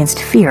experienced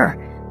fear,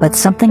 but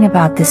something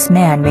about this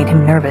man made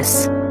him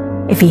nervous.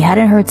 If he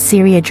hadn't heard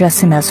Ciri address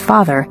him as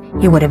father,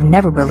 he would have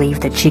never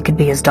believed that she could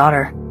be his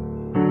daughter.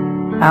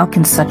 How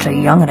can such a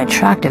young and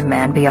attractive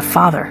man be a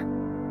father?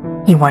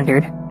 He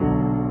wondered.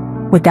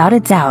 Without a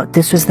doubt,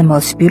 this was the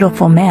most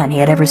beautiful man he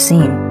had ever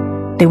seen.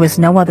 There was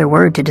no other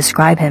word to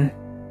describe him.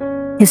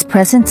 His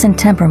presence and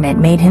temperament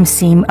made him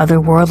seem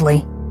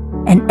otherworldly,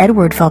 and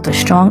Edward felt a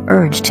strong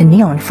urge to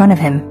kneel in front of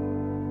him.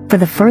 For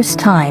the first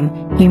time,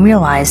 he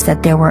realized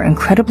that there were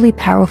incredibly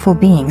powerful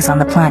beings on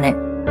the planet.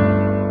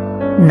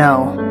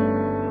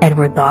 No,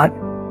 Edward thought.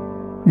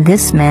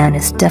 This man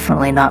is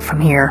definitely not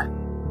from here.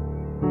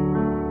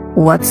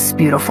 What's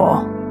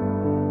beautiful?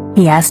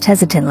 He asked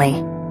hesitantly.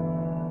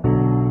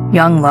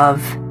 Young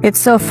love,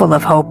 it's so full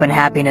of hope and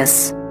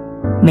happiness,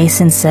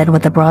 Mason said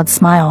with a broad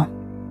smile.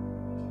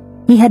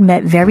 He had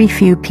met very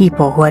few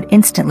people who had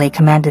instantly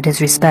commanded his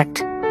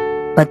respect,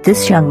 but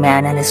this young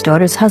man and his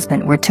daughter's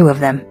husband were two of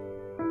them.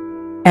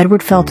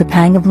 Edward felt a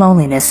pang of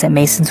loneliness at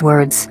Mason's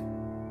words.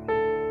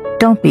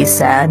 Don't be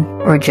sad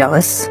or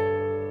jealous,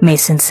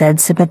 Mason said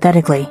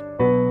sympathetically.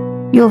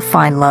 You'll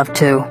find love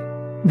too,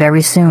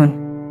 very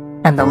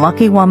soon, and the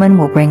lucky woman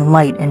will bring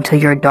light into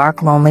your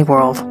dark, lonely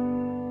world.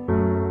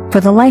 For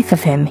the life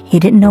of him, he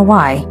didn't know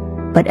why,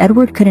 but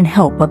Edward couldn't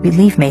help but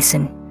believe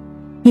Mason.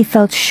 He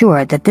felt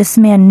sure that this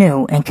man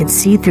knew and could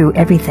see through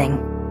everything.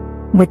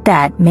 With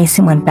that,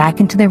 Mason went back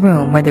into the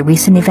room where the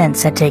recent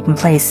events had taken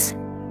place.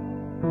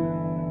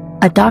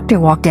 A doctor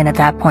walked in at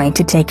that point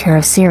to take care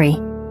of Ciri,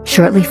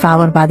 shortly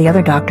followed by the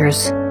other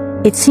doctors.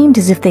 It seemed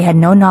as if they had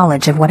no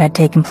knowledge of what had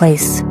taken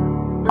place.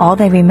 All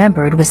they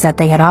remembered was that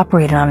they had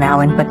operated on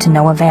Allan, but to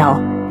no avail,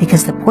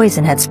 because the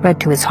poison had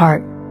spread to his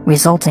heart,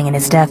 resulting in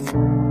his death.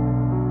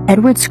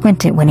 Edward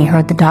squinted when he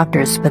heard the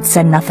doctors, but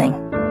said nothing.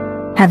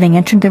 Having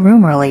entered the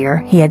room earlier,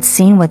 he had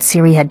seen what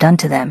Ciri had done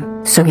to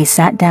them, so he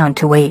sat down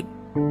to wait.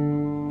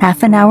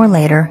 Half an hour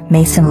later,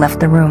 Mason left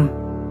the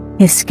room.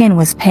 His skin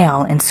was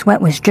pale and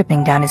sweat was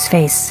dripping down his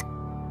face.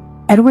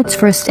 Edward's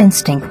first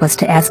instinct was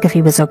to ask if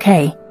he was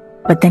okay,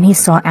 but then he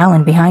saw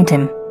Allan behind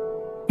him.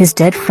 His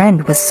dead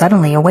friend was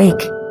suddenly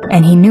awake,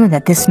 and he knew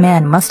that this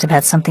man must have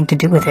had something to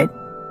do with it.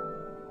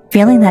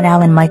 Feeling that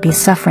Allan might be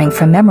suffering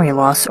from memory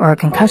loss or a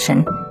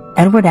concussion,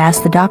 Edward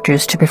asked the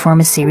doctors to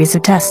perform a series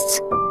of tests.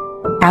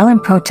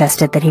 Allan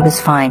protested that he was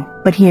fine,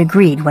 but he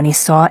agreed when he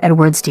saw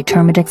Edward's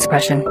determined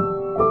expression.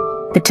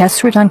 The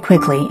tests were done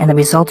quickly and the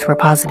results were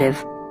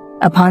positive.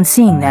 Upon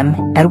seeing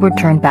them, Edward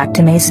turned back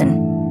to Mason.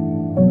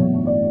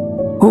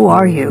 Who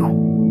are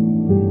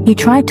you? He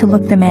tried to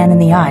look the man in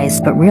the eyes,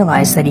 but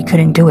realized that he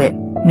couldn't do it,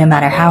 no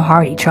matter how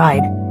hard he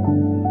tried.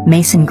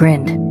 Mason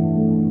grinned.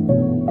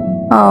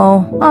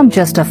 Oh, I'm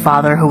just a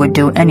father who would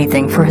do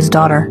anything for his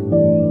daughter.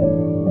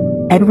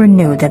 Edward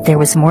knew that there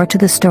was more to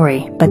the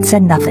story, but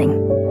said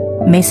nothing.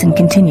 Mason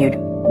continued.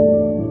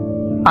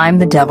 I'm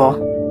the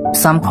devil.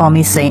 Some call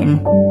me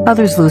Satan,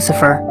 others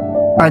Lucifer,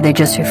 or they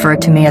just refer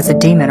to me as a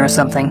demon or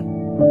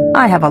something.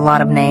 I have a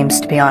lot of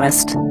names, to be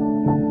honest.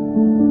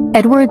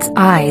 Edward's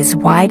eyes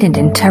widened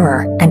in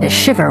terror, and a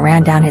shiver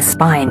ran down his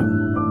spine.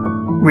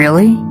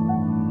 Really?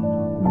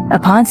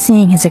 Upon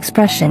seeing his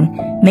expression,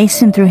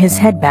 Mason threw his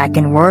head back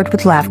and roared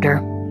with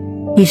laughter.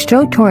 He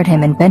strode toward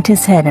him and bent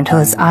his head until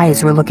his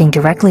eyes were looking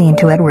directly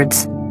into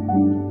Edward's.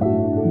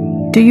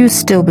 Do you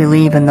still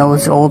believe in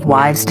those old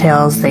wives'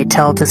 tales they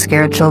tell to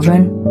scare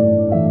children?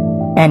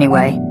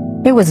 Anyway,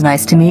 it was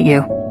nice to meet you,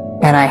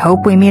 and I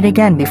hope we meet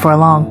again before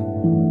long.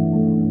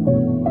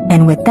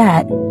 And with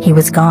that, he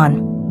was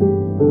gone.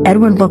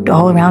 Edward looked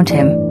all around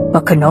him,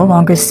 but could no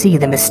longer see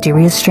the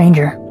mysterious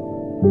stranger.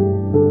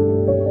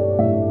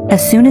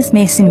 As soon as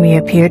Mason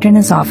reappeared in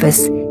his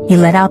office, he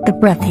let out the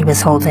breath he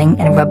was holding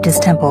and rubbed his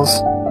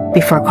temples,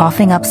 before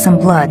coughing up some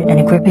blood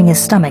and gripping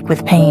his stomach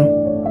with pain.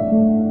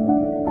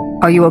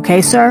 Are you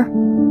okay, sir?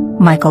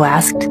 Michael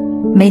asked.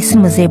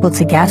 Mason was able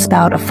to gasp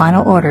out a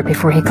final order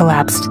before he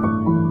collapsed.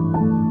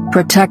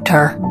 Protect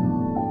her.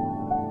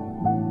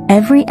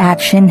 Every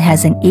action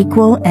has an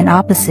equal and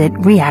opposite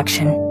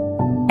reaction,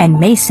 and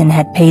Mason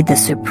had paid the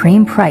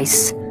supreme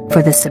price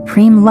for the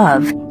supreme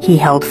love he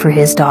held for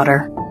his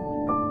daughter.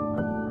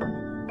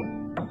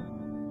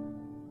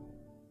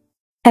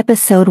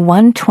 Episode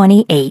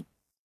 128.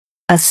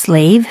 A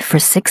Slave for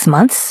 6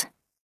 months?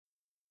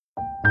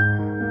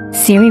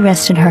 Ciri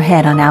rested her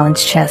head on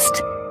Allan's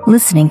chest,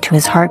 listening to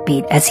his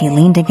heartbeat as he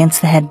leaned against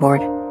the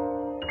headboard.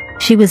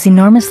 She was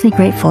enormously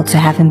grateful to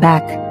have him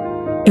back.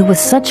 It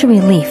was such a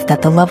relief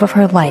that the love of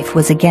her life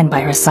was again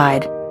by her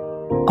side.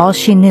 All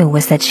she knew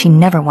was that she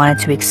never wanted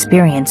to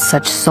experience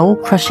such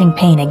soul-crushing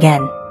pain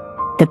again,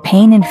 the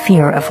pain and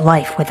fear of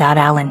life without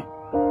Allan.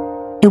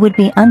 It would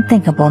be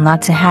unthinkable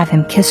not to have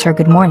him kiss her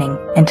good morning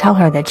and tell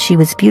her that she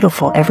was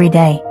beautiful every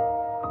day.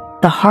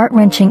 The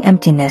heart-wrenching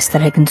emptiness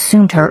that had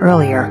consumed her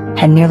earlier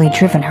had nearly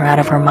driven her out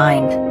of her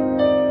mind.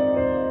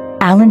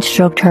 Allan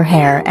stroked her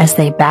hair as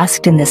they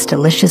basked in this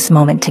delicious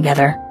moment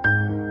together.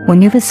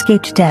 When you've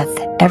escaped death,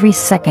 every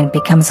second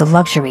becomes a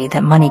luxury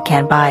that money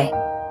can't buy.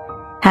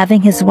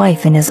 Having his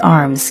wife in his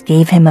arms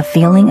gave him a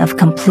feeling of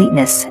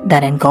completeness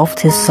that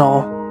engulfed his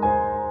soul.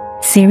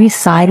 Ciri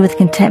sighed with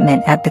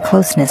contentment at the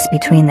closeness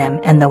between them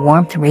and the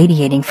warmth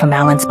radiating from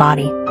Allan's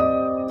body.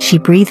 She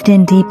breathed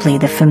in deeply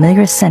the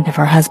familiar scent of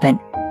her husband,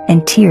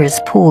 and tears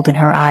pooled in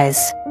her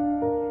eyes.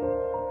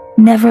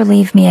 Never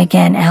leave me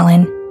again,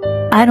 Allan.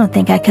 I don't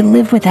think I could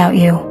live without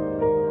you.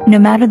 No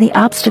matter the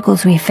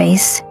obstacles we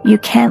face, you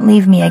can't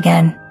leave me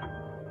again.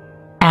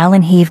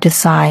 Allan heaved a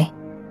sigh.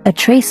 A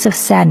trace of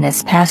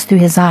sadness passed through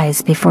his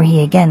eyes before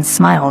he again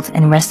smiled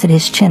and rested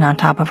his chin on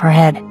top of her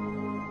head.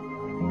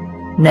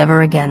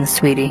 Never again,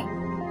 sweetie.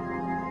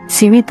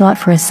 Ciri thought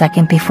for a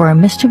second before a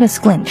mischievous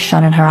glint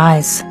shone in her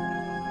eyes.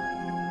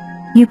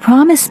 You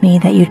promised me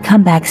that you'd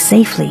come back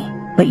safely,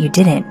 but you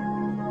didn't.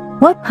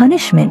 What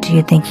punishment do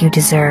you think you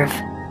deserve?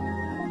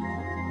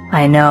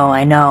 I know,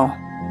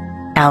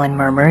 Allan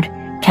murmured,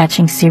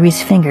 catching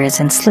Ciri's fingers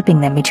and slipping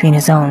them between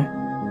his own.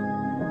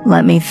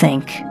 Let me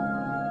think.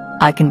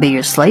 I can be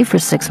your slave for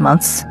 6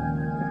 months.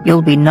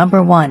 You'll be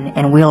number one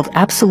and wield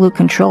absolute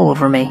control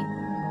over me.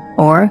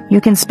 Or you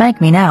can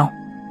spank me now.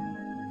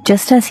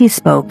 Just as he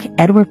spoke,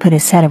 Edward put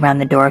his head around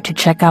the door to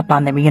check up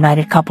on the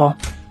reunited couple.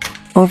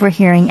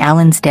 Overhearing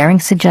Allan's daring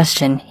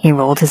suggestion, he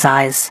rolled his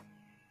eyes.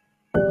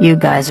 You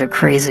guys are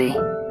crazy,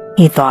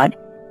 he thought,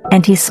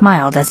 and he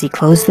smiled as he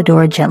closed the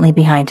door gently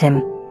behind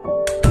him.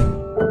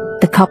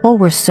 The couple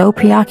were so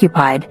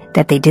preoccupied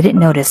that they didn't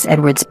notice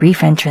Edward's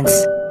brief entrance.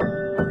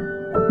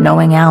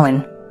 Knowing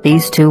Allan,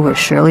 these two will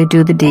surely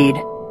do the deed,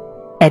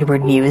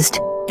 Edward mused,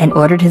 and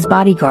ordered his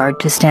bodyguard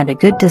to stand a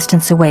good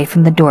distance away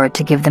from the door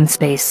to give them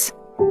space.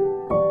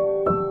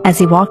 As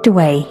he walked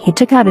away, he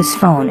took out his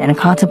phone and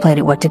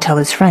contemplated what to tell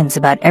his friends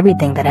about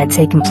everything that had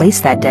taken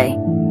place that day.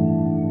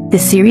 The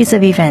series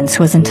of events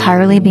was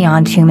entirely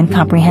beyond human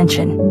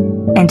comprehension,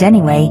 and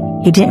anyway,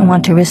 he didn't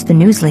want to risk the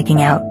news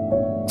leaking out.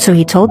 So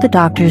he told the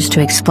doctors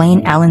to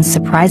explain Allan's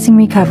surprising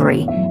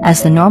recovery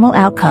as the normal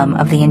outcome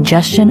of the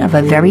ingestion of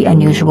a very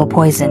unusual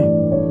poison,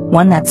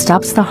 one that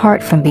stops the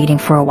heart from beating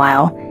for a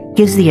while,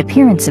 gives the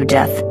appearance of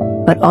death,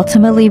 but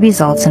ultimately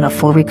results in a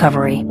full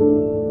recovery.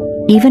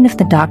 Even if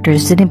the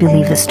doctors didn't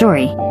believe the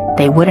story,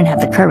 they wouldn't have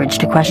the courage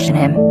to question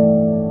him.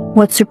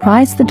 What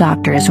surprised the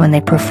doctors when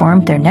they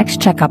performed their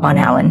next checkup on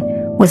Allan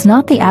was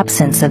not the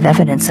absence of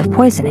evidence of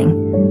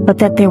poisoning, but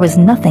that there was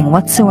nothing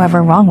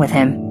whatsoever wrong with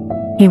him.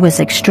 He was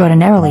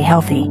extraordinarily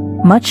healthy,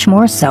 much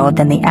more so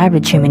than the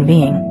average human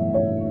being.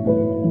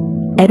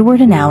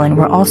 Edward and Allan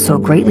were also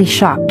greatly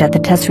shocked at the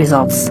test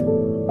results.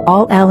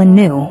 All Allan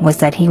knew was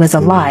that he was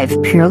alive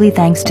purely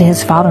thanks to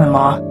his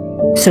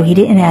father-in-law, so he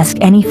didn't ask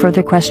any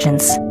further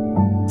questions.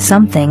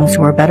 Some things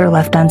were better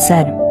left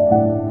unsaid.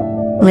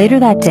 Later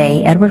that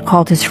day, Edward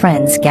called his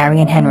friends,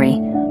 Gary and Henry,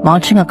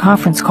 launching a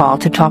conference call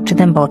to talk to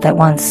them both at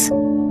once.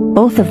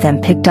 Both of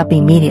them picked up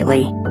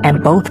immediately,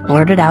 and both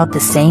blurted out the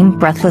same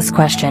breathless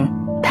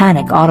question,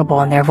 panic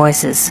audible in their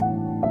voices.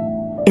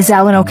 Is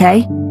Allan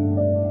okay?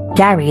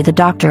 Gary, the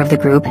doctor of the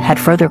group, had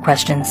further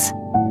questions.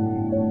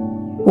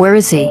 Where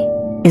is he?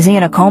 Is he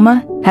in a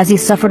coma? Has he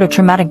suffered a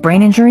traumatic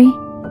brain injury?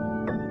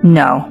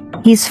 No,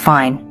 he's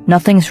fine.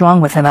 Nothing's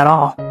wrong with him at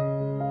all.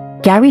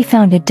 Gary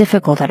found it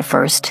difficult at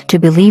first to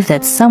believe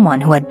that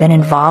someone who had been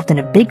involved in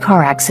a big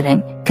car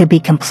accident could be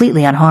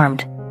completely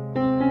unharmed.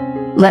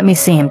 Let me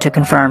see him to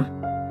confirm.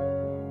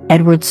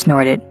 Edward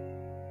snorted.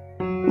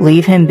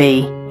 Leave him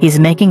be. He's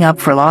making up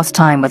for lost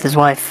time with his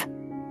wife.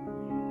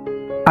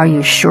 Are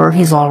you sure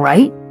he's all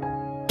right?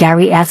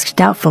 Gary asked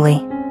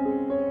doubtfully.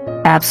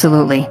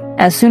 Absolutely.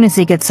 As soon as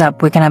he gets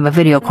up, we can have a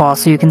video call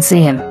so you can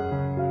see him.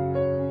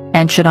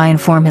 And should I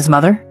inform his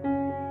mother?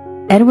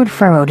 Edward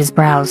furrowed his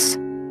brows.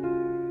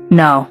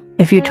 No,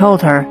 if you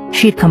told her,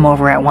 she'd come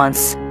over at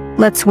once.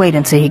 Let's wait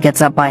until he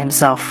gets up by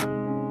himself.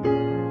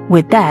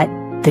 With that,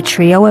 the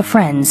trio of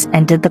friends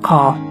ended the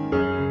call.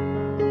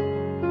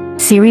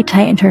 Ciri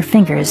tightened her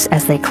fingers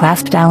as they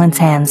clasped Allan's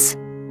hands.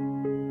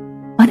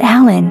 But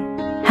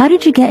Allan, how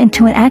did you get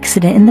into an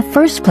accident in the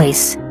first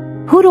place?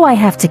 Who do I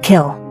have to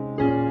kill?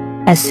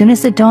 As soon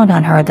as it dawned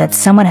on her that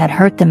someone had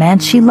hurt the man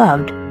she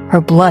loved, her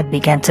blood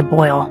began to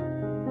boil.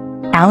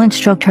 Allan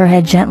stroked her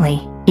head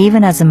gently,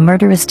 even as a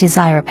murderous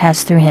desire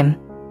passed through him.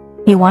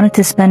 He wanted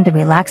to spend a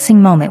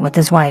relaxing moment with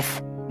his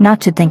wife, not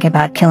to think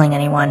about killing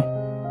anyone.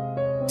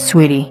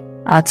 Sweetie,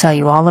 I'll tell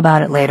you all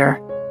about it later,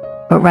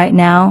 but right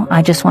now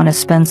I just want to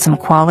spend some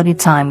quality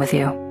time with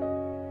you.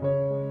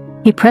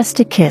 He pressed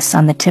a kiss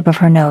on the tip of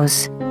her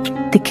nose.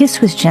 The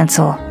kiss was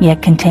gentle,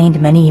 yet contained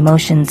many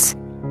emotions.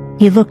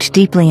 He looked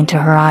deeply into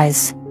her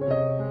eyes.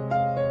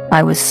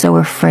 I was so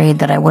afraid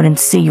that I wouldn't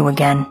see you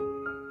again.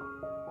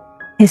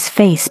 His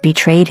face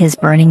betrayed his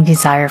burning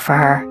desire for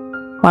her,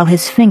 while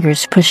his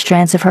fingers pushed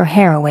strands of her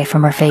hair away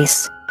from her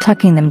face,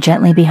 tucking them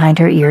gently behind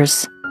her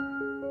ears.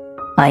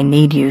 I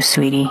need you,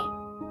 sweetie.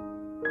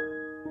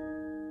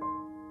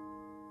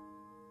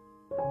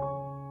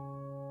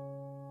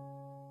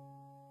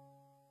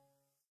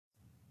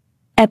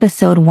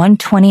 Episode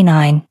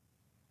 129.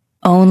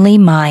 Only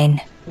Mine.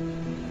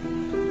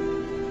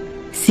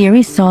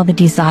 Ciri saw the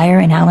desire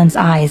in Allan's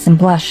eyes and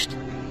blushed.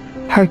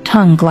 Her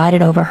tongue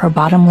glided over her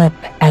bottom lip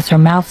as her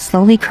mouth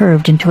slowly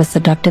curved into a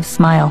seductive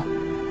smile.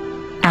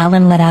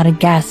 Allan let out a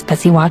gasp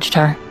as he watched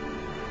her.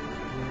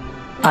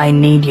 I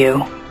need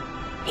you,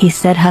 he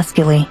said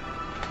huskily.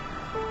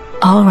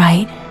 All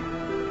right,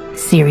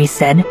 Ciri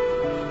said.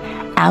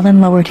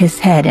 Allan lowered his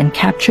head and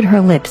captured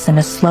her lips in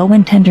a slow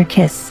and tender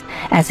kiss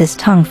as his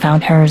tongue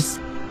found hers.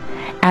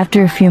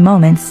 After a few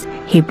moments,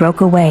 he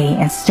broke away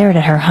and stared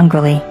at her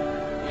hungrily.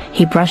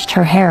 He brushed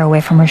her hair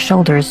away from her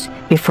shoulders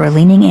before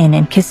leaning in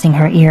and kissing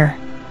her ear.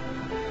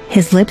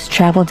 His lips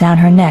traveled down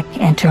her neck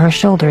and to her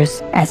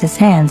shoulders as his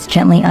hands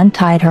gently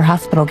untied her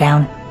hospital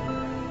gown.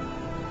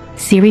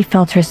 Ciri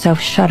felt herself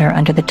shudder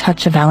under the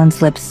touch of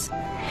Allan's lips.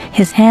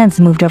 His hands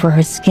moved over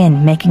her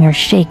skin, making her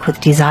shake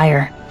with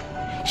desire.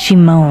 She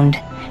moaned,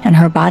 and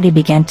her body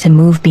began to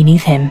move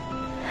beneath him.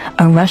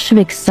 A rush of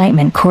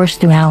excitement coursed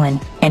through Allan,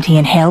 and he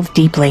inhaled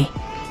deeply.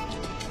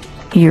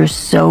 "You're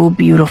so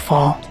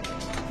beautiful,"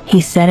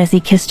 he said as he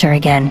kissed her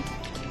again.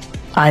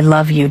 "I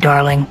love you,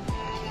 darling."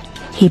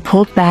 He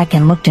pulled back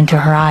and looked into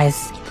her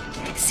eyes.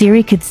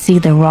 Ciri could see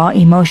the raw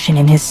emotion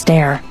in his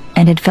stare,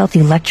 and it felt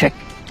electric.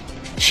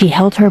 She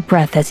held her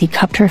breath as he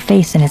cupped her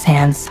face in his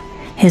hands,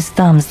 his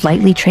thumbs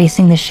lightly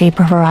tracing the shape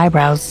of her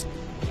eyebrows.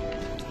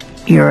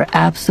 "You're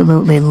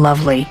absolutely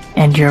lovely,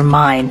 and you're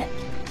mine,"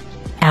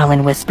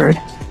 Allan whispered.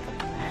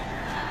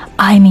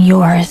 "I'm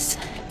yours,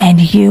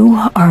 and you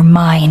are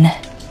mine,"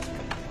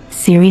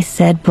 Ciri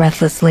said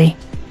breathlessly.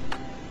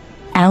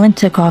 Allan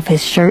took off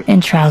his shirt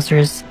and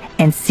trousers,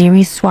 and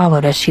Ciri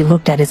swallowed as she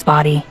looked at his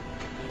body.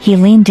 He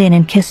leaned in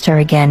and kissed her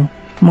again,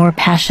 more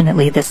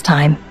passionately this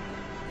time.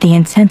 The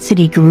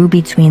intensity grew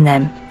between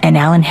them, and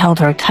Allan held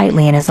her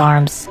tightly in his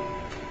arms.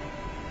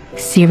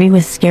 Ciri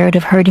was scared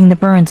of hurting the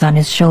burns on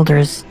his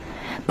shoulders,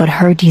 but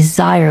her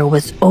desire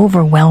was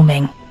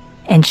overwhelming,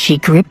 and she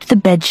gripped the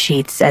bed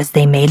sheets as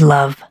they made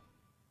love.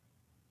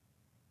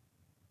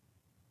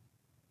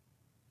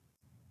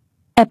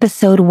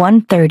 Episode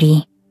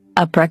 130,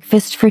 A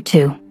Breakfast for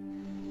Two.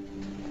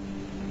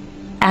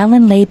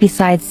 Allan lay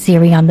beside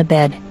Ciri on the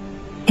bed.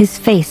 His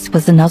face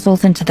was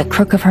nuzzled into the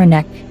crook of her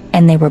neck,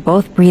 and they were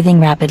both breathing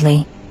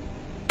rapidly.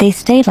 They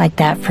stayed like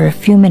that for a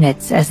few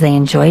minutes as they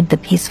enjoyed the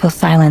peaceful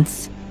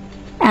silence.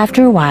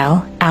 After a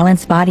while,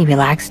 Allan's body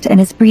relaxed and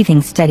his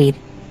breathing steadied.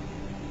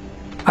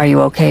 "Are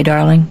you okay,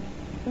 darling?"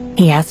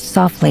 he asked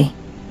softly.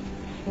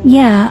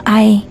 "Yeah,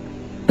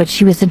 But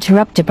she was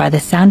interrupted by the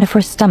sound of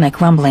her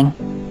stomach rumbling.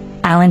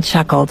 Allan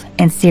chuckled,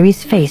 and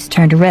Ciri's face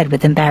turned red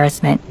with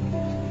embarrassment.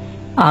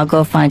 "I'll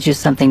go find you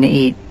something to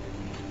eat,"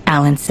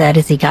 Allan said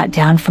as he got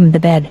down from the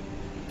bed.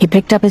 He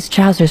picked up his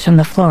trousers from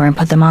the floor and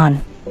put them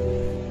on.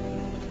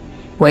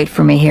 "Wait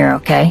for me here,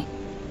 okay?"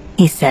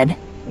 he said.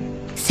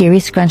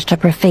 Ciri scrunched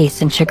up her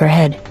face and shook her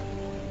head.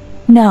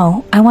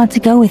 "No, I want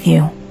to go with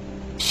you,"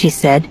 she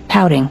said,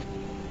 pouting.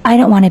 "I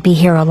don't want to be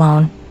here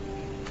alone."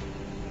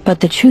 But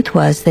the truth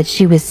was that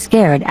she was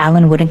scared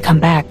Allan wouldn't come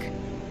back.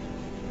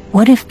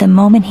 "What if the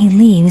moment he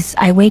leaves,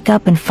 I wake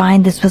up and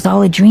find this was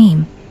all a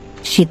dream?"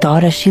 she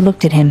thought as she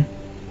looked at him.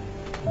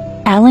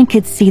 Allan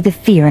could see the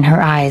fear in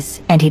her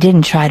eyes, and he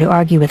didn't try to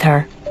argue with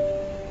her.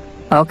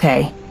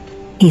 "Okay,"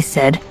 he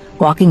said,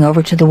 walking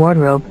over to the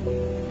wardrobe.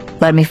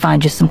 "Let me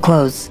find you some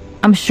clothes.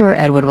 I'm sure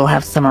Edward will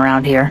have some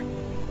around here."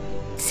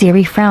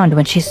 Ciri frowned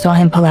when she saw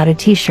him pull out a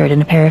t-shirt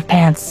and a pair of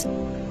pants.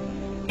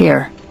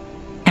 "Here,"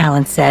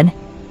 Allan said,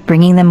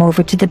 bringing them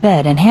over to the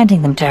bed and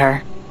handing them to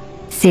her.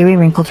 Ciri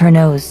wrinkled her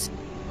nose.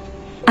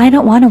 "I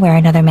don't want to wear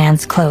another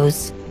man's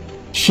clothes,"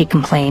 she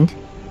complained.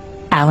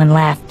 Allan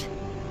laughed.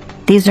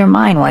 "These are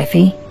mine,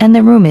 wifey, and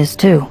the room is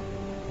too.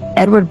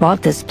 Edward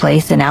bought this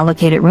place and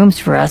allocated rooms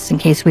for us in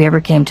case we ever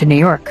came to New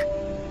York."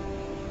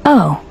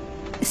 "Oh,"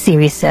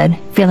 Ciri said,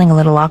 feeling a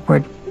little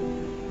awkward.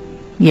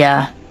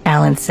 "Yeah,"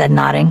 Allan said,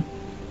 nodding.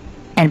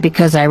 "And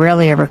because I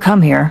rarely ever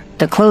come here,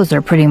 the clothes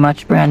are pretty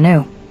much brand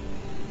new."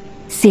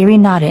 Ciri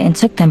nodded and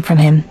took them from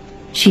him.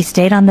 She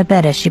stayed on the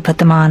bed as she put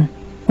them on.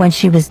 When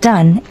she was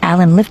done,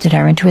 Allan lifted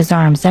her into his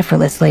arms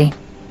effortlessly.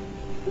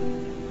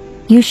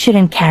 "You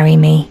shouldn't carry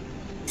me,"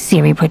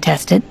 Ciri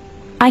protested.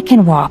 "I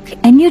can walk,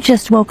 and you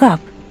just woke up.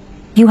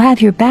 You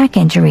have your back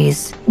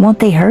injuries. Won't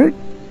they hurt?"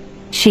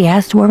 she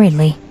asked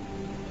worriedly.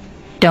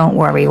 "Don't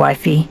worry,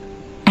 wifey,"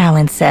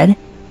 Allan said.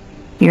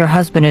 "Your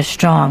husband is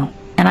strong,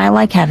 and I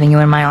like having you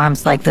in my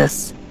arms like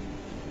this."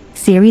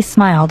 Ciri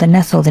smiled and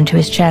nestled into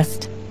his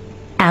chest.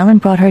 Allan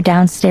brought her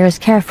downstairs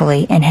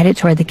carefully and headed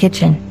toward the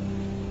kitchen.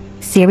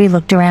 Ciri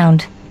looked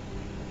around.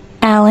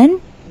 "Allan?"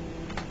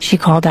 she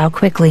called out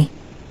quickly.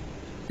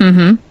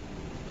 "Mm-hmm,"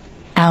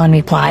 Allan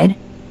replied.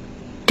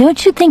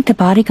 "Don't you think the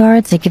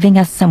bodyguards are giving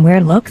us some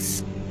weird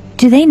looks?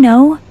 Do they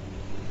know?"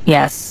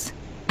 "Yes,"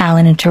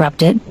 Allan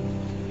interrupted.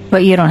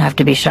 "But you don't have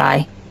to be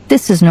shy.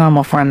 This is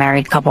normal for a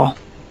married couple."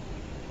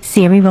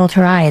 Ciri rolled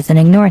her eyes and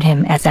ignored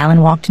him as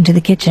Allan walked into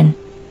the kitchen.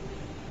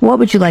 "What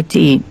would you like to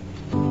eat?"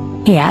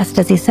 he asked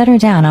as he set her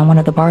down on one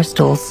of the bar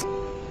stools.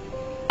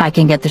 "I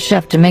can get the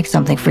chef to make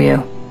something for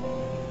you."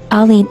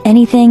 "I'll eat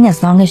anything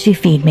as long as you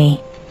feed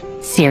me,"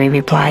 Ciri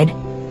replied.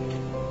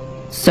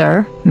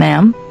 "Sir,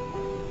 ma'am,"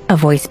 a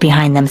voice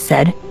behind them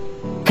said.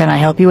 "Can I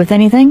help you with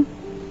anything?"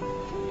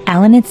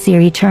 Allan and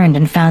Ciri turned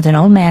and found an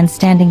old man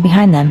standing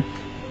behind them.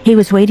 He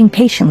was waiting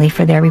patiently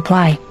for their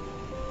reply.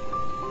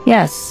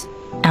 "Yes,"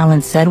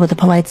 Allan said with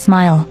a polite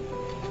smile.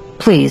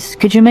 "Please,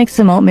 could you make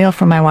some oatmeal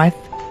for my wife?"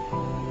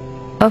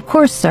 "Of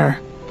course, sir,"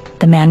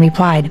 the man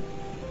replied.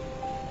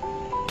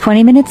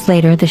 20 minutes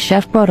later, the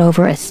chef brought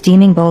over a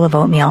steaming bowl of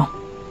oatmeal.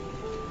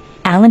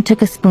 Allan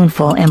took a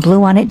spoonful and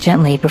blew on it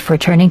gently before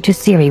turning to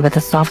Ciri with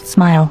a soft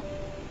smile.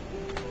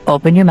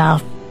 "Open your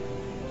mouth,"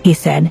 he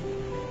said.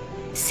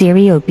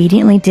 Ciri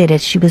obediently did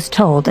as she was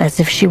told, as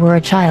if she were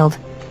a child.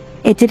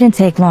 It didn't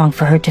take long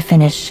for her to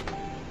finish.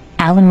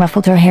 Allan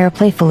ruffled her hair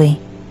playfully.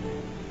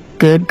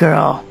 "Good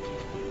girl,"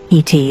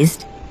 he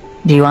teased.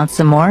 "Do you want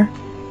some more?"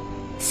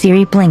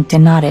 Ciri blinked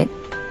and nodded,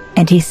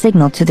 and he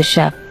signaled to the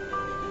chef.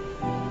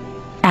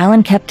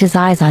 Allan kept his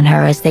eyes on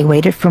her as they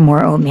waited for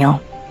more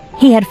oatmeal.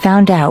 He had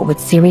found out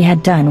what Ciri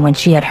had done when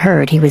she had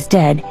heard he was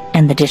dead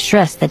and the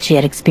distress that she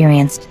had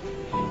experienced.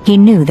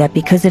 He knew that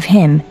because of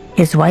him,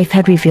 his wife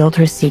had revealed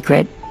her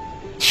secret.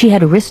 She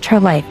had risked her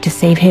life to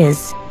save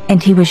his,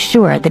 and he was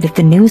sure that if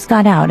the news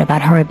got out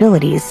about her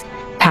abilities,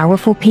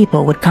 powerful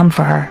people would come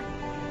for her.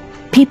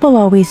 People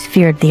always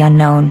feared the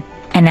unknown,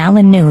 and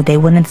Allan knew they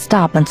wouldn't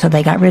stop until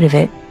they got rid of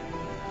it.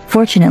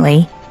 Fortunately,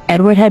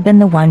 Edward had been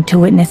the one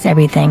to witness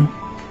everything.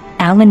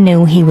 Allan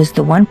knew he was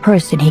the one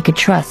person he could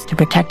trust to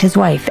protect his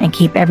wife and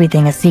keep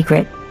everything a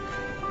secret.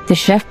 The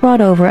chef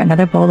brought over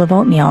another bowl of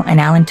oatmeal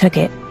and Allan took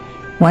it.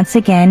 Once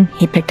again,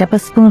 he picked up a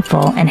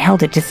spoonful and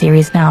held it to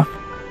Ciri's mouth.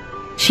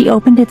 She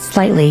opened it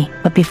slightly,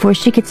 but before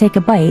she could take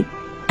a bite,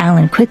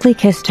 Allan quickly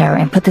kissed her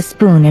and put the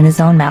spoon in his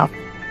own mouth.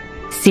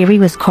 Ciri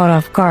was caught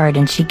off guard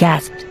and she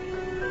gasped.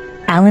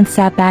 Allan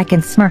sat back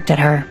and smirked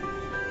at her.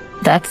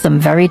 "That's some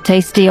very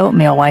tasty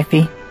oatmeal,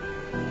 wifey."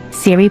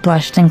 Ciri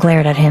blushed and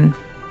glared at him,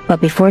 but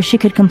before she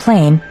could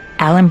complain,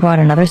 Allan brought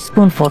another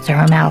spoonful to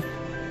her mouth.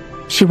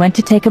 She went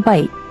to take a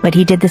bite, but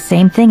he did the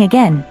same thing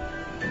again.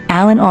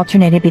 Allan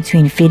alternated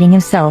between feeding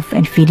himself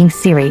and feeding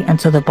Ciri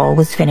until the bowl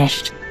was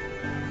finished.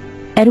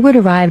 Edward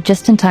arrived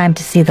just in time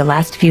to see the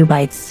last few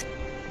bites.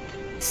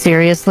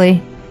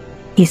 "Seriously?"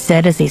 he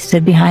said as he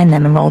stood behind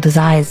them and rolled his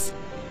eyes.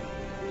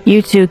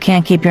 "You two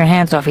can't keep your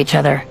hands off each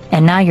other,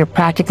 and now you're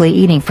practically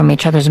eating from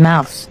each other's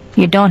mouths.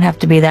 You don't have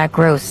to be that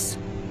gross."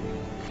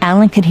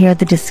 Allan could hear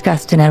the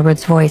disgust in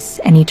Edward's voice,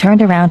 and he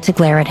turned around to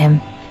glare at him.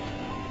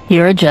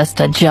 "You're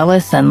just a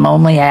jealous and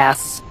lonely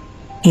ass,"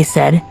 he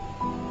said.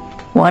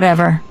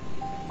 "Whatever,"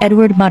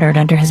 Edward muttered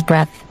under his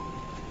breath.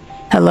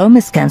 "Hello,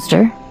 Miss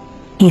Kenster,"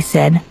 he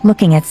said,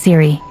 looking at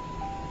Ciri.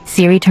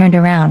 Ciri turned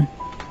around.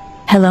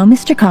 "Hello,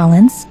 Mr.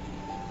 Collins."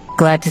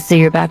 "Glad to see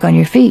you're back on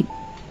your feet,"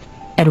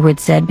 Edward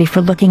said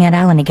before looking at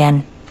Allan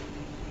again.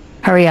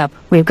 "Hurry up,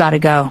 we've got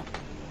to go,"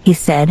 he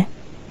said.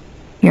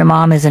 "Your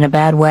mom is in a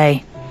bad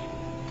way."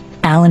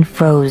 Allan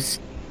froze.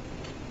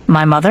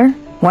 "My mother?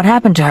 What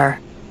happened to her?"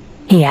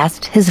 he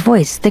asked, his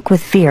voice thick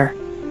with fear.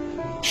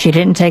 "She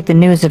didn't take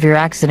the news of your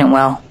accident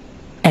well,"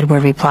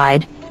 Edward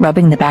replied,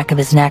 rubbing the back of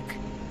his neck.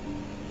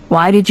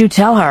 "Why did you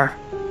tell her?"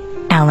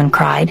 Allan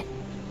cried.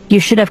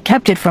 "You should have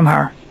kept it from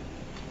her."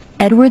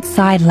 Edward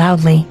sighed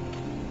loudly.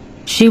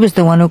 "She was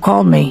the one who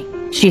called me.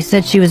 She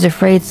said she was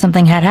afraid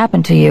something had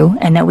happened to you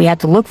and that we had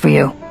to look for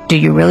you. Do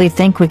you really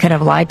think we could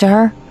have lied to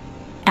her?"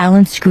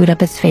 Allan screwed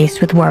up his face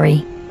with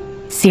worry.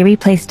 Ciri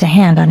placed a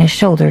hand on his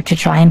shoulder to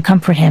try and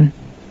comfort him.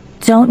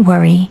 "Don't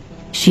worry,"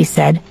 she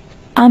said.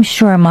 "I'm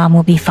sure Mom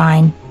will be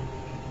fine."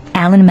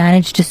 Allan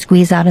managed to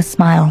squeeze out a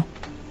smile.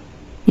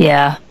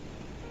 "Yeah,"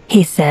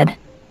 he said.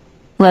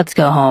 "Let's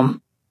go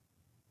home."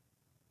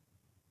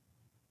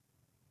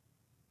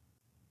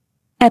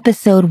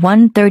 Episode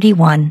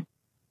 131.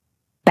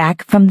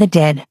 Back from the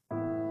Dead.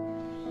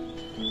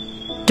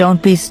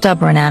 "Don't be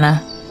stubborn,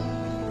 Anna,"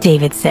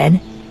 David said.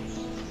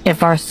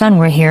 "If our son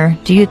were here,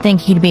 do you think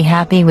he'd be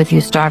happy with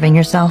you starving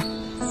yourself?"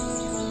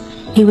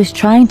 He was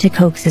trying to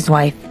coax his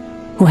wife,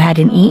 who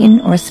hadn't eaten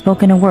or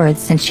spoken a word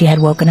since she had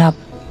woken up.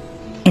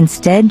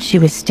 Instead, she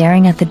was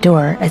staring at the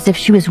door as if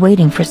she was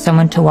waiting for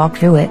someone to walk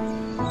through it.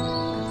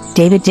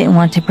 David didn't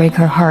want to break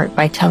her heart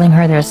by telling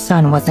her their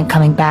son wasn't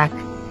coming back.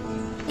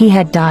 He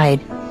had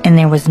died, and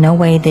there was no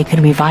way they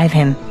could revive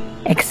him,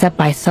 except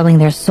by selling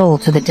their soul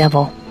to the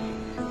devil.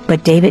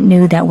 But David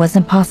knew that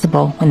wasn't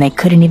possible when they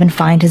couldn't even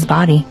find his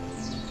body.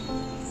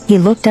 He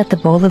looked at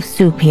the bowl of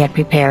soup he had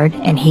prepared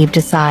and heaved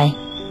a sigh.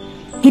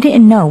 He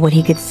didn't know what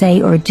he could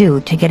say or do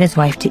to get his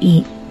wife to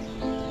eat.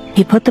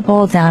 He put the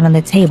bowl down on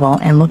the table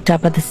and looked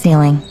up at the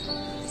ceiling.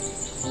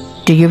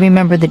 "Do you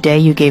remember the day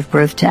you gave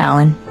birth to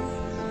Allan?"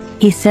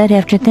 he said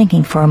after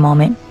thinking for a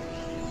moment.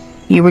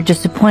 "You were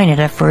disappointed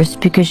at first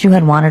because you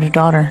had wanted a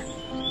daughter."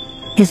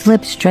 His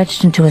lips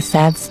stretched into a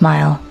sad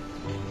smile.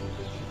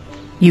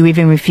 "You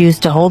even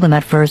refused to hold him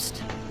at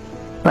first.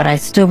 But I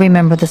still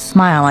remember the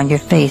smile on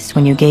your face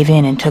when you gave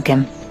in and took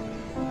him.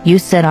 You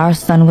said our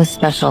son was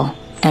special,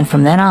 and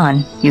from then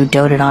on, you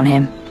doted on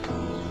him."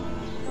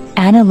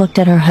 Anna looked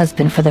at her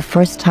husband for the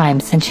first time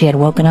since she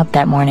had woken up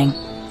that morning.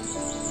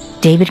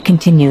 David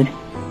continued.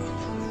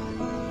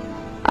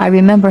 "I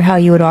remember how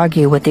you would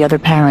argue with the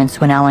other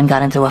parents when Allan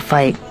got into a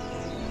fight.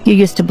 You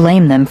used to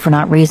blame them for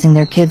not raising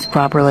their kids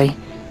properly.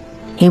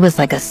 He was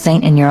like a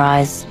saint in your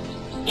eyes.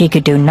 He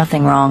could do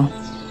nothing wrong.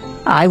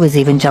 I was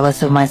even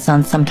jealous of my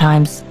son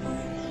sometimes.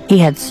 He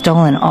had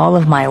stolen all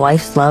of my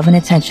wife's love and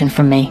attention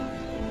from me."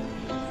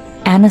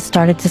 Anna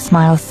started to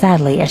smile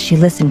sadly as she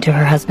listened to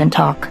her husband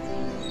talk.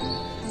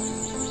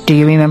 "Do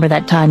you remember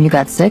that time you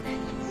got sick?"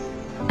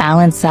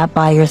 Allan sat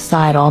by your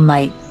side all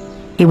night.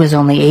 He was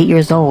only 8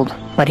 years old,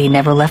 but he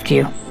never left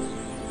you.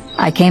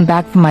 I came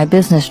back from my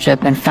business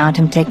trip and found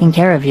him taking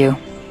care of you.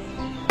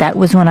 That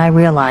was when I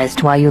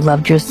realized why you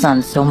loved your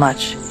son so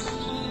much."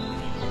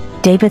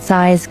 David's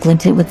eyes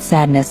glinted with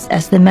sadness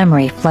as the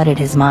memory flooded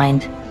his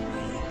mind.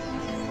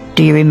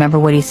 "Do you remember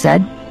what he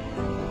said?"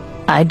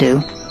 "I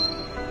do.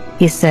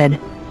 He said,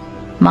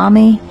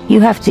 'Mommy, you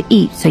have to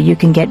eat so you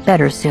can get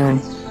better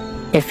soon.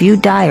 If you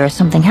die or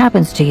something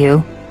happens to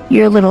you,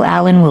 your little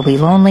Allan will be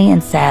lonely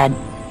and sad.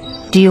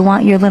 Do you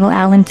want your little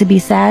Allan to be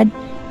sad?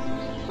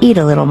 Eat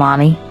a little,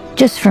 Mommy,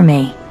 just for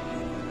me.'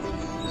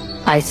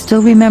 I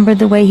still remember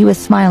the way he was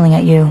smiling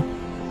at you,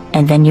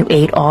 and then you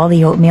ate all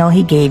the oatmeal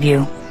he gave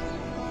you.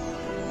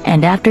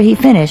 And after he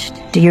finished,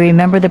 do you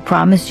remember the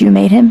promise you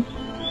made him?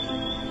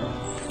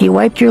 He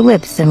wiped your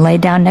lips and lay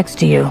down next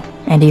to you,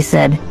 and he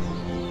said,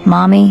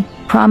 'Mommy,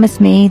 promise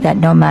me that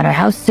no matter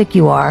how sick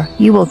you are,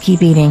 you will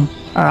keep eating,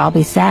 or I'll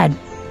be sad.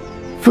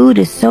 Food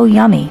is so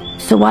yummy,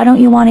 so why don't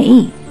you want to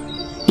eat?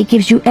 It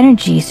gives you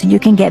energy so you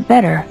can get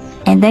better,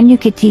 and then you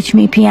could teach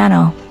me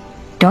piano.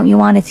 Don't you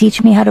want to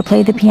teach me how to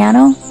play the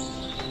piano?'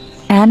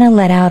 Anna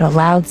let out a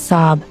loud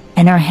sob,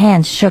 and her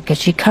hands shook as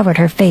she covered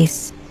her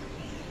face.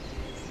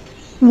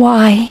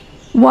 Why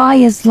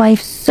is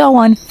life so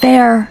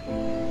unfair?"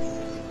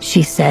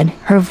 she said,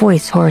 her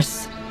voice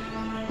hoarse.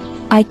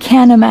 "I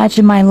can't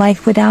imagine my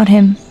life without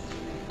him.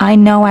 I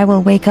know I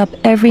will wake up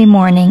every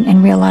morning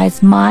and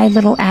realize my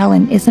little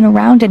Allan isn't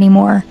around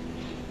anymore.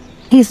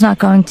 He's not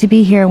going to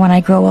be here when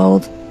I grow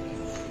old.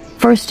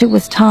 First it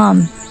was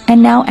Tom,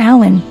 and now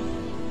Allan.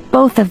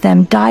 Both of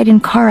them died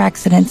in car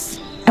accidents,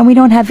 and we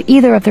don't have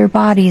either of their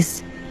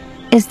bodies.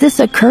 Is this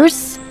a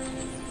curse?"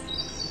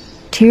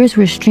 Tears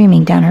were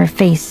streaming down her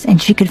face,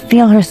 and she could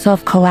feel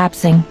herself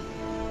collapsing.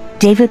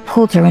 David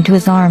pulled her into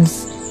his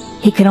arms.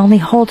 He could only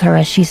hold her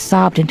as she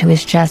sobbed into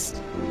his chest.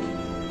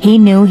 He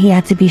knew he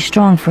had to be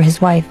strong for his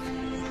wife.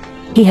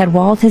 He had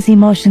walled his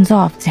emotions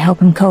off to help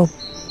him cope,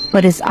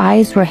 but his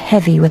eyes were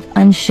heavy with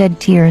unshed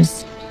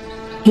tears.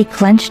 He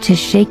clenched his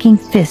shaking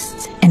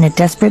fists in a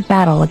desperate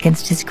battle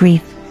against his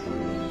grief.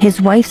 His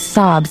wife's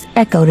sobs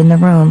echoed in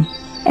the room,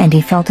 and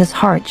he felt his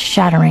heart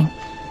shattering.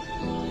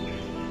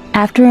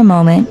 After a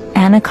moment,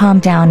 Anna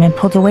calmed down and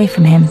pulled away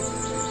from him.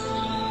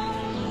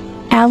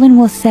 "Allan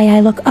will say I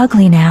look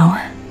ugly now,"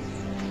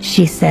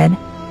 she said,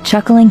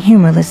 chuckling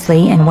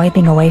humorlessly and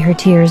wiping away her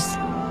tears.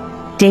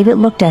 David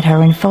looked at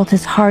her and felt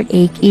his heart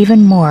ache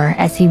even more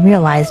as he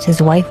realized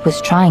his wife was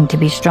trying to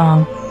be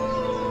strong.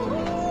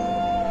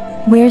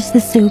 "Where's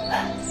the soup?"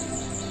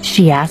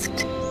 she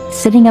asked,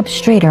 sitting up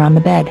straighter on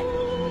the bed.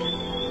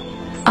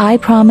 "I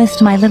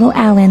promised my little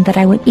Allan that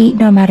I would eat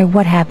no matter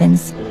what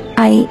happens.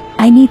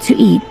 I need to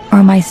eat,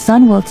 or my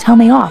son will tell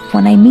me off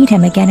when I meet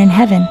him again in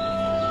heaven."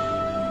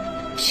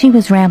 She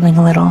was rambling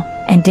a little,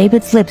 and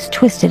David's lips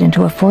twisted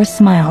into a forced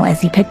smile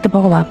as he picked the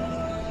bowl up.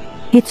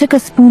 He took a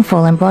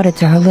spoonful and brought it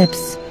to her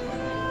lips.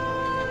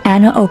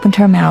 Anna opened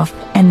her mouth,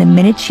 and the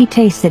minute she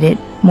tasted it,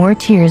 more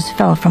tears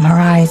fell from her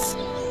eyes.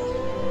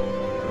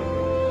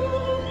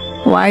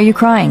 "Why are you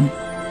crying?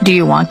 Do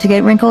you want to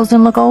get wrinkles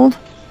and look old?"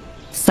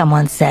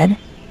 someone said.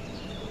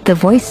 The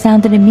voice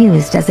sounded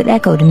amused as it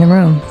echoed in the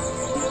room.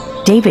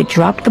 David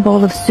dropped the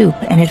bowl of soup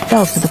and it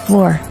fell to the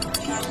floor.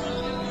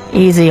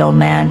 "Easy, old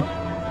man,"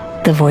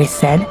 the voice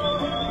said.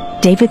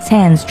 David's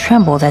hands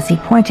trembled as he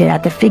pointed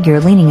at the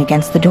figure leaning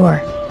against the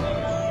door.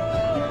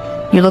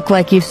 "You look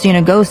like you've seen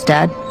a ghost,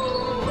 Dad."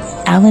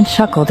 Allan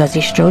chuckled as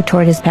he strode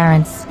toward his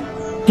parents.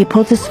 He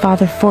pulled his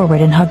father forward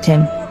and hugged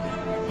him.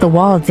 The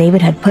wall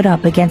David had put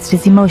up against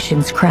his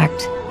emotions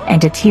cracked,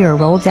 and a tear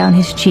rolled down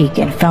his cheek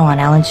and fell on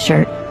Allan's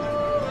shirt.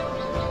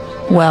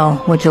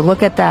 "Well, would you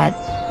look at that?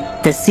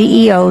 The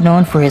CEO,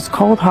 known for his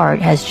cold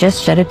heart, has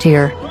just shed a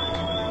tear,"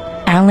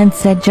 Allan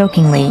said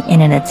jokingly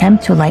in an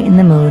attempt to lighten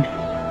the mood.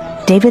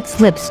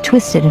 David's lips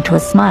twisted into a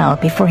smile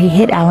before he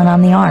hit Allan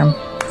on the arm.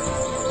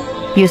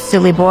 "You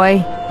silly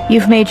boy,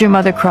 you've made your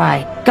mother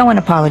cry. Go and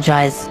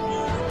apologize,"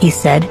 he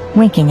said,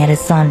 winking at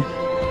his son.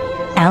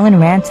 Allan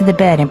ran to the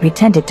bed and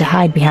pretended to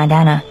hide behind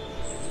Anna.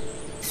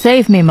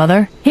 "Save me,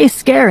 Mother. He's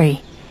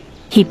scary,"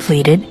 he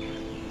pleaded.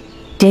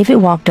 David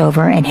walked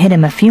over and hit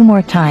him a few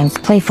more times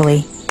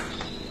playfully,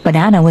 but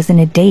Anna was in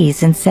a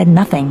daze and said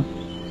nothing.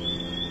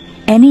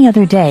 Any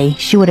other day,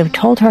 she would have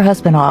told her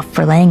husband off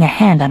for laying a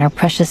hand on her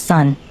precious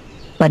son,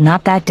 but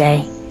not that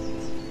day.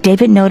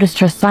 David noticed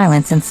her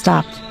silence and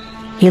stopped.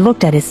 He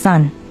looked at his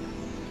son.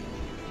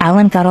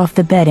 Allan got off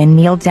the bed and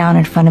kneeled down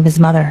in front of his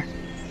mother.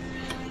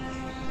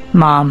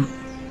 "Mom,"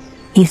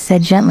 he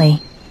said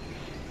gently.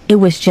 It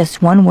was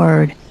just one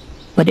word,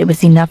 but it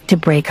was enough to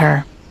break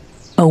her.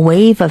 A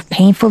wave of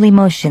painful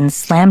emotion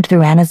slammed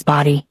through Anna's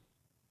body.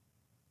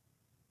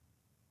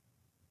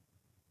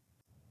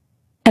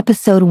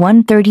 Episode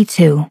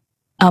 132.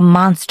 A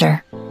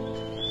Monster.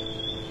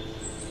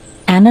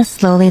 Anna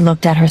slowly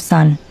looked at her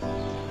son.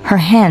 Her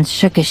hands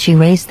shook as she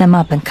raised them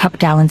up and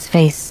cupped Allan's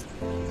face.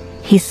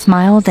 He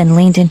smiled and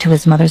leaned into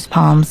his mother's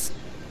palms.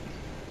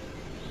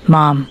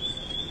 "Mom."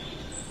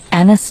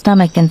 Anna's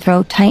stomach and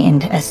throat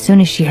tightened as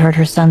soon as she heard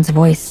her son's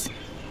voice.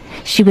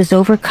 She was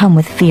overcome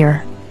with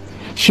fear.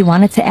 She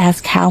wanted to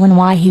ask how and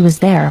why he was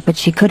there, but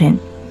she couldn't.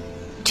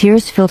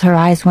 Tears filled her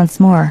eyes once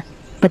more,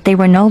 but they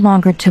were no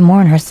longer to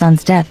mourn her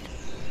son's death.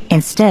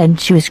 Instead,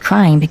 she was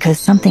crying because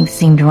something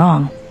seemed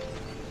wrong.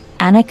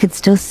 Anna could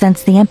still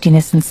sense the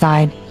emptiness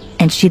inside,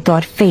 and she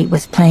thought fate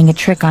was playing a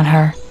trick on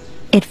her.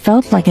 It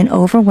felt like an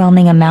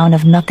overwhelming amount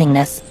of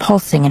nothingness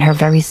pulsing in her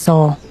very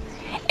soul,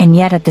 and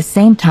yet at the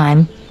same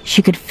time,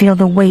 she could feel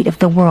the weight of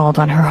the world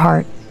on her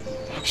heart.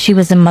 She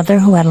was a mother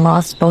who had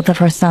lost both of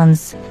her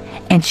sons,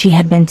 and she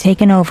had been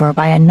taken over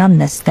by a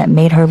numbness that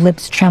made her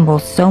lips tremble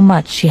so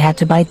much she had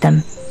to bite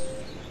them.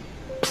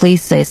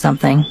 "Please say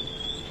something,"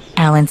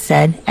 Allan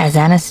said as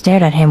Anna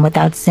stared at him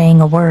without saying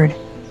a word.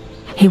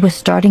 He was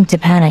starting to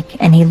panic,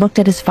 and he looked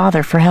at his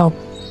father for help.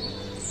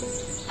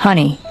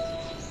 "Honey,"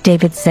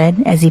 David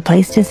said as he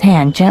placed his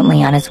hand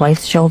gently on his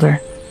wife's shoulder.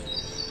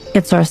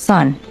 "It's our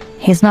son.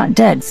 He's not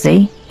dead,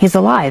 see? He's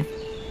alive."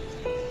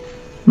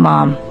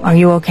 "Mom, are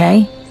you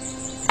okay?"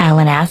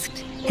 Allan asked,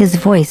 his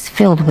voice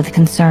filled with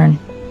concern.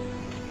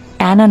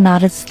 Anna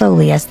nodded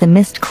slowly as the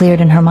mist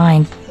cleared in her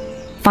mind.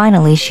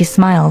 Finally, she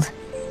smiled.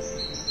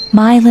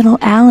 "My little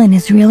Allan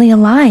is really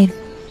alive,"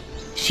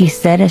 she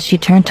said as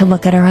she turned to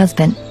look at her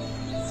husband.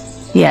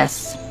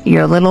 "Yes,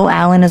 your little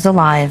Allan is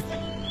alive,"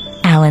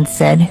 Allan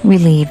said,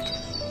 relieved.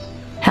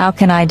 "How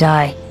can I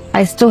die?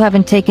 I still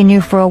haven't taken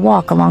you for a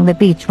walk along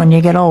the beach when you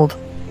get old."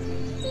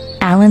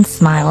 Allan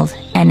smiled,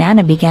 and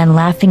Anna began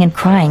laughing and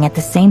crying at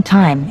the same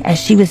time as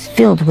she was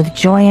filled with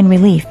joy and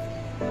relief.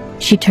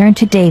 She turned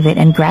to David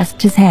and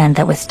grasped his hand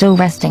that was still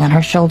resting on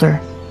her shoulder.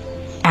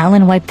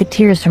 Allan wiped the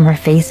tears from her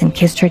face and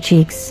kissed her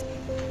cheeks.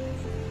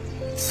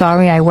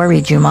 "Sorry I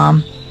worried you,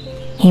 Mom,"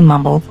 he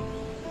mumbled.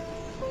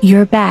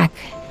 "You're back,"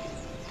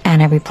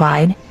 Anna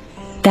replied.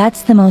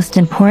 "That's the most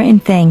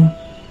important thing.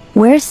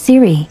 Where's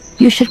Ciri?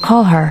 You should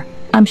call her.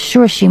 I'm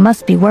sure she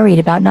must be worried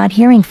about not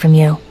hearing from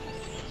you,"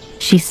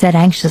 she said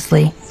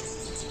anxiously.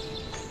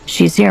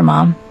 "She's here,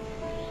 Mom,"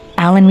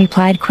 Allan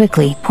replied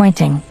quickly,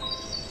 pointing.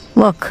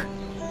 "Look."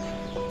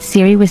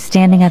 Ciri was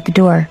standing at the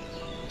door.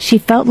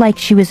 She felt like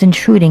she was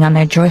intruding on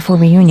their joyful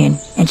reunion,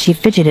 and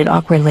she fidgeted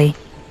awkwardly.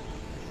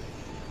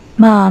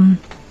 "Mom,"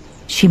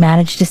 she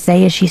managed to say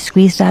as she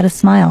squeezed out a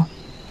smile.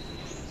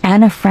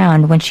 Anna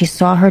frowned when she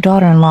saw her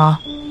daughter-in-law.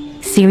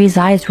 Ciri's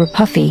eyes were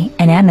puffy,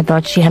 and Anna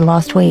thought she had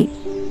lost weight.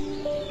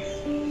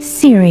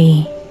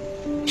 "Ciri,"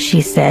 she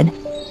said,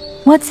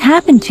 "what's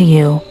happened to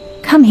you?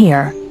 Come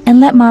here, and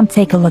let Mom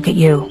take a look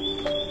at you."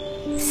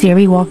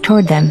 Ciri walked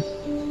toward them.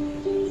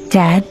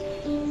 "Dad,"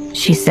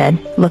 she said,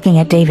 looking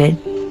at David.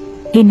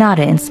 He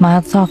nodded and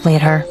smiled softly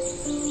at her.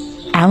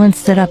 Allan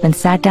stood up and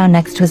sat down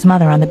next to his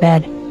mother on the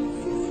bed.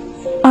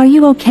 "Are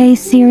you okay,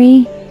 Ciri?"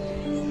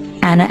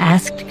 Anna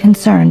asked,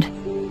 concerned.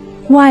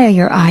 "Why are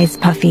your eyes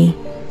puffy?"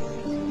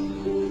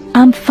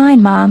 "I'm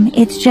fine, Mom.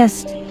 It's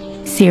just..."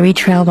 Ciri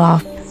trailed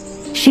off.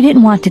 She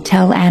didn't want to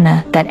tell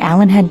Anna that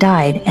Allan had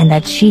died and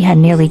that she had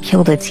nearly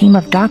killed a team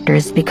of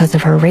doctors because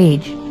of her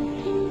rage.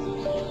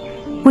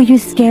 "Were you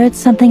scared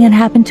something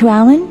had happened to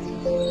Allan?"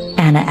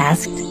 Anna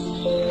asked.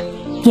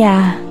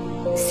 "Yeah,"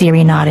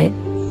 Ciri nodded.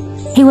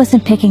 "He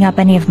wasn't picking up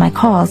any of my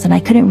calls and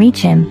I couldn't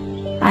reach him.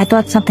 I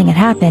thought something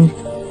had happened,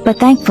 but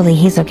thankfully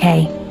he's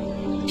okay."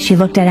 She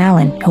looked at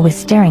Allan, who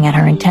was staring at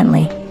her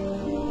intently.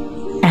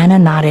 Anna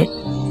nodded.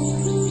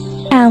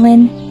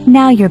 "Allan,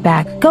 now you're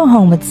back. Go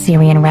home with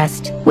Ciri and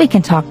rest. We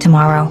can talk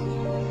tomorrow."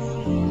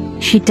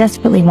 She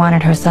desperately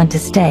wanted her son to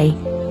stay,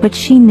 but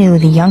she knew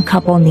the young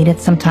couple needed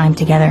some time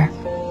together.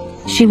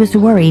 She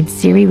was worried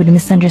Ciri would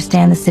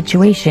misunderstand the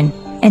situation,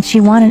 and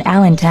she wanted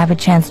Allan to have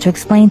a chance to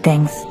explain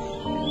things.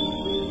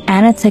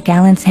 Anna took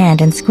Allan's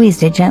hand and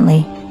squeezed it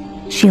gently.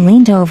 She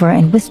leaned over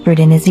and whispered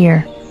in his ear,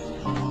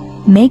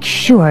 "Make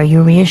sure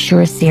you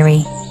reassure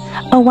Ciri.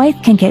 A wife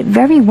can get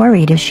very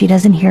worried if she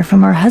doesn't hear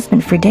from her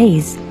husband for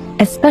days,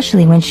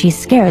 especially when she's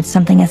scared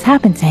something has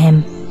happened to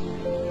him."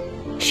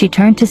 She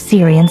turned to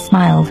Ciri and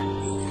smiled.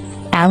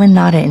 Allan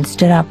nodded and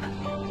stood up.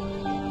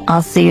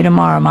 "I'll see you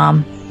tomorrow,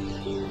 Mom."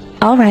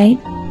 "All right,"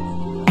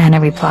 Anna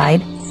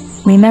replied.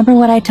 "Remember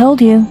what I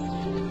told you."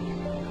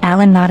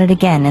 Allan nodded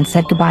again and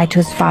said goodbye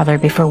to his father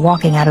before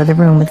walking out of the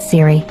room with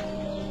Ciri.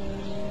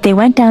 They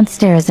went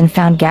downstairs and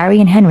found Gary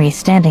and Henry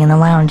standing in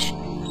the lounge.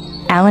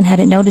 Allan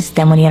hadn't noticed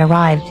them when he had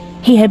arrived.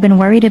 He had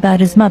been worried about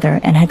his mother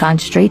and had gone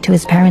straight to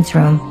his parents'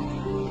 room.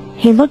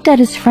 He looked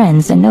at his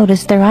friends and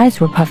noticed their eyes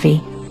were puffy,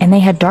 and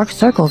they had dark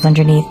circles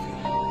underneath.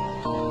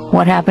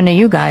 "What happened to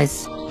you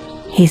guys?"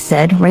 he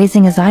said,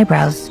 raising his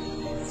eyebrows.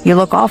 "You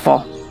look awful."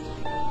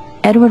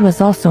 Edward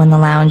was also in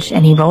the lounge,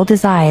 and he rolled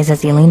his eyes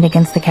as he leaned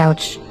against the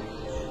couch.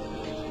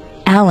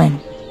 "Allan,"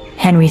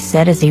 Henry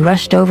said as he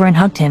rushed over and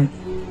hugged him.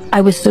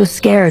 "I was so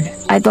scared.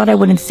 I thought I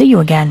wouldn't see you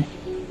again."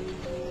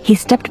 He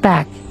stepped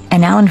back,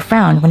 and Allan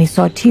frowned when he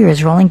saw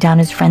tears rolling down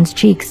his friend's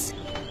cheeks.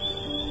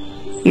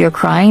 "You're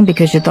crying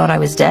because you thought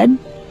I was dead?"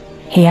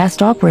 he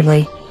asked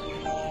awkwardly.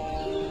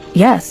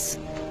 "Yes,"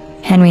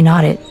 Henry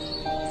nodded.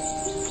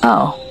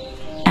 "Oh,"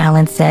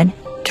 Allan said,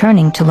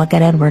 turning to look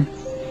at Edward.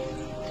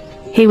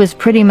 He was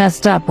pretty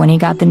messed up when he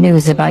got the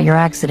news about your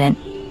accident,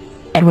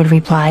 Edward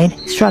replied,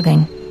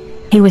 shrugging.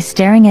 He was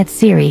staring at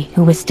Ciri,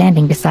 who was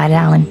standing beside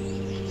Allan.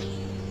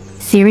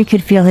 Ciri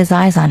could feel his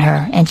eyes on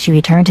her, and she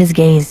returned his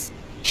gaze.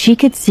 She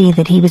could see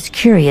that he was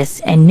curious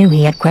and knew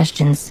he had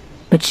questions,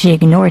 but she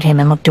ignored him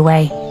and looked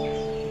away.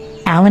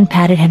 Allan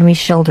patted Henry's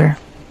shoulder.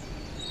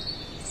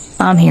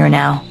 "I'm here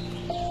now,"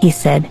 he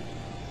said.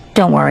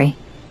 "Don't worry."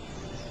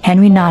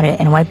 Henry nodded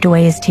and wiped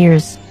away his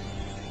tears.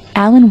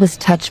 Allan was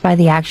touched by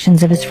the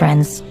actions of his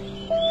friends.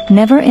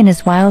 Never in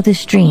his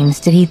wildest dreams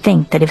did he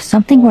think that if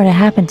something were to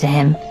happen to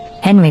him,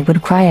 Henry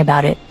would cry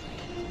about it.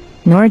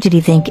 Nor did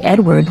he think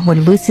Edward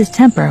would lose his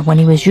temper when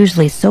he was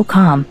usually so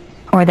calm,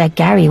 or that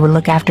Gary would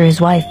look after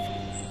his wife.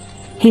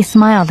 He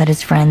smiled at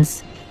his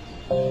friends.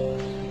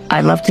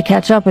 "I'd love to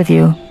catch up with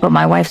you, but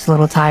my wife's a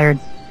little tired.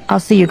 I'll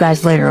see you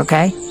guys later,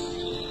 okay?"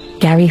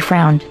 Gary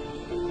frowned.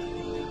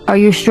 "Are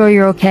you sure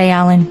you're okay,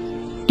 Allan?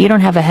 You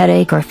don't have a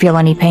headache or feel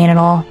any pain at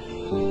all?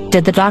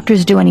 Did the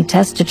doctors do any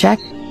tests to check?"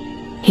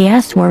 He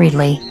asked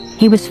worriedly.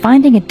 He was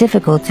finding it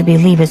difficult to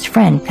believe his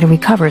friend could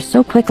recover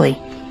so quickly.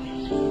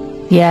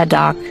 "Yeah,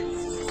 Doc,"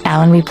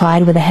 Allan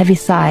replied with a heavy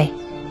sigh.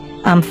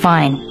 "I'm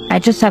fine. I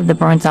just have the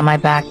burns on my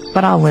back,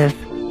 but I'll live."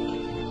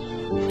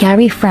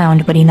 Gary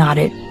frowned, but he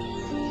nodded.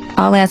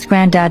 "I'll ask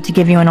Granddad to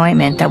give you an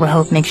ointment that will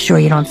help make sure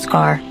you don't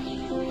scar."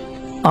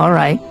 "All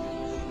right."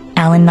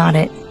 Allan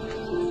nodded.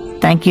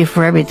 "Thank you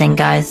for everything,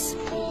 guys."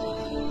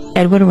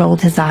 Edward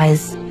rolled his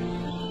eyes.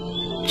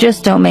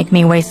 "Just don't make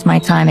me waste my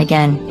time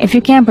again. If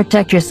you can't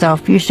protect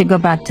yourself, you should go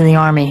back to the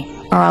army,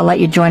 or I'll let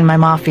you join my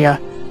mafia."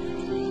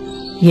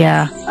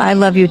 "Yeah, I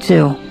love you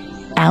too,"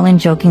 Allan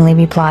jokingly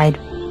replied.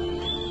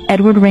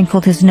 Edward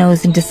wrinkled his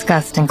nose in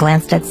disgust and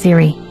glanced at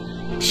Ciri.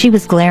 She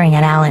was glaring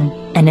at Allan,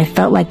 and it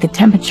felt like the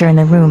temperature in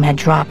the room had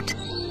dropped.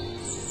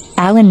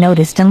 Allan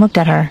noticed and looked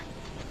at her.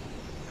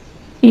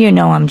 "You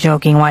know I'm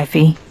joking,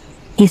 wifey,"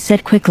 he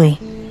said quickly.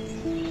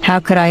 "How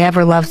could I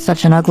ever love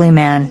such an ugly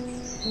man?"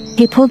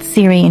 He pulled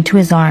Ciri into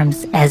his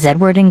arms as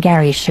Edward and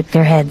Gary shook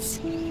their heads.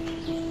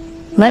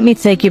 "Let me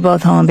take you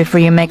both home before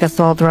you make us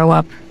all throw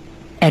up,"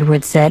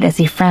 Edward said as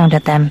he frowned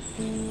at them.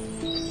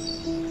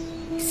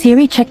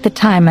 Ciri checked the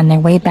time on their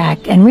way back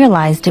and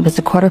realized it was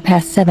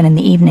 7:15 in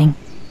the evening.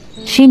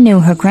 She knew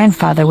her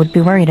grandfather would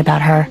be worried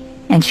about her,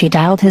 and she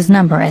dialed his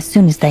number as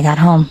soon as they got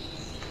home.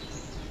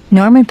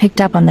 Norman picked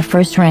up on the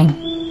first ring.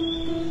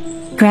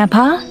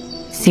 "Grandpa?"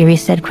 Ciri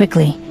said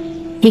quickly.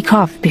 He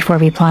coughed before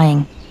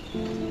replying.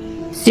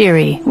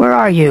 "Ciri, where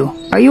are you?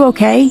 Are you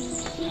okay?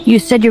 You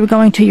said you were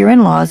going to your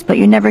in-laws, but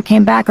you never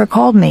came back or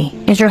called me.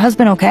 Is your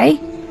husband okay?"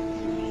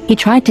 He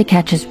tried to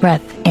catch his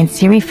breath, and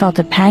Ciri felt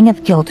a pang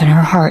of guilt in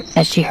her heart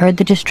as she heard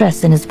the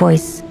distress in his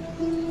voice.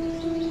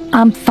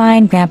 "I'm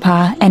fine,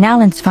 Grandpa, and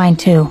Allan's fine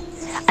too.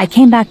 I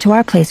came back to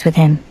our place with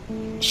him,"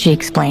 she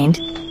explained.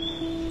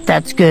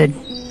 "That's good,"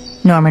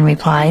 Norman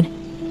replied.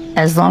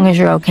 "As long as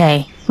you're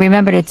okay,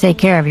 remember to take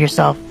care of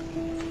yourself."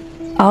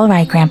 "All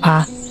right,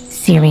 Grandpa,"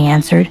 Ciri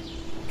answered.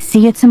 "See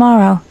you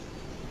tomorrow."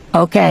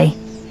 "Okay,"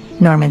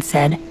 Norman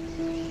said.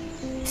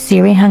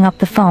 Ciri hung up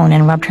the phone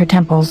and rubbed her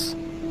temples.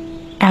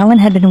 Allan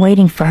had been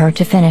waiting for her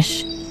to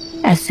finish.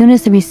 As soon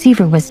as the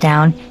receiver was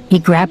down, he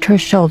grabbed her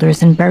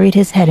shoulders and buried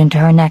his head into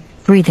her neck,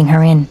 breathing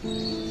her in.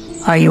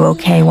 "Are you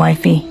okay,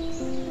 wifey?"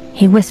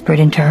 he whispered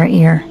into her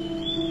ear.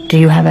 "Do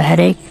you have a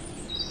headache?"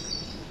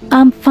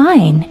 "I'm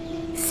fine,"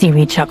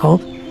 Ciri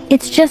chuckled.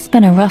 "It's just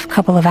been a rough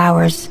couple of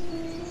hours.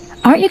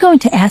 Aren't you going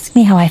to ask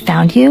me how I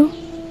found you?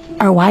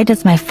 Or why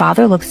does my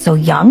father look so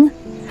young?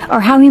 Or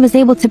how he was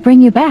able to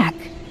bring you back?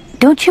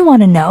 Don't you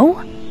want to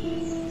know?"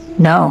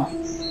 "No,"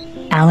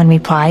 Allan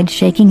replied,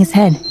 shaking his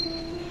head.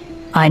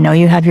 "I know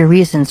you have your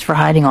reasons for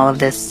hiding all of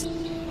this.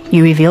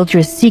 You revealed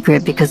your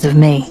secret because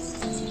of me.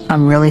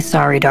 I'm really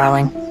sorry,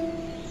 darling."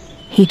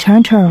 He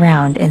turned her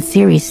around and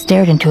Ciri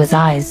stared into his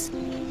eyes.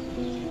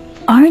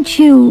 Aren't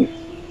you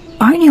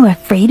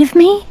afraid of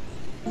me?"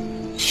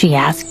 she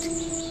asked.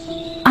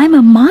 "I'm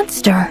a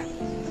monster."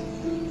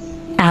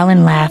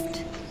 Allan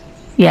laughed.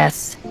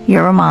 "Yes,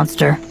 you're a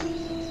monster.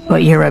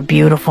 But you're a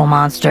beautiful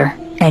monster,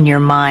 and you're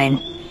mine,"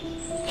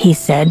 he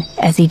said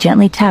as he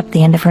gently tapped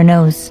the end of her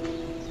nose.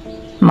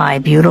 "My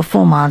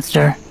beautiful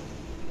monster,"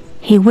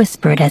 he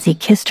whispered as he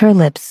kissed her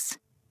lips.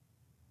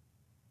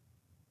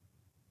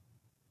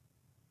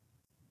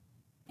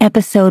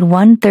 Episode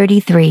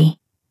 133.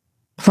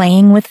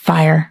 Playing with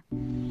Fire.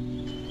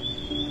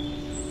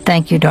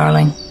 "Thank you,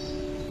 darling,"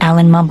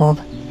 Allan mumbled.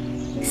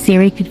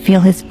 Ciri could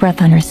feel his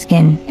breath on her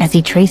skin as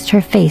he traced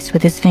her face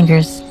with his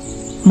fingers,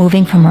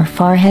 moving from her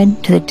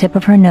forehead to the tip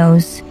of her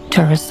nose to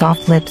her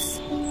soft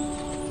lips.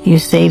 "You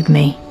saved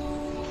me."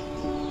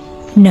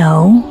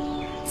 "No,"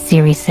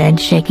 Ciri said,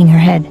 shaking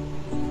her head.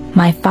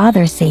 "My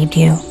father saved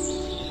you."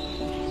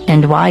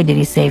 "And why did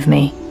he save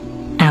me?"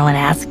 Allan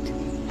asked.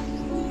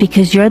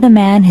 "Because you're the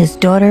man his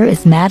daughter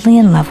is madly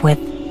in love with,"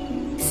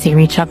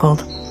 Ciri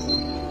chuckled.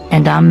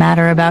 "And I'm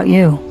madder about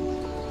you,"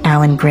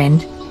 Allan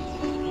grinned.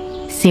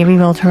 Ciri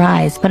rolled her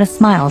eyes, but a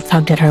smile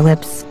tugged at her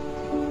lips.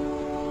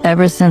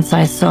 "Ever since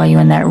I saw you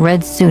in that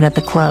red suit at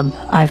the club,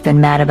 I've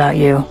been mad about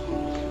you,"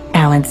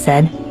 Allan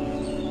said.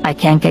 I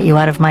can't get you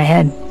out of my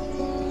head.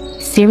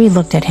 Ciri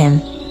looked at him.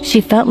 She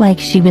felt like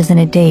she was in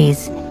a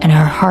daze, and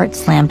her heart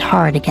slammed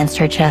hard against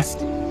her chest.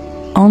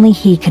 Only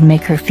he could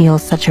make her feel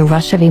such a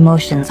rush of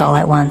emotions all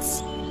at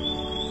once.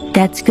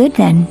 "That's good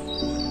then,"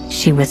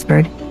 she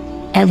whispered.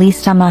 "At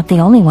least I'm not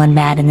the only one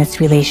mad in this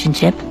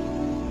relationship."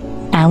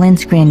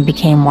 Allan's grin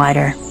became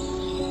wider.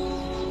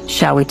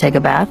 "Shall we take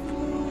a bath?"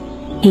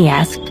 he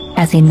asked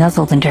as he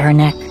nuzzled into her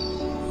neck.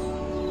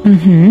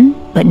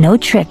 But no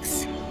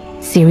tricks,"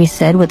 Ciri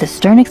said with a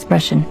stern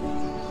expression.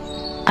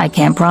 "I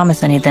can't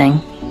promise anything,"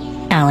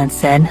 Allan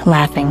said,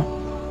 laughing.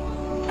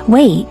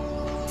 "Wait,"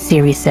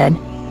 Ciri said.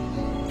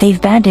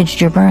 "They've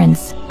bandaged your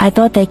burns. I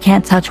thought they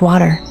can't touch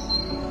water."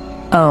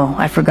 "Oh,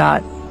 I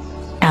forgot,"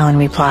 Allan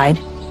replied.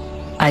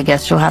 "I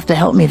guess you'll have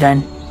to help me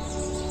then."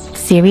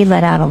 Ciri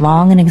let out a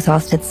long and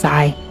exhausted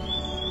sigh.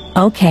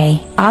 "Okay,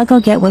 I'll go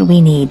get what we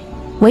need.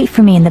 Wait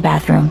for me in the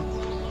bathroom,"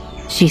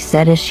 she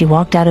said as she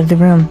walked out of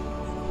the room.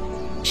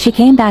 She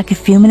came back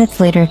a few minutes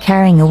later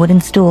carrying a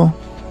wooden stool.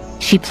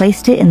 She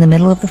placed it in the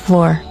middle of the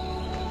floor.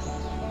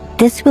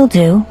 "This will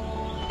do,"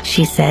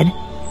 she said.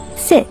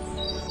 "Sit."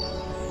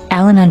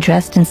 Allan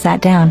undressed and sat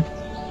down.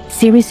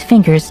 Ciri's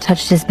fingers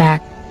touched his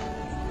back.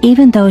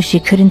 Even though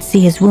she couldn't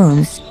see his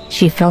wounds,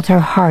 she felt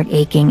her heart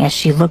aching as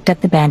she looked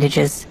at the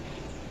bandages.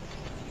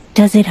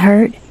 "Does it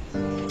hurt?"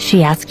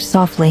 she asked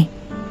softly.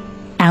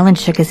 Allan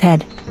shook his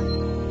head.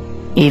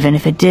 "Even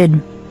if it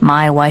did,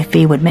 my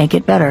wifey would make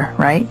it better,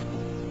 right?"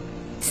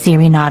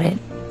 Ciri nodded.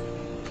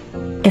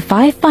 "If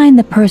I find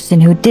the person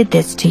who did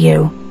this to you..."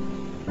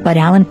 But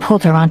Allan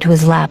pulled her onto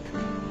his lap.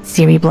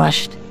 Ciri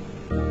blushed.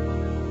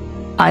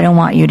 "I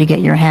don't want you to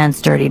get your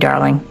hands dirty,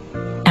 darling,"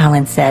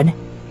 Allan said.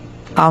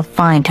 "I'll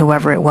find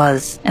whoever it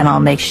was, and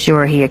I'll make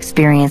sure he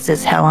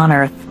experiences hell on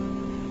earth."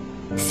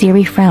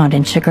 Ciri frowned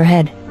and shook her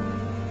head.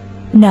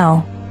 "No,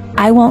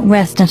 I won't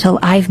rest until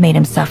I've made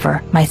him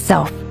suffer,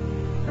 myself."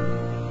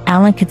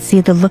 Allan could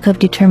see the look of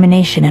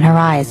determination in her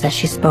eyes as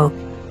she spoke,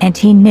 and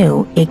he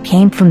knew it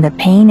came from the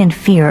pain and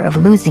fear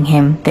of losing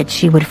him that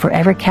she would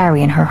forever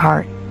carry in her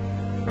heart.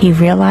 He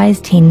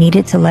realized he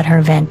needed to let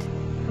her vent.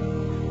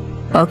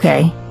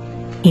 "Okay,"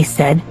 he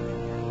said.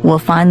 "We'll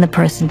find the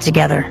person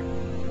together."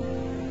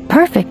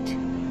 "Perfect,"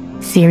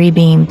 Ciri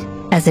beamed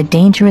as a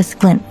dangerous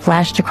glint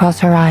flashed across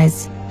her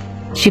eyes.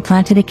 She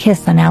planted a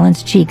kiss on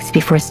Allan's cheeks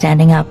before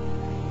standing up.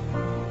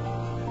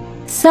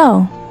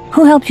 "So,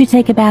 who helped you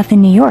take a bath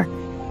in New York?"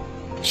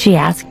 she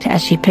asked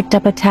as she picked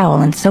up a towel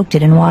and soaked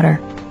it in water.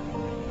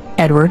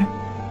 "Edward,"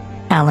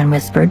 Allan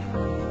whispered.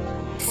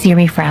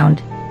 Ciri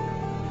frowned.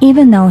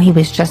 Even though he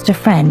was just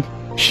a friend,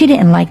 she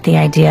didn't like the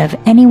idea of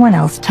anyone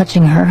else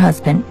touching her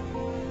husband.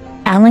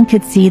 Allan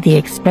could see the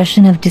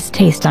expression of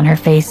distaste on her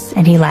face,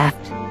 and he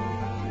laughed.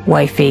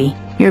 "Wifey,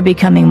 you're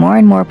becoming more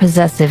and more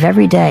possessive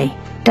every day.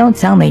 Don't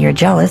tell me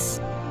you're jealous."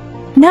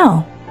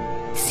 "No,"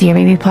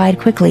 Ciri replied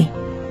quickly.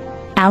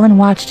 Allan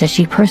watched as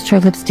she pursed her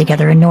lips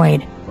together,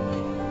 annoyed.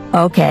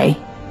 "Okay,"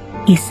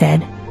 he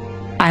said.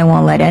 "I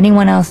won't let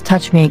anyone else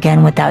touch me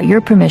again without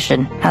your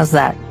permission. How's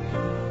that?"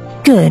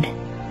 "Good,"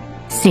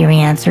 Ciri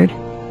answered.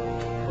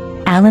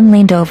 Allan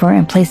leaned over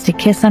and placed a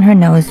kiss on her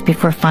nose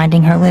before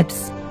finding her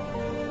lips.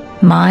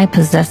 "My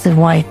possessive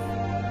wife,"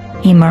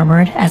 he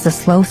murmured as a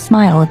slow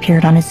smile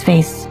appeared on his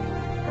face.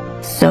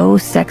 "So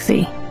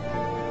sexy."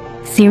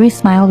 Ciri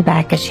smiled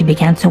back as she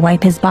began to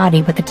wipe his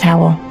body with a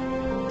towel.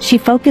 She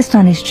focused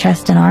on his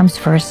chest and arms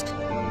first.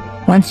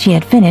 Once she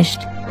had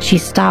finished, she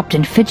stopped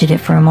and fidgeted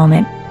for a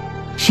moment.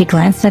 She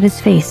glanced at his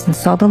face and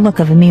saw the look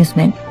of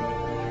amusement.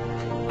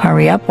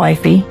 "Hurry up,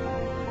 wifey,"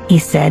 he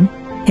said,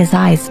 his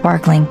eyes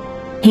sparkling.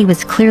 He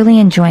was clearly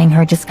enjoying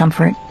her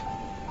discomfort.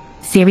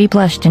 Ciri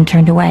blushed and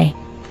turned away.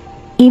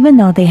 Even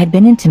though they had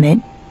been intimate,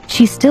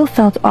 she still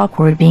felt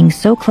awkward being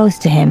so close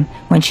to him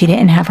when she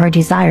didn't have her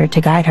desire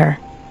to guide her.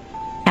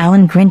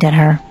 Allan grinned at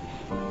her.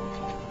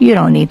 "You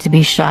don't need to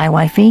be shy,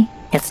 wifey.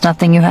 It's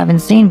nothing you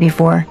haven't seen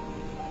before."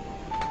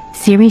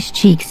 Ciri's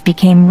cheeks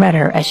became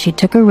redder as she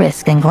took a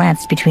risk and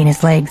glanced between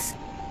his legs.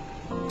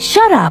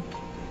 "Shut up!"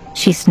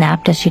 she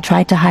snapped as she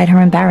tried to hide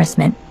her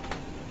embarrassment.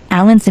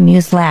 Allan's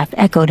amused laugh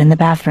echoed in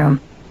the bathroom.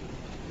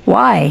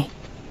 "Why?"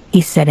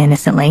 he said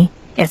innocently.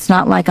 "It's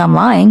not like I'm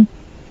lying."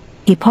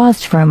 He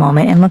paused for a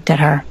moment and looked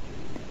at her.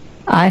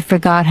 "I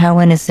forgot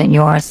how innocent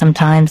you are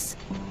sometimes,"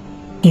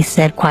 he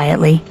said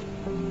quietly.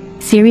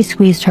 Ciri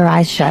squeezed her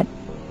eyes shut.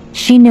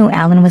 She knew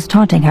Allan was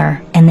taunting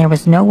her, and there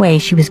was no way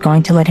she was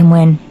going to let him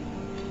win.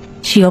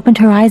 She opened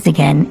her eyes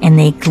again, and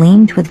they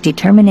gleamed with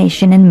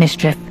determination and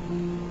mischief.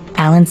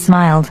 Allan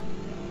smiled.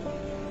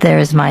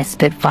 "There's my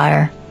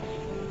Spitfire."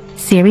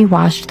 Ciri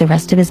washed the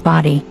rest of his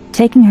body,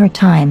 taking her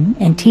time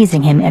and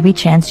teasing him every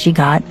chance she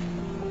got.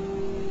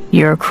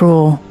 "You're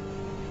cruel,"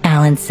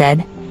 Allan said.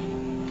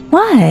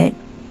 "What?"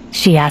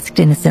 she asked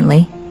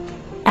innocently.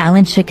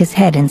 Allan shook his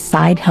head and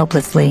sighed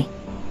helplessly.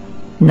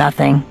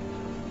 "Nothing,"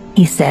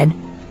 he said.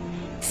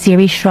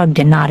 Ciri shrugged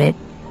and nodded.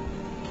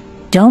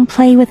 "Don't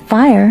play with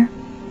fire,"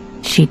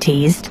 she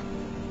teased,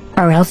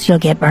 "or else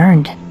you'll get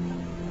burned."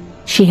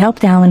 She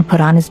helped Allan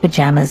put on his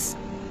pajamas.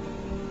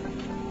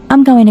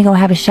 "I'm going to go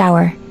have a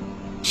shower,"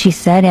 she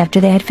said after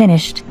they had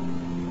finished.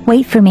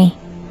 "Wait for me."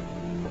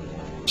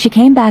 She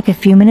came back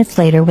a few minutes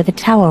later with a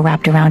towel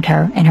wrapped around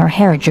her and her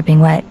hair dripping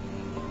wet.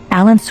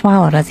 Allan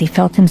swallowed as he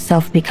felt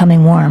himself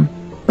becoming warm,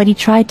 but he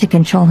tried to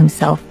control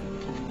himself.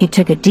 He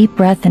took a deep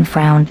breath and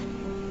frowned.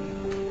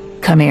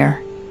 "Come here,"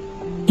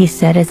 he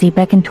said as he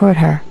beckoned toward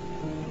her.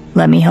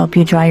 "Let me help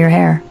you dry your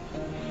hair."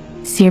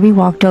 Ciri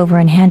walked over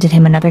and handed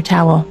him another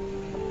towel.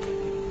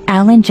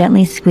 Allan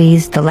gently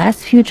squeezed the last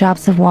few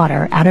drops of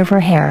water out of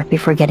her hair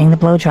before getting the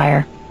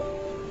blow-dryer.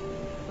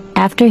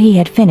 After he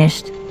had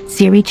finished,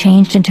 Ciri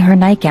changed into her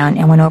nightgown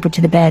and went over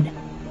to the bed.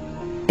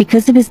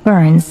 Because of his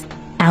burns,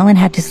 Allan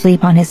had to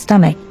sleep on his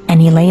stomach, and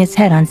he lay his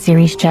head on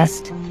Ciri's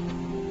chest.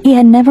 He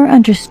had never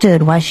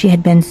understood why she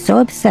had been so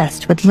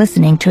obsessed with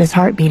listening to his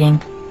heart beating,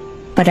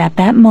 but at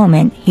that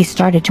moment he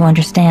started to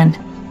understand.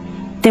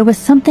 There was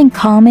something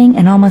calming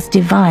and almost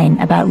divine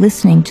about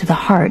listening to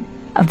the heart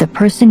of the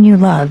person you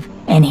love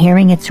and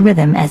hearing its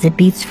rhythm as it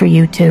beats for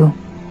you too.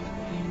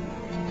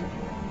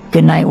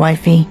 "Good night,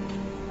 wifey,"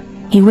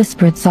 he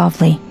whispered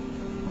softly.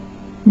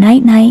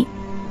 "Night-night,"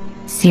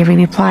 Ciri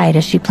replied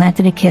as she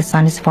planted a kiss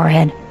on his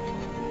forehead.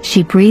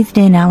 She breathed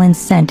in Allan's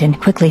scent and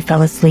quickly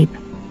fell asleep.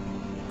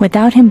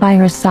 Without him by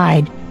her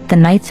side, the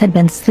nights had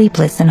been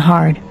sleepless and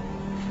hard.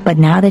 But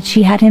now that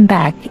she had him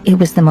back, it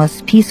was the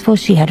most peaceful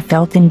she had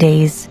felt in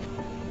days.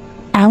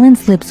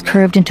 Allan's lips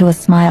curved into a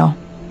smile.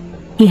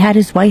 He had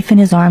his wife in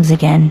his arms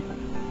again.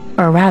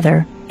 Or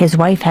rather, his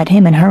wife had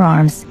him in her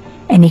arms,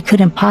 and he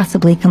couldn't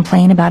possibly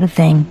complain about a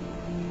thing.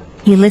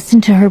 He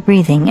listened to her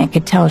breathing and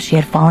could tell she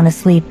had fallen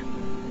asleep.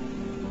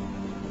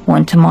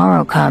 "When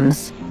tomorrow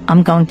comes,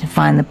 I'm going to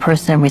find the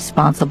person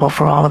responsible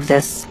for all of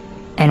this.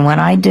 And when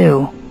I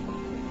do—"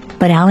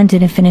 But Allan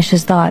didn't finish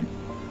his thought.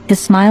 His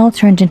smile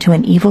turned into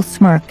an evil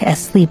smirk as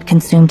sleep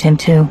consumed him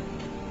too.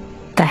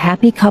 The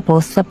happy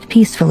couple slept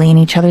peacefully in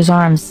each other's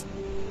arms,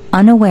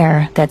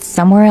 unaware that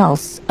somewhere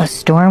else a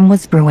storm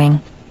was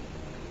brewing.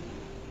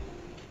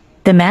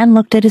 The man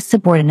looked at his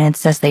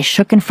subordinates as they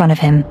shook in front of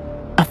him.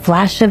 A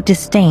flash of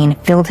disdain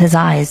filled his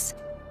eyes.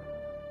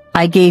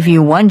 "I gave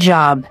you one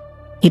job,"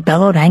 he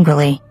bellowed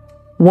angrily.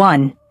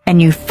 "One,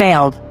 and you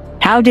failed.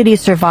 How did he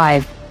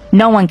survive?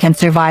 No one can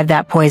survive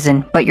that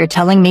poison, but you're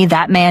telling me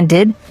that man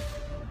did?"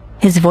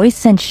 His voice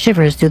sent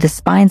shivers through the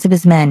spines of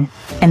his men,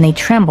 and they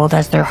trembled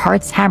as their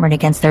hearts hammered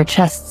against their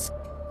chests.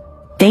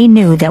 They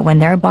knew that when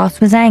their boss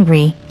was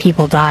angry,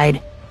 people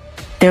died.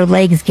 Their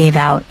legs gave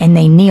out, and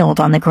they kneeled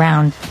on the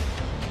ground.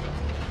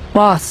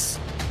 "Boss,"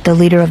 the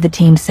leader of the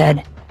team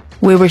said,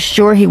 "we were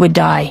sure he would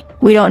die.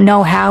 We don't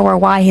know how or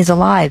why he's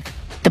alive.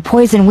 The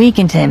poison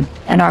weakened him,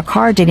 and our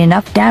car did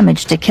enough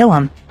damage to kill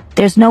him.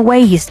 There's no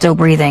way he's still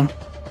breathing."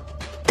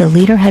 The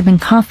leader had been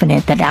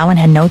confident that Allan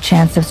had no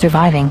chance of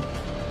surviving.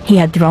 He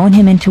had thrown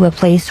him into a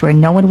place where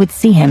no one would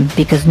see him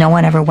because no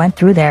one ever went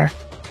through there.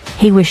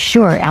 He was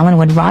sure Allan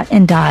would rot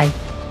and die.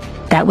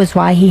 That was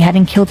why he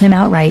hadn't killed him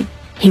outright.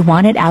 He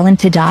wanted Allan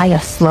to die a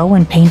slow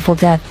and painful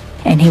death,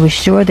 and he was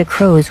sure the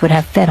crows would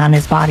have fed on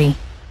his body.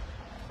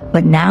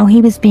 But now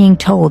he was being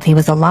told he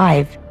was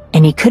alive,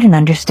 and he couldn't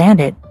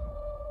understand it.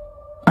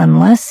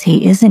 "Unless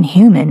he isn't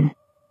human,"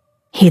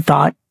 he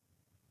thought.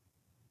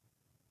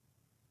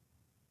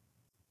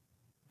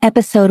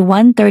 Episode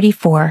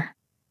 134.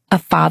 A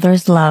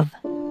Father's Love.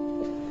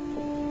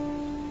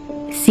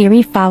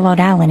 Ciri followed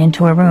Allan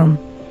into a room.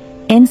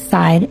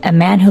 Inside, a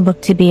man who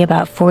looked to be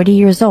about 40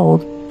 years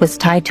old was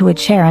tied to a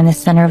chair in the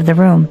center of the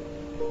room.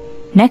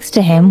 Next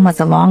to him was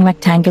a long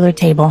rectangular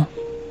table.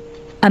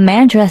 A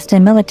man dressed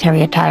in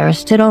military attire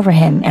stood over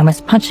him and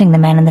was punching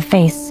the man in the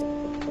face.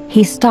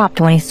 He stopped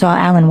when he saw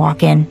Allan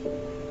walk in.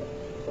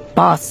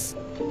 "Boss,"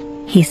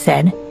 he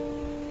said.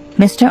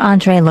 Mr.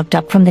 Andre looked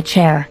up from the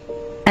chair.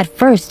 At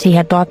first, he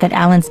had thought that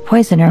Allan's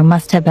poisoner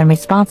must have been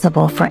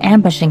responsible for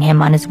ambushing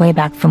him on his way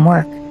back from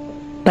work.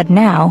 But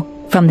now,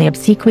 from the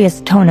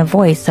obsequious tone of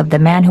voice of the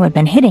man who had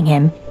been hitting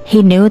him,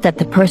 he knew that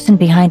the person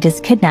behind his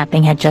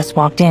kidnapping had just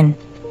walked in.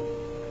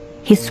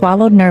 He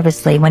swallowed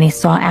nervously when he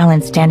saw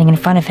Allan standing in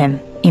front of him,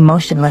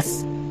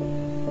 emotionless.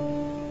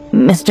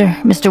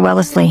 Mr.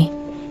 Wellesley,"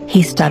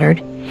 he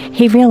stuttered.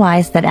 He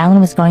realized that Allan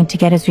was going to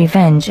get his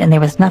revenge and there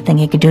was nothing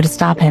he could do to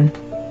stop him.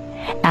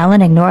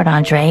 Allan ignored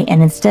Andre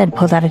and instead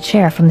pulled out a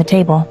chair from the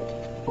table.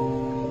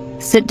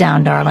 "Sit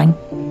down, darling,"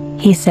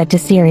 he said to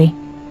Ciri.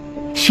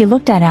 She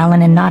looked at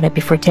Allan and nodded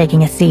before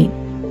taking a seat.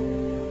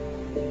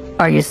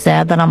 "Are you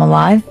sad that I'm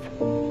alive?"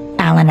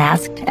 Allan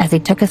asked as he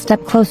took a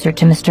step closer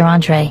to Mr.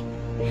 Andre.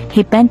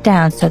 He bent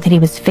down so that he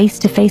was face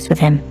to face with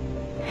him.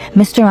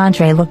 Mr.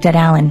 Andre looked at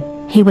Allan.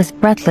 He was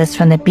breathless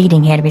from the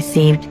beating he had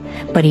received,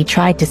 but he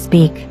tried to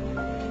speak.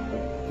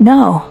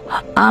 "No,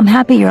 I'm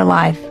happy you're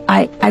alive.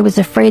 I was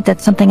afraid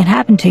that something had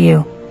happened to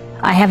you.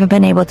 I haven't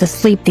been able to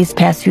sleep these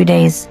past few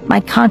days. My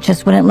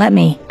conscience wouldn't let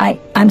me.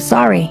 I'm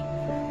sorry."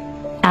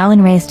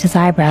 Allan raised his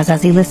eyebrows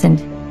as he listened.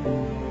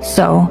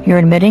 "So, you're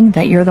admitting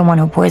that you're the one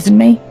who poisoned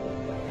me?"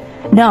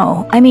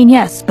 "No, I mean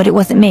yes, but it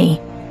wasn't me,"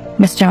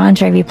 Mr.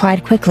 Andre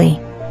replied quickly.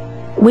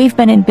 "We've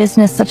been in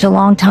business such a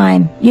long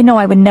time. You know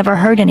I would never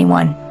hurt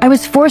anyone. I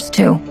was forced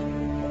to."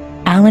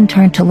 Allan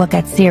turned to look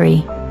at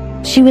Ciri.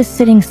 She was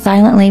sitting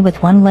silently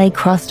with one leg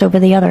crossed over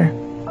the other.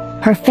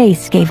 Her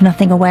face gave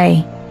nothing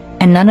away,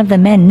 and none of the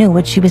men knew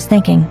what she was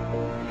thinking.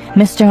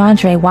 Mr.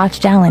 Andre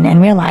watched Allan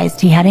and realized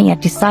he hadn't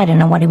yet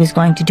decided on what he was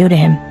going to do to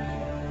him.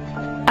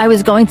 "I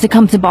was going to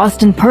come to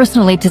Boston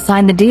personally to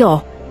sign the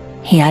deal,"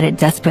 he added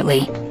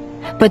desperately.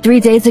 "But 3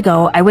 days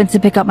ago, I went to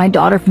pick up my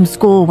daughter from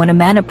school when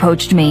a man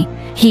approached me.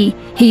 He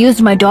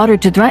used my daughter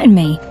to threaten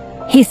me.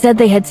 He said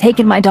they had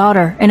taken my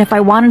daughter, and if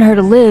I wanted her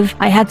to live,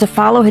 I had to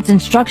follow his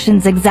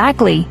instructions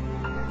exactly.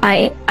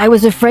 I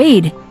was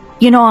afraid.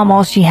 You know I'm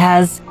all she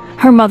has.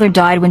 Her mother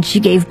died when she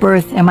gave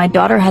birth, and my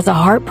daughter has a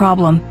heart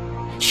problem.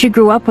 She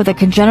grew up with a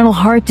congenital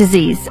heart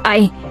disease.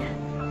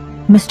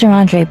 Mr.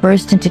 Andre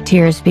burst into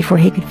tears before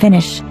he could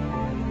finish.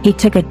 He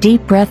took a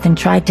deep breath and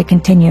tried to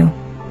continue.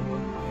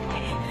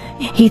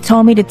 "He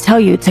told me to tell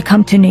you to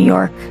come to New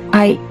York.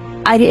 I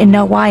didn't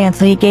know why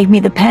until he gave me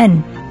the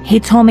pen. He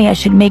told me I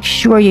should make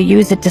sure you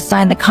use it to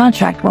sign the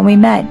contract when we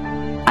met.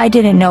 I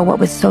didn't know what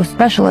was so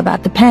special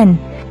about the pen,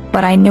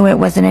 but I knew it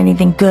wasn't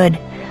anything good.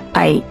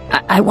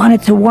 I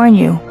wanted to warn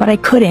you, but I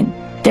couldn't.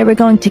 They were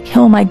going to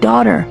kill my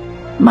daughter.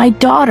 My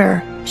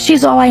daughter!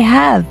 She's all I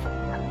have.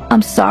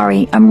 I'm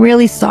sorry. I'm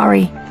really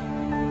sorry."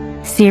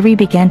 Ciri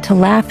began to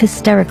laugh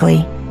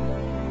hysterically.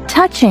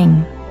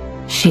 "Touching,"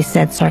 she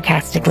said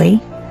sarcastically.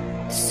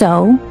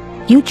 "So,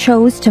 you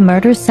chose to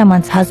murder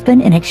someone's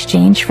husband in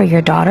exchange for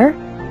your daughter?"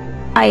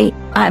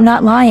 I'm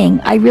not lying.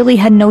 I really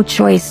had no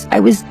choice. I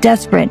was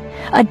desperate.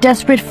 A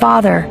desperate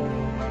father,"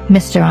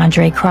 Mr.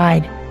 Andre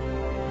cried.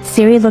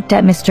 Ciri looked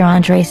at Mr.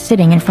 Andre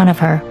sitting in front of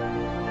her.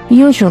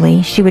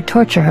 Usually, she would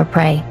torture her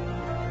prey.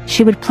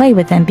 She would play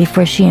with them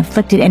before she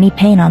inflicted any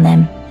pain on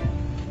them.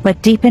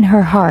 But deep in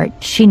her heart,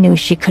 she knew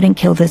she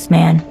couldn't kill this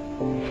man.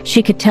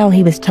 She could tell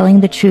he was telling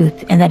the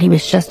truth and that he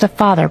was just a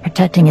father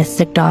protecting his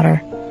sick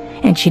daughter,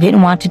 and she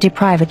didn't want to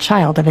deprive a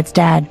child of its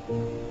dad.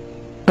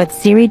 But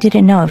Ciri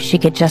didn't know if she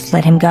could just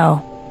let him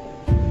go.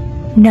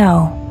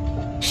 "No,"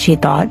 she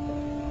thought.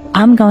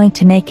 "I'm going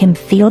to make him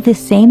feel the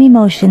same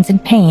emotions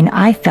and pain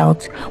I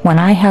felt when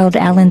I held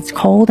Allan's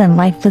cold and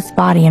lifeless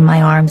body in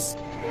my arms.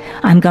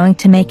 I'm going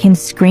to make him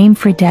scream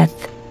for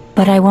death,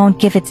 but I won't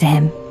give it to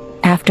him.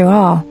 After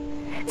all,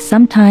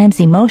 sometimes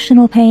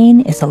emotional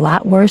pain is a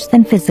lot worse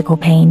than physical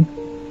pain."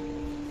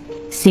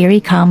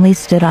 Ciri calmly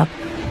stood up.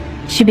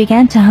 She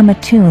began to hum a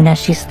tune as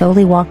she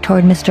slowly walked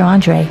toward Mr.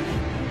 Andre.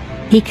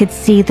 He could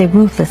see the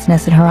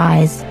ruthlessness in her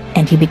eyes,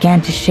 and he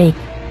began to shake.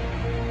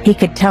 He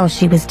could tell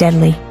she was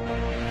deadly.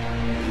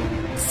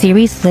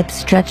 Ciri's lips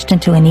stretched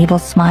into an evil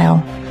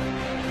smile.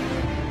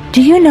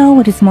 "Do you know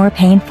what is more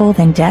painful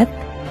than death?"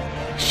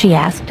 she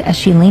asked as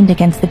she leaned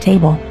against the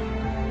table.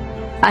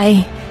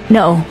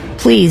 No,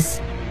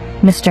 please,"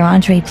 Mr.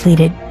 Andre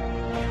pleaded.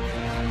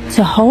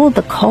 "To hold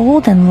the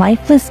cold and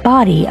lifeless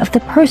body of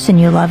the person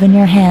you love in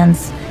your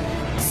hands,"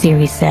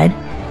 Ciri said.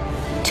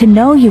 "To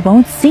know you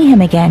won't see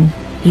him again,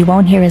 you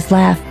won't hear his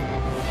laugh.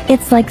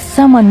 It's like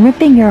someone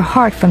ripping your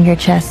heart from your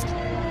chest.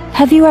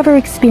 Have you ever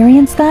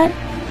experienced that?"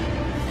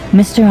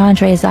 Mr.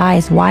 Andre's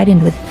eyes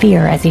widened with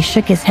fear as he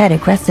shook his head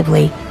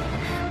aggressively.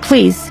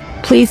 Please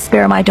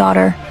spare my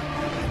daughter."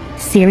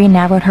 Ciri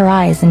narrowed her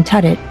eyes and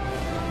tutted.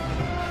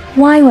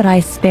 "Why would I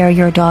spare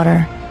your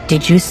daughter?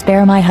 Did you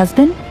spare my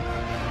husband?"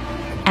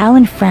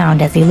 Allan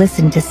frowned as he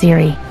listened to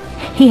Ciri.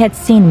 He had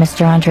seen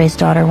Mr. Andre's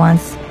daughter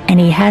once, and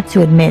he had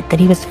to admit that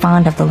he was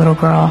fond of the little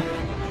girl.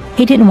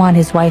 He didn't want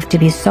his wife to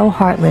be so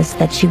heartless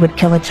that she would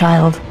kill a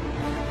child.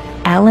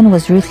 Allan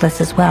was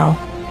ruthless as well,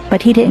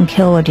 but he didn't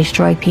kill or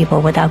destroy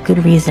people without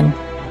good reason.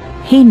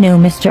 He knew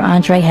Mr.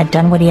 Andre had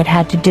done what he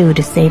had to do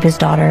to save his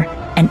daughter,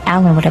 and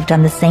Allan would have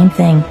done the same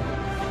thing.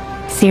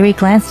 Ciri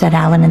glanced at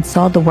Allan and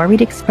saw the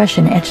worried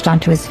expression etched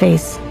onto his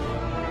face.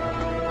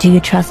 "Do you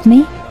trust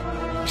me?"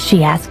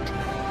 she asked.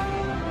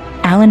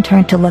 Allan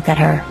turned to look at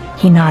her.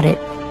 He nodded.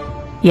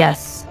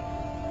 "Yes,"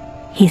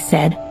 he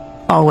said.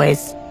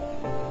 "Always."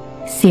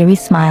 Ciri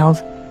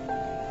smiled.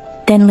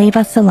 "Then leave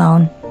us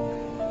alone."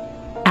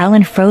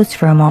 Allan froze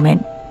for a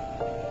moment.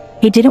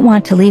 He didn't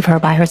want to leave her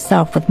by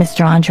herself with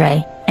Mr.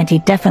 Andre, and he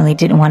definitely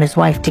didn't want his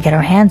wife to get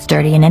her hands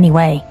dirty in any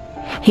way.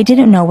 He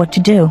didn't know what to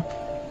do.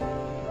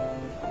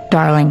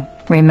 "Darling,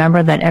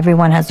 remember that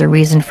everyone has a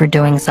reason for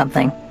doing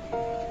something.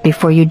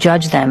 Before you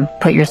judge them,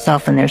 put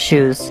yourself in their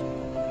shoes,"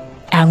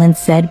 Allan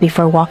said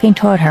before walking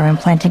toward her and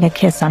planting a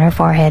kiss on her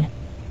forehead.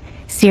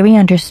 Ciri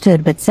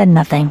understood but said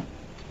nothing.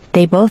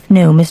 They both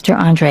knew Mr.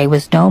 Andre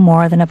was no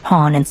more than a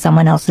pawn in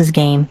someone else's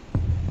game.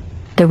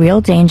 The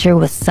real danger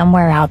was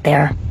somewhere out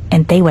there,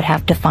 and they would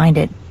have to find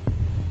it.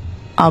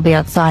 "I'll be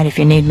outside if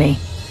you need me,"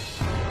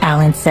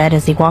 Allan said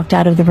as he walked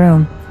out of the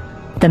room.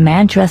 The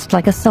man dressed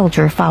like a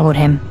soldier followed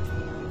him.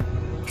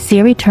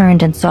 Ciri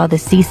turned and saw the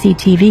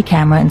CCTV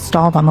camera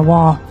installed on the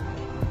wall.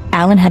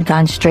 Allan had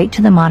gone straight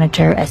to the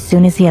monitor as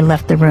soon as he had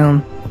left the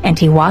room, and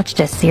he watched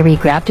as Ciri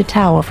grabbed a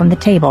towel from the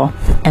table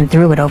and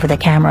threw it over the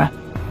camera.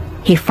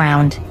 He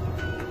frowned.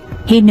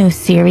 He knew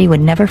Ciri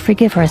would never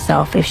forgive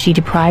herself if she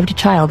deprived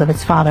a child of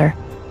its father,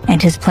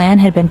 and his plan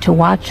had been to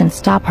watch and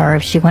stop her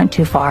if she went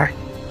too far.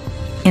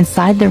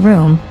 Inside the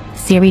room,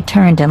 Ciri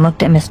turned and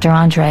looked at Mr.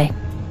 Andre.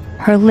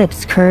 Her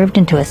lips curved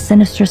into a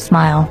sinister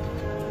smile.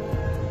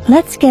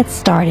 "Let's get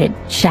started,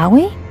 shall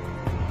we?"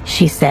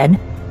 she said.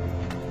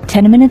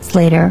 10 minutes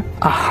later,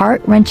 a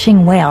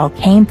heart-wrenching wail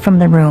came from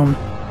the room,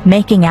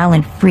 making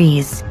Allan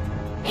freeze.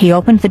 He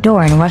opened the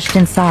door and rushed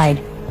inside,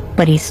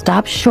 but he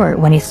stopped short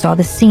when he saw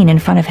the scene in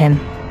front of him.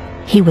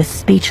 He was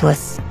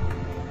speechless.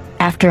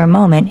 After a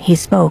moment, he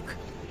spoke.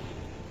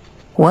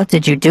 "What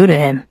did you do to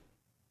him?"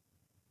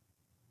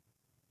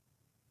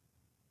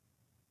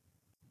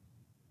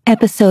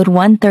 Episode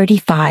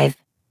 135,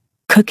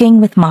 Cooking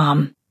with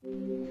Mom.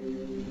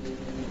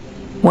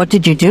 "What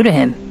did you do to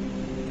him?"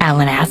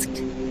 Allan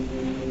asked.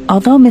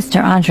 Although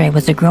Mr. Andre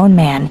was a grown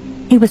man,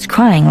 he was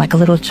crying like a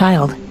little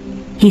child.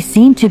 He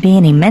seemed to be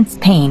in immense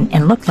pain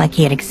and looked like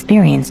he had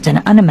experienced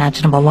an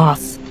unimaginable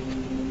loss.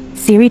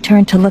 Ciri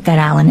turned to look at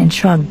Allan and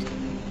shrugged.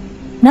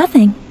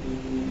 "Nothing,"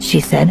 she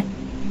said.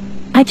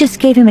 "I just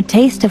gave him a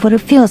taste of what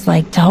it feels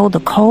like to hold the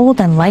cold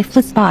and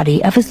lifeless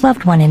body of his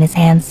loved one in his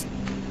hands."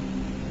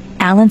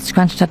 Allan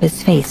scrunched up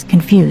his face,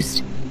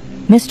 confused.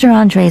 Mr.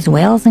 Andre's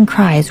wails and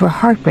cries were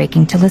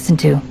heartbreaking to listen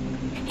to.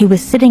 He was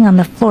sitting on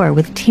the floor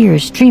with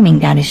tears streaming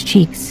down his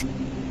cheeks.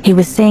 He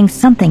was saying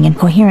something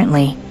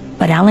incoherently,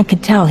 but Allan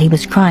could tell he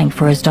was crying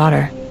for his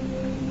daughter.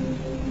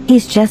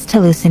 "He's just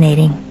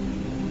hallucinating,"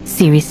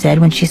 Ciri said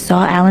when she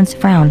saw Allan's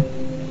frown.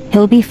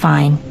 "He'll be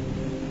fine."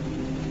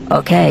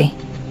 "Okay,"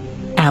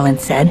 Allan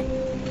said.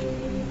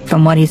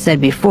 "From what he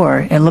said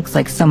before, it looks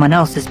like someone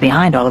else is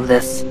behind all of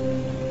this."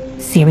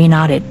 Ciri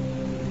nodded.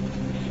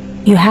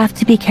 "You have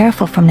to be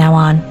careful from now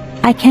on.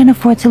 I can't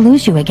afford to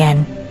lose you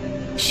again,"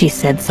 she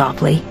said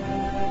softly.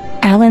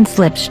 Allan's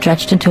lips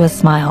stretched into a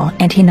smile,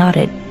 and he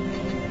nodded.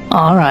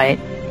 "All right,"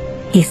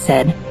 he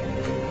said.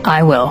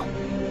 "I will."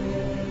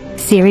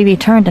 Ciri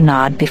returned a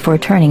nod before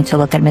turning to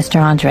look at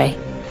Mr. Andre.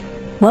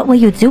 "What will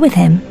you do with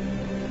him?"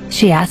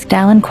 she asked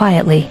Allan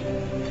quietly.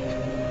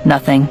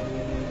 "Nothing,"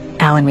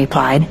 Allan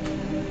replied.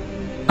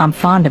 "I'm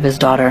fond of his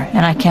daughter,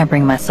 and I can't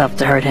bring myself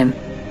to hurt him.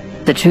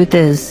 The truth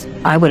is,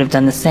 I would have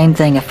done the same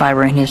thing if I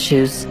were in his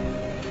shoes."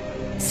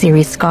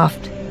 Ciri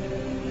scoffed.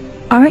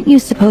 "Aren't you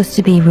supposed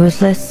to be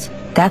ruthless?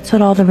 That's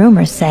what all the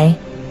rumors say."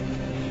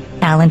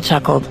 Allan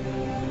chuckled.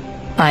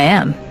 "I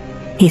am,"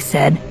 he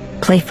said,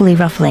 playfully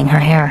ruffling her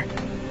hair.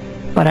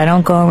 "But I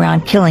don't go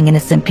around killing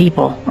innocent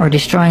people or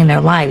destroying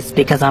their lives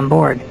because I'm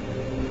bored.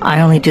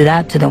 I only do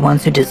that to the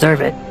ones who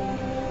deserve it."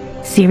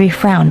 Ciri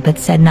frowned but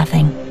said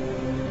nothing.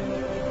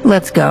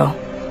 "Let's go,"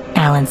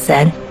 Allan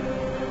said.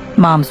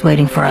 "Mom's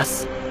waiting for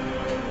us."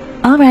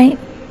 "All right,"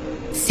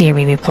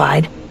 Ciri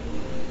replied.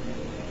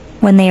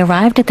 When they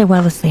arrived at the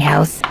Wellesley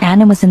house,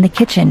 Anna was in the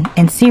kitchen,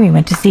 and Ciri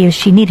went to see if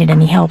she needed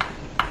any help.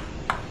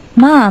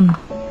 "Mom,"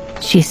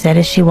 she said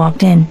as she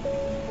walked in.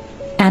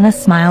 Anna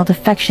smiled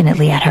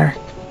affectionately at her.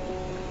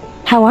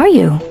 "How are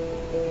you?"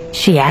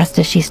 she asked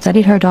as she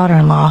studied her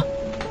daughter-in-law.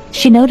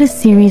 She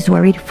noticed Ciri's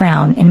worried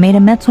frown and made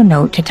a mental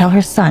note to tell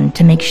her son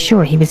to make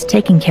sure he was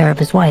taking care of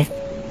his wife.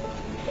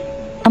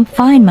 "I'm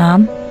fine,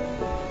 Mom,"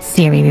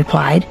 Ciri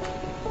replied.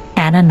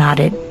 Anna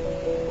nodded.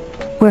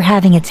 "We're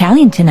having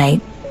Italian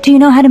tonight. Do you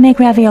know how to make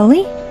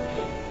ravioli?"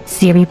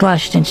 Ciri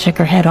blushed and shook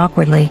her head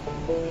awkwardly.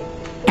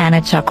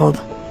 Anna chuckled.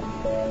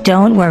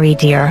 "Don't worry,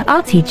 dear.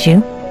 I'll teach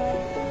you."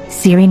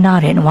 Ciri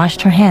nodded and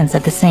washed her hands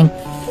at the sink.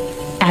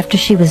 After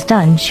she was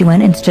done, she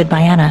went and stood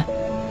by Anna.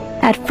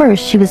 At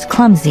first, she was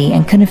clumsy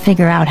and couldn't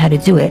figure out how to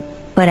do it,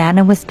 but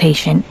Anna was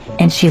patient,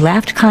 and she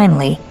laughed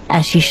kindly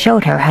as she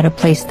showed her how to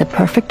place the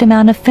perfect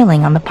amount of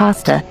filling on the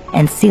pasta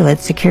and seal it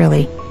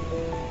securely.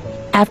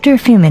 After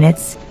a few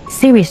minutes,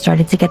 Ciri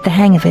started to get the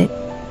hang of it.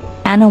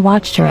 Anna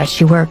watched her as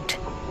she worked.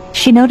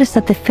 She noticed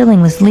that the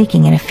filling was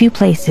leaking in a few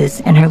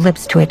places and her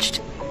lips twitched,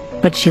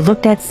 but she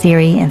looked at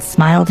Ciri and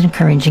smiled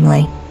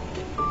encouragingly.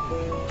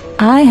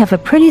 "I have a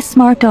pretty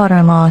smart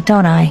daughter-in-law,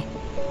 don't I?"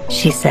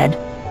 she said.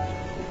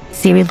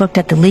 Ciri looked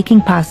at the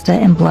leaking pasta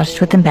and blushed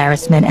with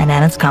embarrassment at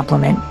Anna's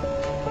compliment.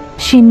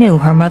 She knew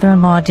her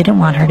mother-in-law didn't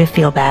want her to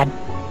feel bad.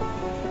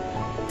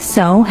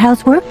 "So,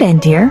 how's work been,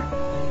 dear?"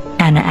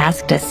 Anna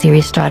asked as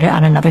Ciri started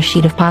on another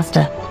sheet of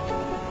pasta.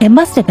 "It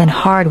must have been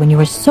hard when you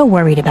were so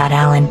worried about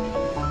Allan."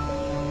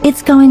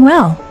 "It's going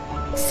well,"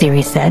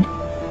 Ciri said.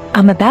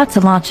 "I'm about to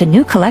launch a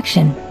new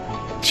collection."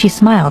 She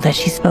smiled as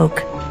she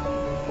spoke.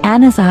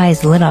 Anna's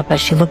eyes lit up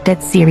as she looked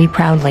at Ciri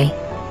proudly.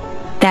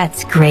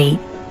 "That's great.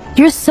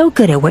 You're so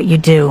good at what you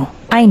do.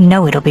 I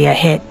know it'll be a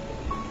hit."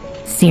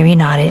 Ciri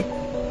nodded.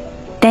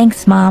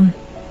 "Thanks, Mom,"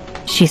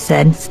 she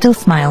said, still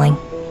smiling.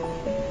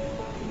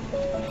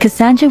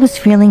 Cassandra was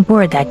feeling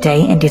bored that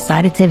day and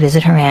decided to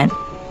visit her aunt.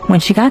 When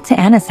she got to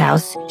Anna's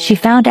house, she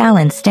found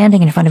Allan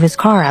standing in front of his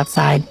car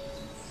outside.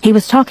 He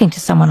was talking to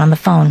someone on the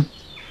phone.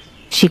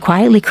 She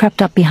quietly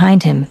crept up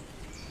behind him.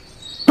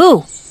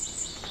 "Boo!"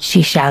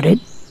 she shouted.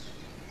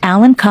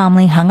 Allan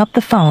calmly hung up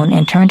the phone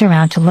and turned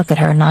around to look at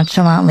her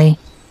nonchalantly.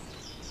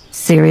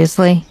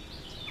 "Seriously?"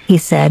 he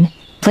said,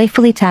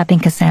 playfully tapping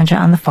Cassandra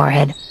on the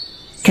forehead.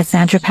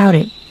 Cassandra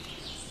pouted.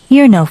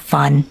 "You're no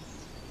fun."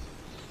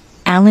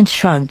 Allan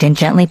shrugged and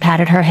gently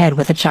patted her head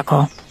with a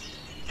chuckle.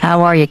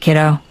 "How are you,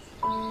 kiddo?"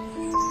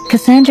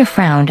 Cassandra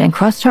frowned and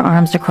crossed her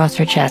arms across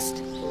her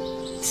chest.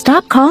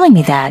 "Stop calling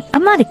me that.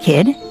 I'm not a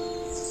kid."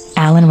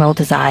 Allan rolled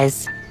his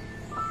eyes.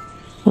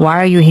 "Why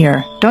are you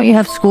here? Don't you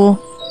have school?"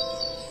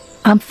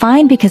 "I'm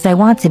fine because I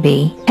want to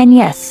be, and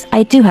yes,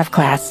 I do have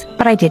class,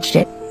 but I ditched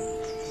it,"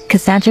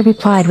 Cassandra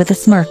replied with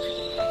a smirk.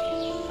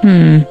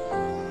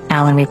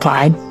 Allan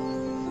replied.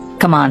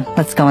 "Come on,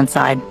 let's go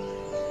inside."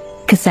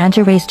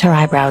 Cassandra raised her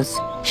eyebrows.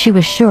 She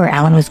was sure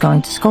Allan was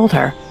going to scold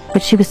her,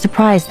 but she was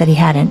surprised that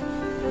he hadn't.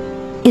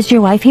 "Is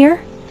your wife here?"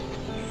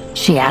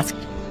 she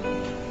asked.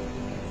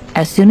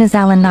 As soon as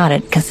Allan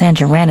nodded,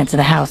 Cassandra ran into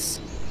the house.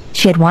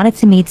 She had wanted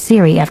to meet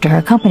Ciri after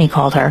her company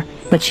called her,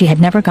 but she had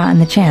never gotten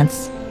the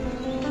chance.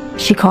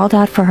 She called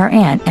out for her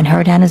aunt and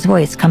heard Anna's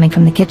voice coming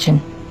from the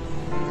kitchen.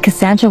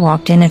 Cassandra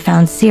walked in and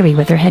found Ciri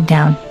with her head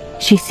down.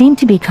 She seemed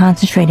to be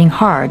concentrating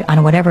hard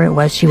on whatever it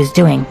was she was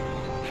doing.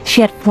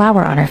 She had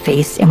flour on her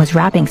face and was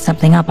wrapping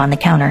something up on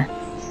the counter.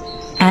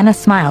 Anna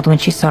smiled when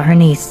she saw her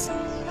niece.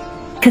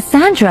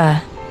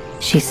 "Cassandra,"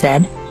 she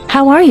said,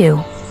 "how are you?"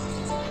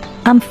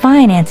 "I'm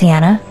fine, Auntie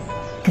Anna,"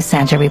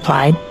 Cassandra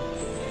replied.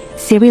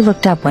 Ciri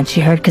looked up when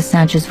she heard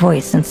Cassandra's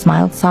voice and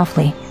smiled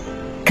softly.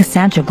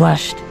 Cassandra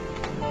blushed.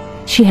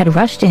 She had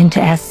rushed in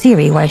to ask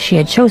Ciri why she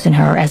had chosen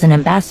her as an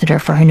ambassador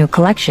for her new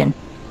collection,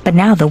 but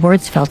now the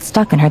words felt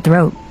stuck in her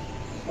throat.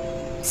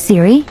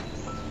 "Ciri?"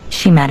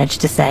 she managed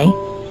to say.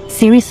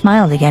 Ciri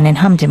smiled again and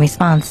hummed in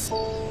response.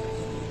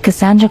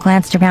 Cassandra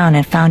glanced around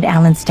and found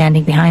Allan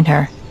standing behind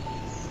her.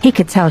 He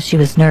could tell she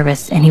was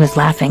nervous and he was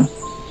laughing.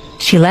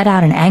 She let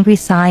out an angry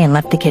sigh and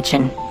left the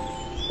kitchen.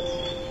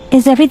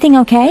 "Is everything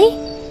okay?"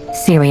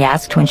 Ciri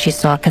asked when she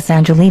saw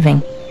Cassandra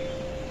leaving.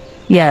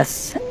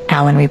 "Yes,"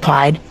 Allan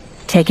replied,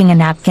 taking a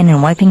napkin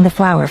and wiping the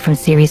flour from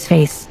Ciri's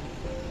face.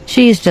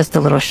 "She's just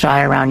a little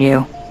shy around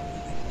you."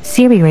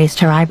 Ciri raised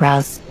her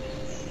eyebrows.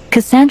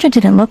 Cassandra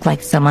didn't look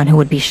like someone who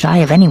would be shy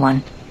of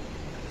anyone.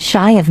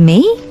 "Shy of me?"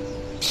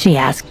 she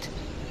asked.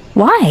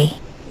 "Why?"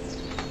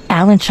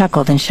 Allan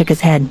chuckled and shook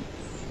his head.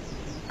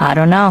 "I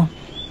don't know,"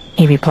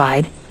 he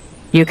replied.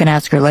 "You can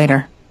ask her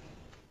later."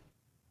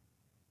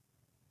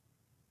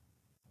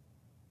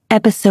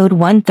 Episode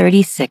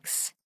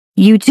 136.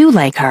 You do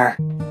like her.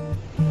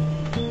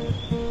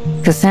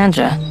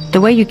 "Cassandra,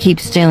 the way you keep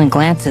stealing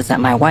glances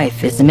at my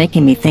wife is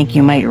making me think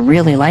you might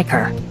really like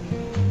her,"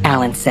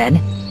 Allan said.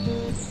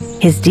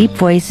 His deep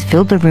voice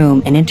filled the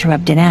room and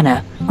interrupted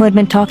Anna, who had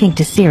been talking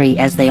to Ciri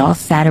as they all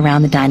sat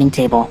around the dining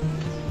table.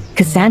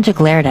 Cassandra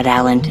glared at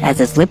Allan as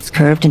his lips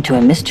curved into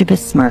a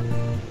mischievous smirk.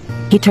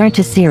 He turned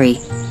to Ciri,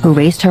 who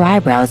raised her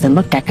eyebrows and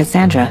looked at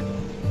Cassandra.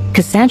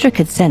 Cassandra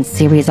could sense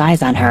Ciri's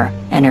eyes on her,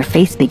 and her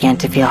face began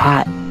to feel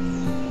hot.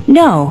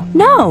 "No,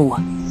 no!"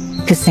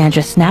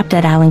 Cassandra snapped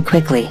at Allan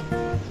quickly.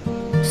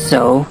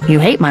 "So, you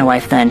hate my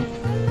wife then?"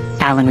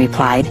 Allan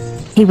replied.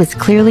 He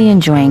was clearly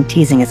enjoying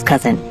teasing his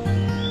cousin.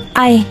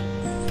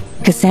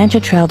 Cassandra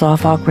trailed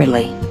off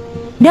awkwardly.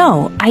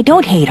 "No, I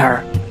don't hate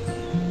her."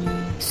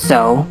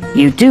 "So,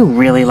 you do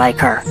really like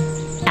her,"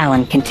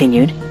 Allan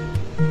continued.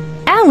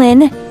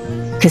 "Allan!"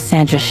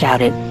 Cassandra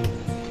shouted.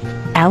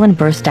 Allan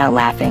burst out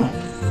laughing.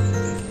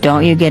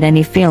 "Don't you get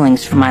any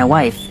feelings for my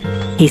wife,"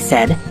 he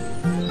said.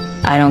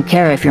 "I don't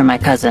care if you're my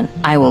cousin.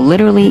 I will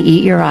literally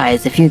eat your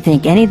eyes if you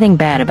think anything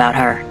bad about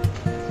her."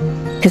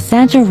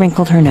 Cassandra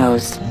wrinkled her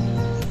nose.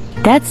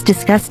 "That's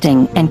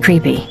disgusting and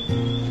creepy."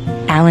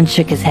 Allan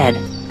shook his head.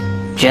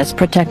 "Just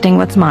protecting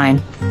what's mine."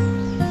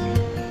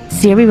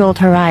 Ciri rolled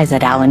her eyes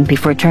at Allan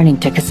before turning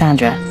to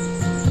Cassandra.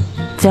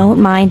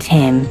 "Don't mind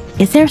him.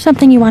 Is there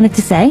something you wanted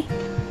to say?"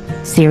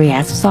 Ciri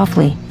asked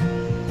softly.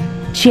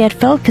 She had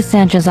felt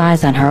Cassandra's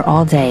eyes on her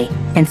all day,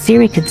 and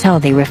Ciri could tell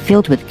they were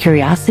filled with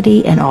curiosity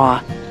and awe.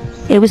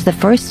 It was the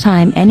first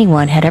time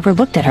anyone had ever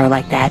looked at her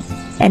like that,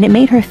 and it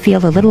made her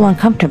feel a little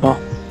uncomfortable.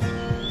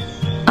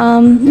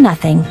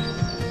 Nothing."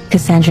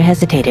 Cassandra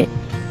hesitated.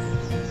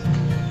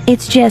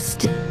 "It's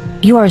just,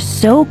 you are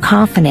so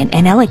confident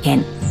and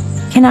elegant.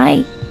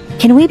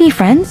 Can we be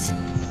friends?"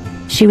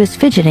 She was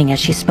fidgeting as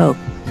she spoke.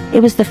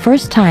 It was the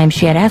first time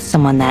she had asked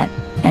someone that,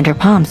 and her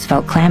palms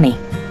felt clammy.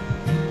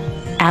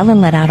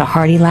 Allan let out a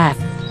hearty laugh.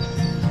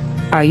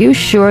 "Are you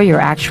sure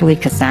you're actually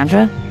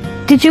Cassandra?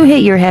 Did you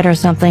hit your head or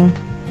something?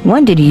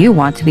 When did you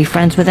want to be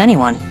friends with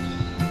anyone?"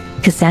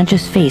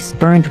 Cassandra's face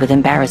burned with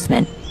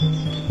embarrassment.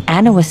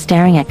 Anna was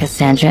staring at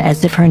Cassandra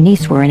as if her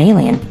niece were an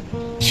alien.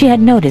 She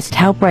had noticed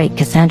how bright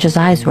Cassandra's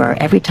eyes were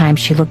every time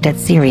she looked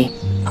at Ciri,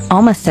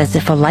 almost as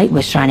if a light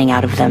was shining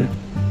out of them.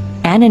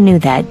 Anna knew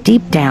that,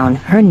 deep down,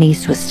 her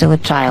niece was still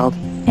a child,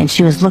 and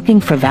she was looking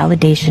for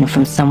validation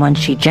from someone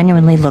she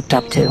genuinely looked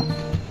up to.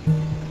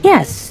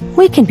 "Yes,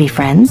 we can be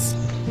friends,"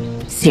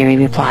 Ciri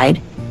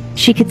replied.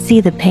 She could see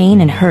the pain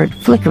and hurt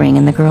flickering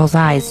in the girl's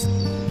eyes.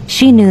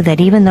 She knew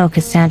that even though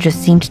Cassandra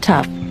seemed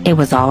tough, it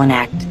was all an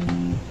act.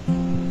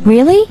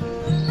 "Really?"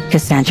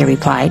 Cassandra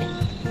replied.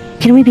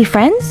 "Can we be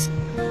friends?"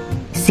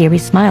 Ciri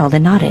smiled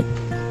and nodded.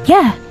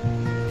 "Yeah."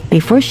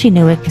 Before she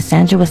knew it,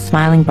 Cassandra was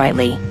smiling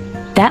brightly.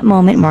 That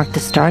moment marked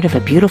the start of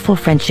a beautiful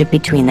friendship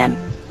between them.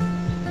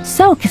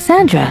 "So,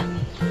 Cassandra,"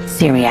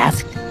 Ciri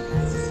asked,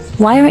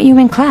 "why aren't you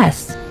in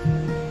class?"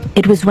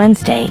 It was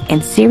Wednesday,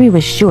 and Ciri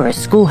was sure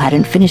school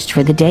hadn't finished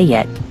for the day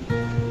yet.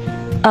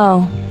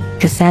 "Oh,"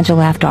 Cassandra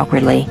laughed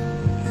awkwardly.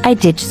 "I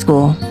ditched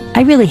school.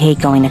 I really hate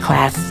going to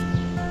class.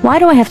 Why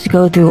do I have to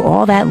go through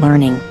all that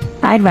learning?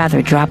 I'd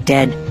rather drop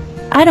dead.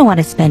 I don't want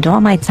to spend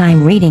all my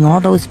time reading all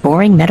those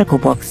boring medical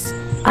books.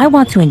 I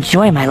want to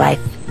enjoy my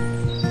life."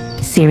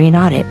 Ciri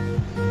nodded.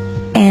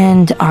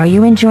 "And are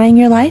you enjoying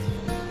your life?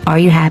 Are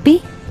you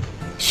happy?"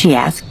 she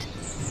asked.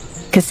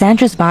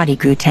 Cassandra's body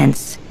grew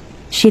tense.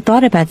 She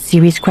thought about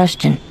Ciri's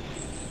question.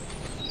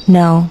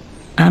 "No,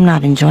 I'm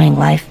not enjoying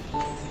life,"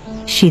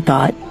 she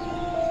thought.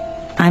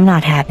 "I'm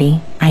not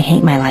happy. I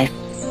hate my life."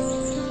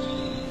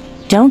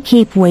 "Don't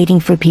keep waiting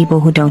for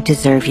people who don't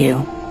deserve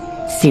you,"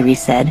 Ciri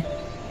said.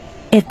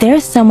 "If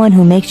there's someone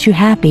who makes you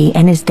happy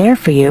and is there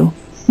for you,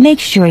 make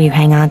sure you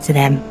hang on to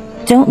them.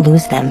 Don't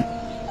lose them."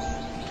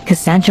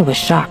 Cassandra was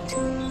shocked.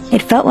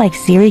 It felt like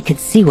Ciri could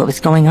see what was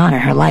going on in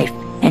her life,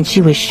 and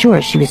she was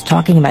sure she was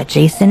talking about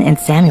Jason and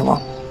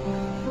Samuel.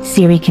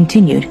 Ciri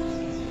continued,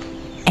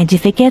 "And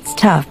if it gets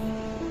tough,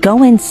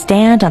 go and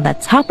stand on the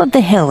top of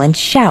the hill and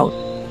shout,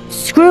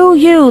 'Screw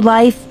you,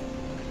 life!'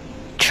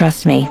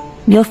 Trust me,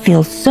 you'll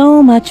feel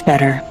so much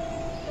better."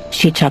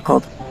 She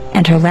chuckled,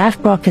 and her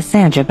laugh brought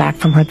Cassandra back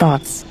from her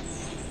thoughts.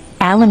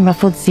 Allan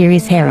ruffled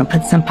Ciri's hair and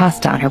put some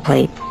pasta on her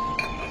plate.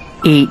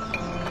 "Eat,"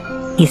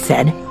 he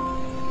said.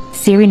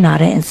 Ciri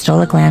nodded and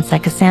stole a glance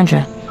at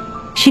Cassandra.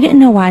 She didn't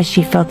know why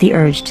she felt the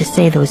urge to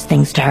say those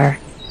things to her.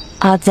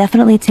 "I'll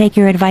definitely take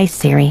your advice,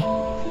 Ciri,"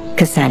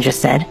 Cassandra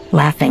said,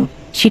 laughing.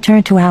 She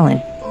turned to Allan.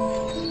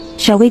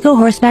 "Shall we go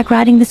horseback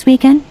riding this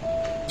weekend?"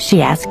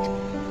 she asked.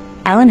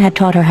 Allan had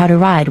taught her how to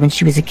ride when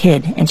she was a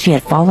kid, and she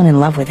had fallen in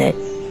love with it.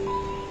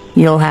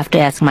 "You'll have to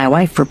ask my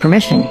wife for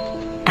permission,"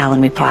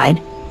 Allan replied.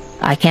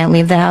 "I can't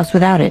leave the house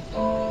without it."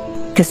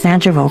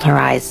 Cassandra rolled her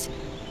eyes.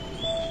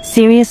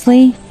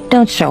 "Seriously?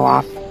 Don't show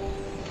off."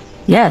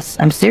 "Yes,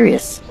 I'm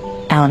serious,"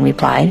 Allan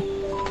replied.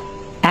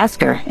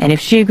 "Ask her, and if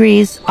she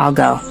agrees, I'll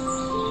go."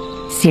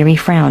 Ciri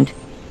frowned.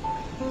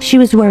 She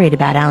was worried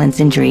about Allan's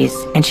injuries,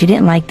 and she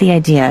didn't like the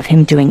idea of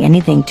him doing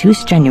anything too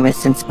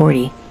strenuous and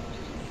sporty.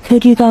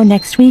 "Could you go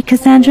next week,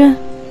 Cassandra?"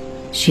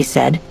 she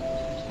said.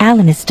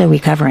 "Allan is still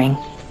recovering."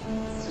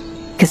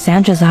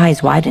 Cassandra's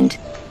eyes widened.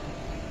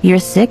 "You're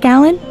sick,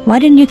 Allan? Why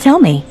didn't you tell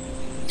me?"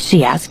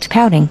 she asked,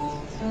 pouting.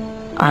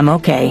 "I'm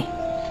okay,"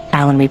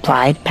 Allan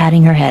replied,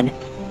 patting her head.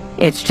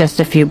 "It's just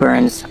a few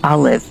burns. I'll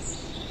live."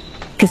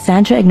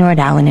 Cassandra ignored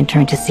Allan and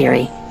turned to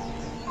Ciri.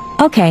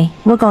 "Okay,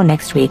 we'll go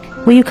next week.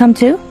 Will you come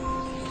too?"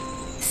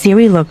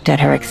 Ciri looked at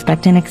her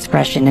expectant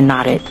expression and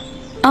nodded.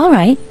 "All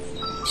right,"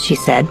 she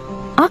said.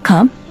 "I'll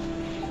come."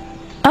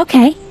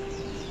 "Okay,"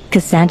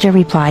 Cassandra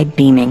replied,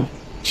 beaming.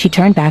 She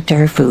turned back to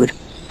her food.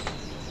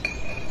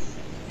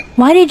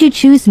 "Why did you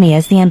choose me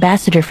as the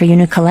ambassador for your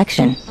new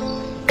collection?"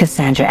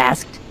 Cassandra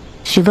asked.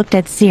 She looked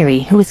at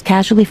Ciri, who was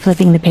casually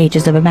flipping the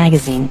pages of a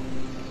magazine.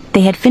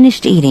 They had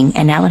finished eating,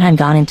 and Allan had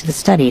gone into the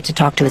study to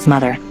talk to his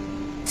mother.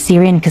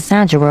 Ciri and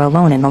Cassandra were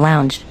alone in the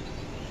lounge.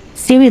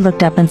 Ciri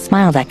looked up and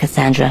smiled at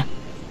Cassandra.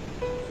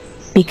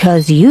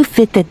 "Because you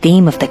fit the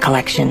theme of the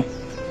collection."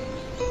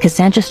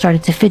 Cassandra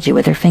started to fidget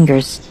with her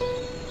fingers.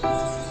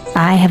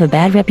 "I have a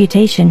bad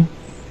reputation,"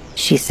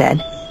 she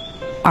said.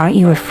 "Aren't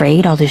you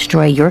afraid I'll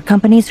destroy your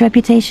company's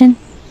reputation?"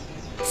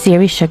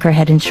 Ciri shook her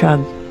head and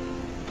shrugged.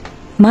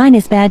 "Mine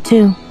is bad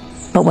too,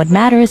 but what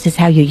matters is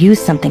how you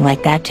use something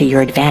like that to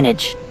your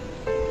advantage."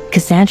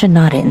 Cassandra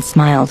nodded and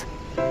smiled.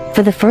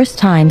 For the first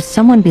time,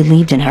 someone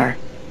believed in her.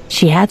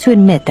 She had to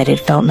admit that it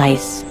felt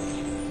nice.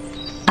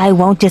 "I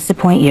won't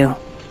disappoint you,"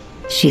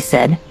 she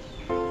said.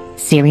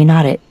 Ciri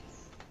nodded.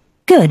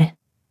 "Good."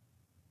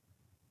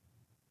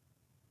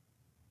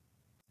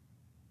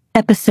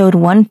 Episode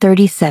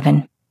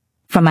 137.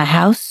 From a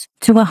House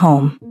to a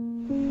Home.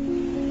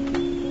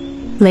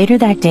 Later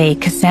that day,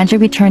 Cassandra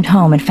returned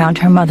home and found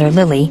her mother,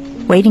 Lily,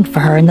 waiting for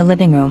her in the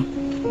living room.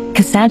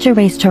 Cassandra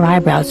raised her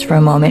eyebrows for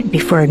a moment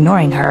before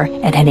ignoring her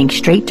and heading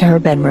straight to her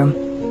bedroom.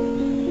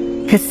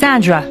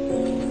 "Cassandra!"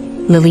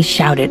 Lily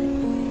shouted.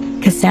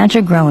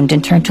 Cassandra groaned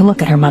and turned to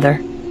look at her mother.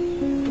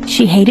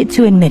 She hated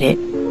to admit it,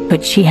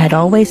 but she had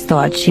always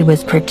thought she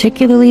was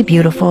particularly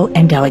beautiful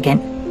and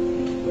elegant.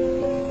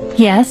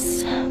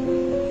 "Yes,"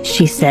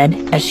 she said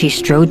as she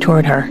strode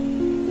toward her.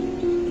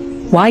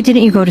 "Why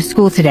didn't you go to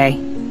school today?"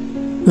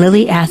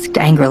 Lily asked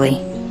angrily.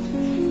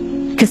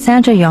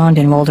 Cassandra yawned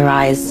and rolled her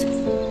eyes.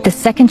 The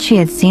second she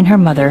had seen her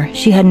mother,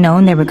 she had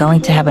known they were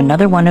going to have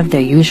another one of their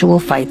usual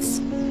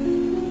fights.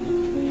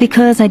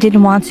 "Because I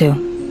didn't want to,"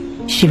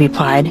 she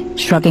replied,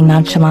 shrugging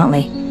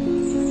nonchalantly.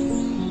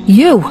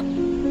 "You!"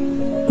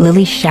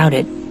 Lily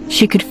shouted.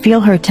 She could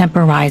feel her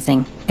temper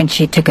rising, and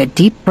she took a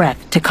deep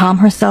breath to calm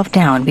herself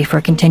down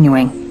before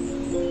continuing.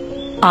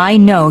 "I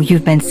know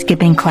you've been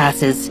skipping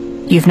classes.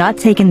 You've not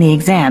taken the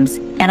exams,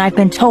 and I've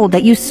been told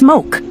that you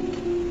smoke."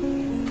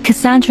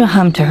 Cassandra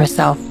hummed to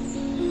herself.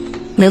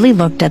 Lily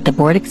looked at the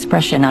bored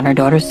expression on her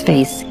daughter's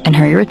face, and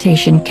her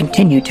irritation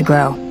continued to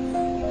grow.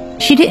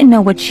 She didn't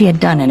know what she had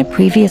done in a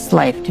previous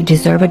life to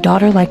deserve a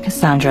daughter like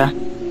Cassandra.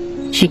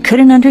 She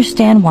couldn't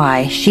understand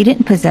why she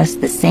didn't possess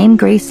the same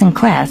grace and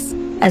class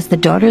as the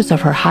daughters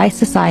of her high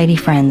society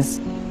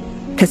friends.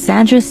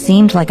 Cassandra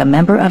seemed like a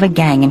member of a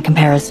gang in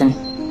comparison.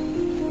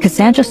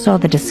 Cassandra saw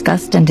the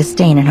disgust and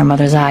disdain in her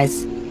mother's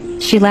eyes.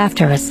 She laughed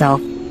to herself,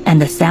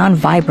 and the sound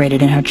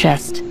vibrated in her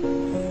chest.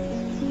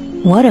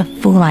 What a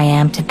fool I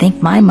am to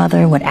think my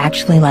mother would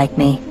actually like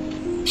me,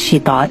 she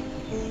thought.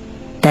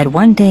 That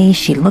one day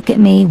she'd look at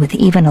me with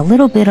even a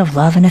little bit of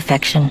love and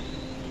affection.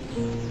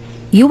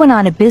 You went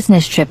on a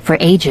business trip for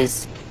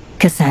ages,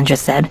 Cassandra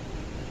said.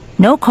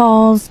 No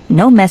calls,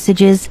 no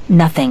messages,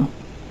 nothing.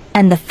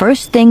 And the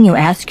first thing you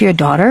ask your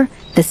daughter,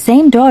 the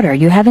same daughter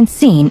you haven't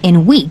seen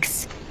in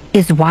weeks,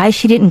 is why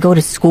she didn't go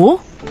to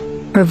school?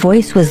 Her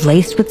voice was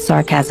laced with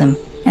sarcasm,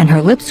 and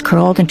her lips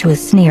curled into a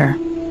sneer.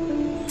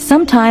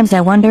 Sometimes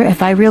I wonder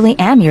if I really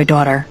am your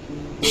daughter,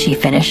 she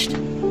finished.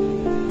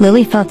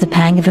 Lily felt a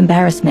pang of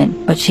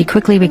embarrassment, but she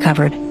quickly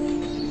recovered.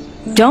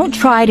 Don't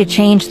try to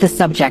change the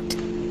subject,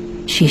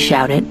 she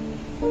shouted.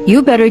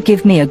 You better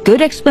give me a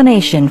good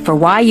explanation for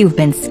why you've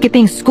been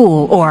skipping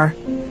school or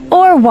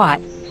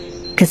what?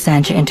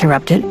 Cassandra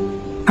interrupted.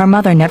 Her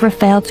mother never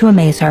failed to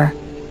amaze her.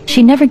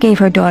 She never gave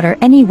her daughter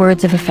any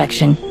words of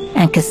affection,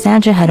 and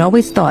Cassandra had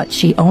always thought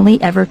she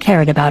only ever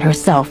cared about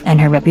herself and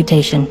her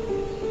reputation.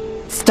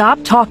 Stop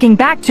talking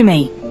back to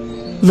me,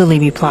 Lily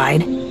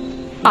replied.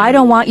 I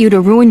don't want you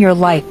to ruin your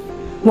life.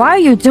 Why are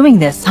you doing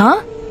this,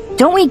 huh?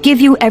 Don't we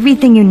give you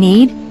everything you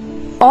need?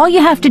 All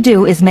you have to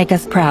do is make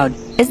us proud.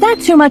 Is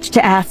that too much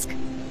to ask?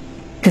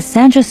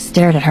 Cassandra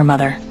stared at her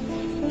mother.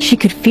 She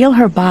could feel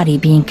her body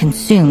being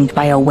consumed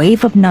by a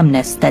wave of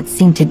numbness that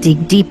seemed to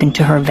dig deep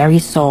into her very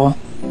soul.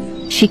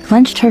 She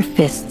clenched her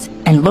fists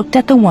and looked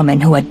at the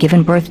woman who had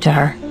given birth to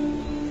her.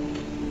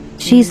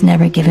 She's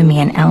never given me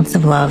an ounce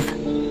of love,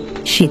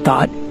 she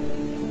thought.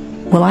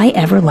 Will I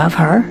ever love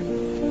her?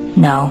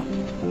 No.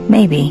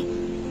 Maybe.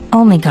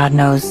 Only God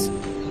knows.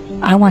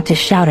 I want to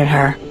shout at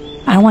her.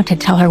 I want to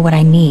tell her what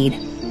I need.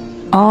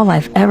 All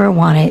I've ever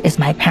wanted is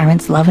my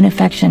parents' love and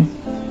affection.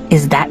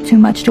 Is that too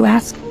much to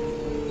ask?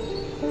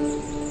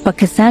 But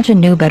Cassandra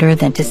knew better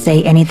than to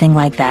say anything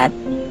like that.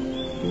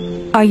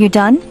 Are you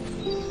done?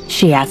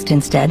 She asked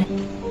instead.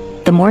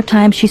 The more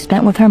time she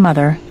spent with her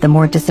mother, the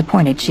more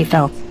disappointed she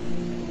felt.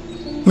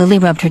 Lily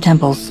rubbed her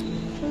temples.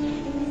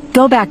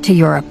 Go back to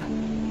Europe,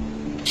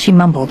 she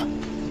mumbled.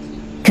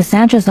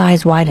 Cassandra's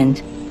eyes widened.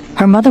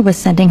 Her mother was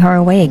sending her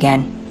away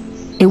again.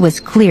 It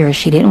was clear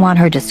she didn't want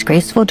her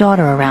disgraceful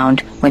daughter around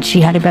when she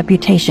had a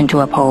reputation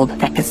to uphold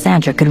that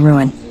Cassandra could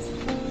ruin.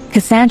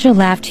 Cassandra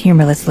laughed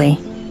humorlessly.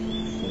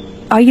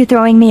 Are you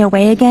throwing me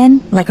away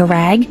again, like a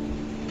rag?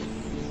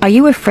 Are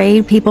you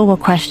afraid people will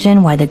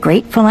question why the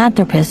great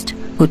philanthropist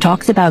who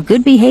talks about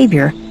good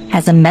behavior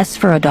has a mess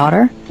for a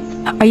daughter?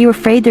 Are you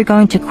afraid they're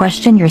going to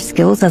question your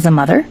skills as a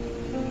mother?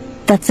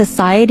 That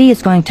society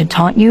is going to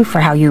taunt you for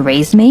how you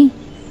raised me?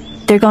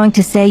 They're going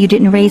to say you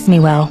didn't raise me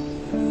well.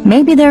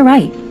 Maybe they're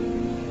right.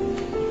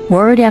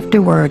 Word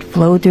after word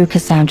flowed through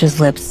Cassandra's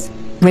lips.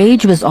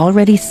 Rage was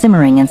already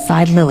simmering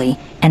inside Lily,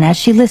 and as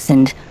she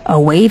listened, a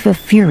wave of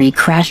fury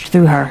crashed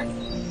through her.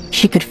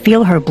 She could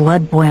feel her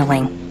blood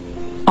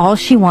boiling. All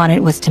she wanted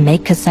was to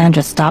make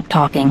Cassandra stop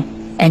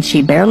talking, and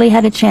she barely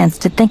had a chance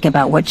to think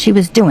about what she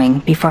was doing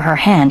before her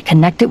hand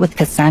connected with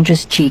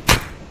Cassandra's cheek.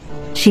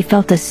 She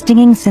felt a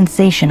stinging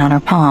sensation on her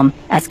palm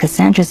as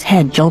Cassandra's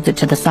head jolted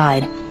to the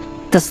side.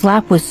 The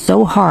slap was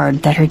so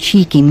hard that her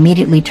cheek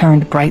immediately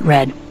turned bright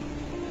red.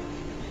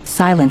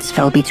 Silence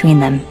fell between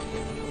them.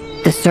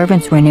 The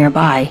servants were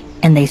nearby,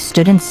 and they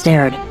stood and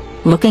stared,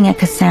 looking at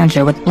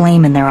Cassandra with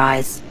blame in their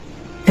eyes.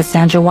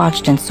 Cassandra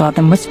watched and saw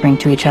them whispering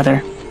to each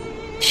other.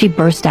 She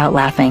burst out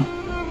laughing.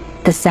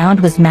 The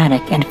sound was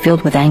manic and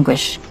filled with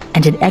anguish,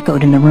 and it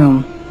echoed in the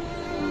room.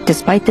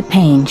 Despite the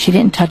pain, she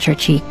didn't touch her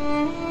cheek.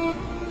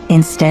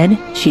 Instead,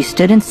 she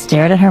stood and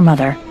stared at her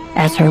mother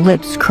as her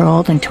lips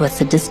curled into a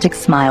sadistic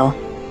smile.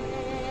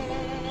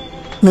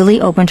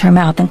 Lily opened her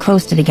mouth and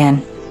closed it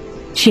again.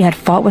 She had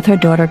fought with her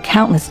daughter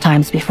countless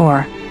times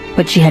before,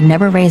 but she had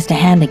never raised a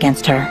hand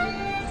against her.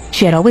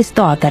 She had always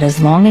thought that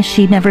as long as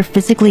she never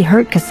physically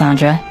hurt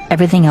Cassandra,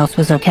 everything else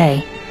was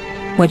okay.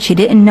 What she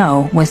didn't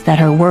know was that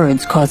her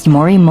words caused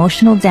more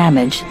emotional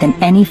damage than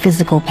any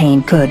physical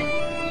pain could.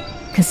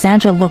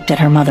 Cassandra looked at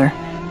her mother.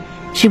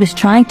 She was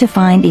trying to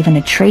find even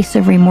a trace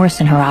of remorse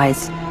in her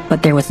eyes,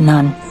 but there was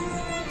none.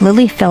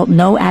 Lily felt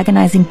no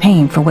agonizing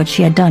pain for what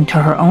she had done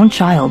to her own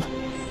child.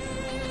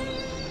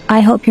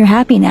 I hope you're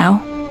happy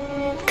now,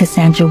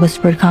 Cassandra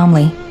whispered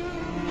calmly.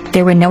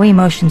 There were no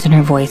emotions in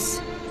her voice.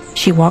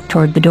 She walked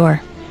toward the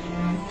door.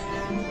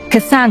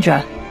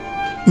 Cassandra,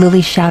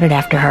 Lily shouted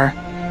after her.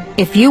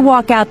 If you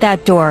walk out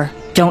that door,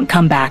 don't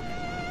come back.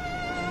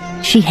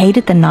 She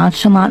hated the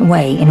nonchalant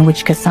way in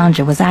which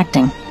Cassandra was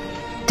acting.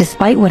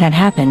 Despite what had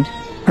happened,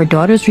 her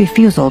daughter's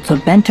refusal to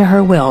bend to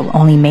her will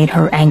only made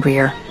her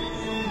angrier.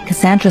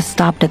 Cassandra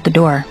stopped at the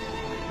door.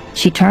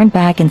 She turned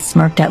back and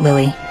smirked at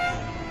Lily.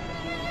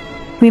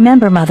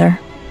 Remember, Mother,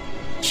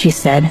 she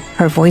said,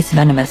 her voice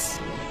venomous.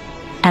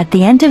 At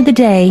the end of the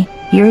day,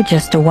 you're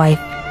just a wife.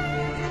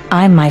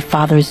 I'm my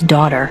father's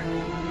daughter.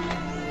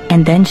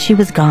 and then she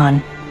was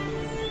gone.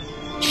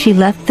 She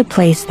left the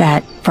place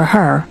that, for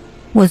her,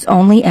 was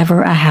only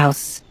ever a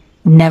house,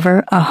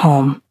 never a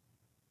home.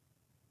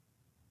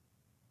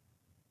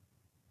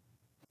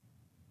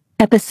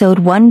 Episode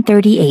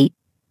 138,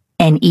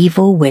 An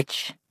Evil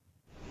Witch.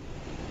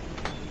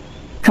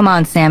 Come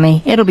on,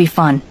 Sammy, it'll be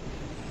fun,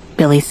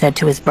 Billy said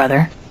to his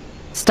brother.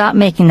 Stop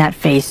making that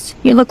face.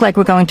 You look like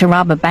we're going to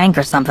rob a bank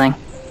or something.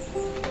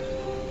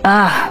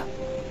 Ah,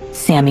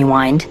 Sammy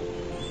whined.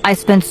 I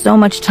spent so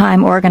much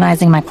time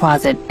organizing my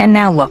closet, and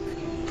now look,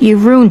 you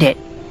ruined it.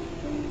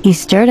 He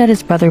stared at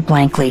his brother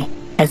blankly,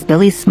 as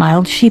Billy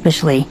smiled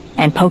sheepishly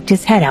and poked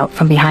his head out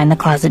from behind the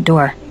closet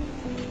door.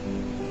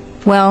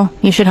 Well,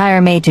 you should hire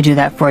a maid to do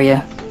that for you,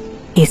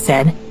 he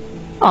said.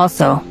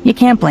 Also, you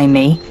can't blame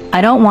me. I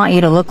don't want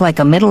you to look like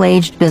a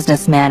middle-aged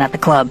businessman at the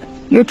club.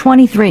 You're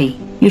 23.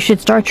 You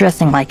should start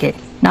dressing like it,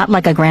 not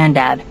like a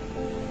granddad.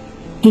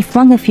 He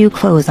flung a few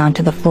clothes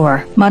onto the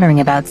floor, muttering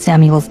about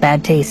Samuel's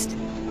bad taste.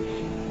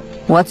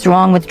 What's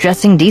wrong with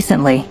dressing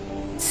decently?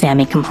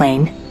 Sammy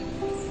complained.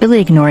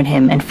 Billy ignored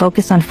him and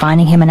focused on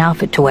finding him an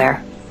outfit to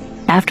wear.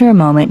 After a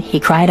moment, he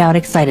cried out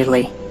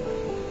excitedly.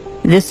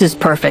 This is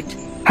perfect.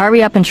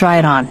 Hurry up and try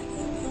it on.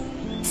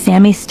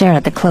 Sammy stared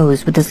at the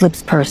clothes with his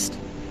lips pursed.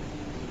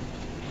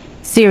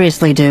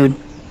 Seriously, dude,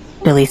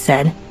 Billy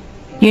said.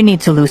 You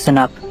need to loosen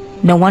up.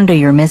 No wonder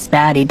your Miss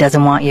Baddie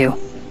doesn't want you.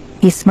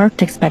 He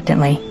smirked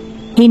expectantly.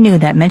 He knew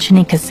that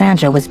mentioning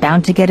Cassandra was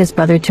bound to get his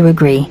brother to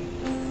agree.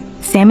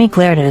 Sammy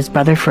glared at his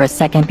brother for a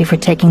second before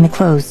taking the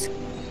clothes.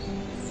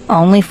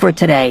 Only for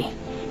today,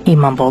 he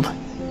mumbled.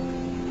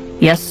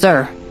 Yes,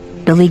 sir,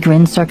 Billy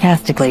grinned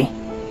sarcastically.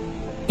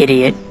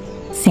 Idiot,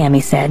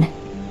 Sammy said.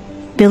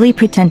 Billy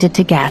pretended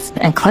to gasp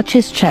and clutch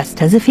his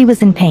chest as if he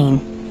was in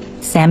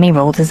pain. Sammy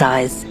rolled his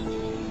eyes.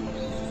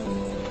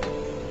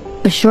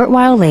 A short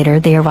while later,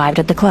 they arrived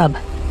at the club.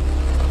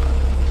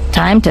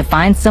 Time to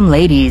find some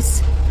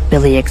ladies,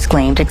 Billy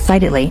exclaimed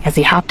excitedly as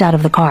he hopped out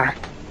of the car.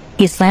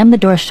 He slammed the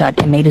door shut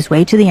and made his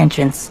way to the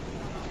entrance.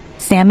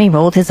 Sammy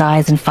rolled his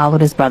eyes and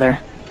followed his brother.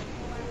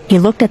 He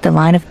looked at the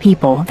line of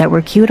people that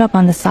were queued up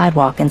on the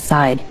sidewalk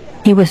inside.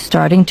 He was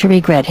starting to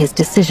regret his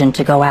decision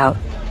to go out.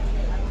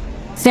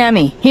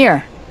 Sammy,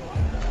 here!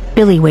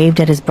 Billy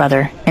waved at his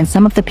brother, and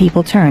some of the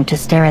people turned to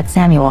stare at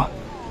Samuel.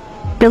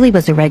 Billy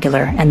was a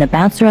regular, and the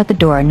bouncer at the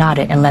door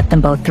nodded and let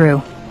them both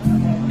through.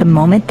 The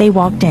moment they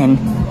walked in,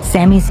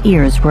 Sammy's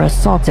ears were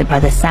assaulted by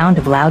the sound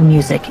of loud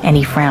music, and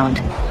he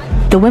frowned.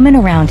 The women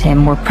around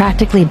him were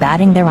practically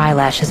batting their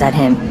eyelashes at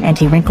him, and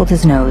he wrinkled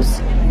his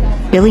nose.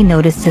 Billy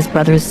noticed his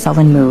brother's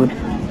sullen mood.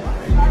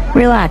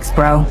 Relax,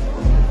 bro,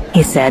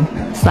 he said,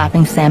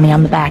 slapping Sammy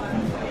on the back.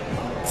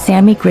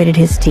 Sammy gritted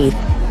his teeth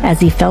as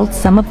he felt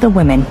some of the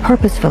women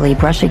purposefully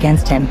brush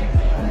against him.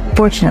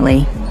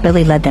 Fortunately,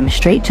 Billy led them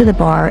straight to the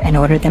bar and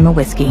ordered them a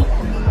whiskey.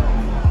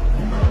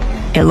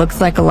 It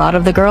looks like a lot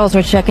of the girls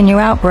are checking you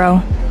out,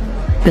 bro,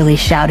 Billy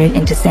shouted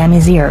into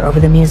Sammy's ear over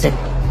the music.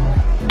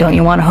 Don't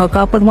you want to hook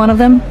up with one of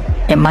them?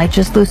 It might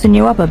just loosen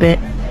you up a bit.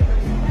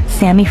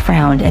 Sammy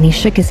frowned and he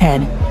shook his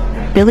head.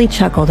 Billy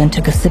chuckled and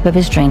took a sip of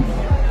his drink.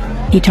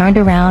 He turned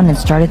around and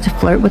started to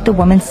flirt with the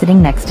woman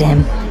sitting next to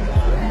him.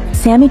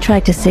 Sammy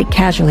tried to sit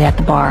casually at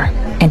the bar,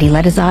 and he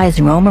let his eyes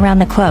roam around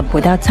the club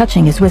without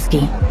touching his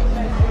whiskey.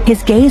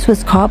 His gaze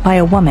was caught by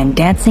a woman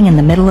dancing in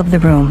the middle of the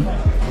room.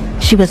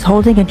 She was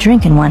holding a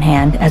drink in one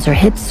hand as her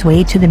hips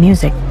swayed to the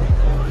music.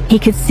 He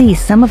could see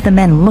some of the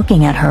men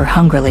looking at her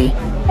hungrily,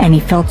 and he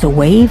felt a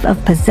wave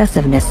of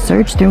possessiveness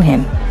surge through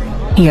him.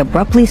 He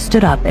abruptly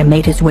stood up and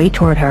made his way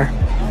toward her.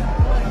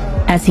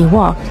 As he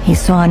walked, he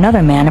saw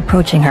another man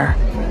approaching her,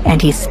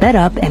 and he sped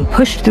up and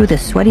pushed through the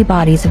sweaty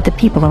bodies of the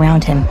people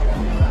around him.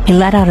 He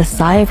let out a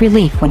sigh of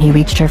relief when he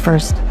reached her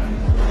first.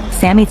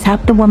 Sammy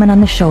tapped the woman on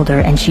the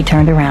shoulder and she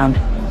turned around.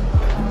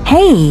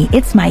 "Hey,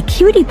 it's my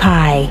cutie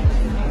pie!"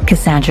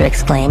 Cassandra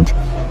exclaimed.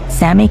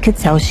 Sammy could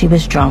tell she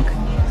was drunk.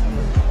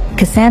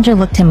 Cassandra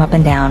looked him up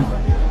and down.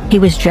 He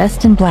was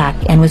dressed in black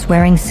and was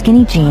wearing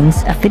skinny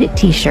jeans, a fitted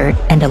t-shirt,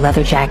 and a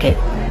leather jacket.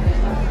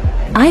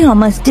 "I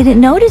almost didn't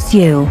notice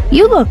you.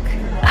 You look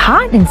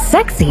hot and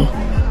sexy,"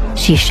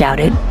 she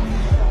shouted.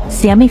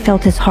 Sammy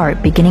felt his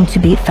heart beginning to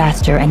beat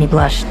faster and he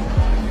blushed.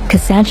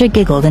 Cassandra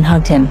giggled and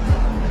hugged him.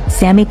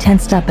 Sammy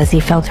tensed up as he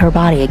felt her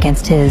body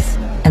against his,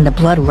 and the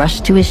blood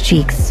rushed to his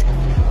cheeks.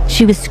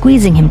 She was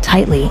squeezing him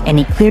tightly and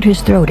he cleared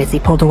his throat as he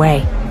pulled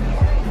away.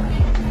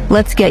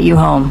 "Let's get you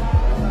home,"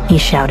 he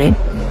shouted.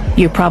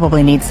 "You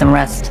probably need some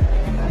rest."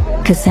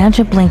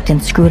 Cassandra blinked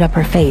and screwed up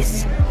her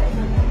face.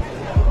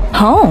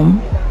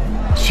 "Home?"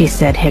 she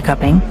said,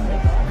 hiccuping.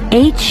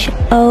 "H-O-M-E,"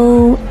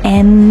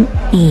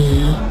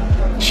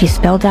 she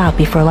spelled out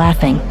before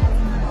laughing.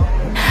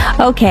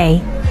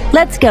 "Okay,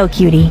 let's go,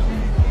 cutie,"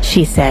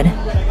 she said.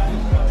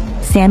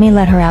 Sammy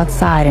led her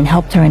outside and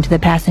helped her into the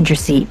passenger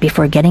seat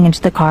before getting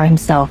into the car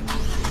himself.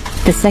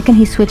 The second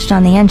he switched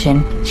on the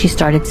engine, she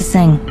started to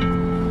sing.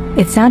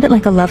 It sounded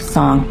like a love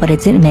song, but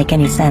it didn't make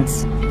any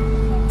sense.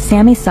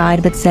 Sammy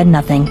sighed but said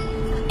nothing.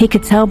 He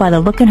could tell by the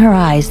look in her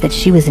eyes that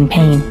she was in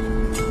pain.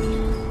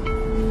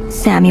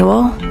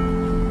 "Samuel,"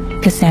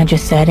 Cassandra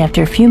said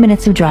after a few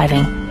minutes of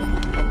driving.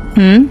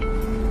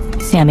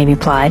 Sammy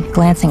replied,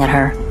 glancing at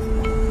her.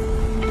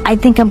 I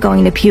think I'm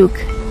going to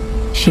puke,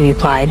 she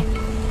replied.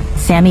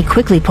 Sammy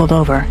quickly pulled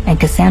over, and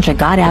Cassandra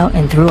got out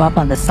and threw up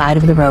on the side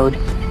of the road.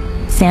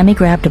 Sammy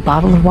grabbed a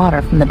bottle of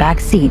water from the back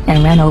seat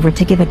and ran over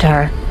to give it to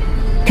her.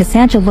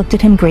 Cassandra looked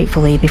at him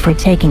gratefully before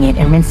taking it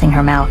and rinsing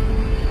her mouth.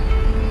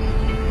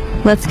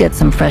 Let's get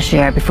some fresh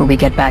air before we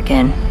get back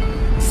in,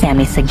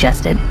 Sammy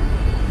suggested.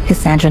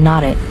 Cassandra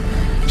nodded.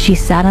 She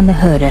sat on the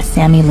hood as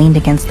Sammy leaned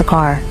against the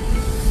car.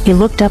 He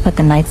looked up at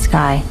the night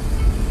sky.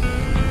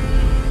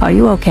 Are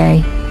you okay?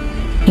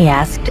 He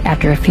asked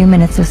after a few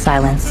minutes of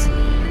silence.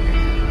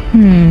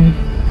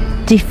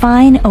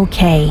 Define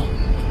okay,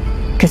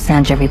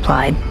 Cassandra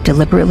replied,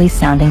 deliberately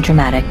sounding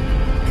dramatic.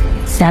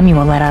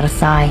 Samuel let out a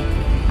sigh.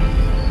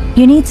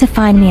 You need to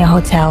find me a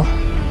hotel,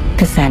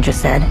 Cassandra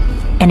said.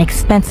 An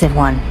expensive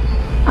one.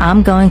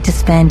 I'm going to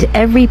spend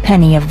every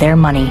penny of their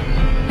money.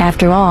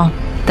 After all,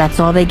 that's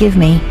all they give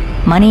me.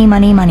 Money,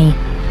 money, money.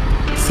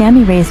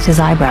 Sammy raised his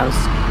eyebrows.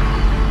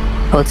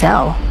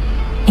 Hotel?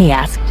 He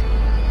asked.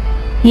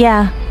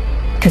 Yeah,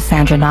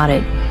 Cassandra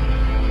nodded.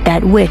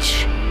 That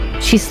witch.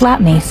 She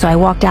slapped me, so I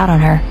walked out on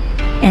her.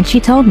 And she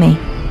told me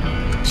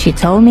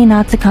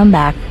not to come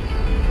back.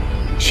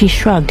 She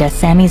shrugged as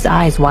Sammy's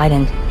eyes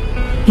widened.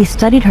 He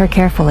studied her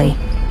carefully.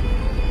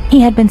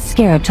 He had been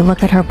scared to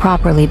look at her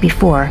properly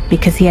before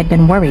because he had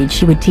been worried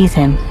she would tease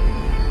him.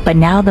 But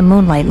now the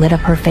moonlight lit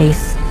up her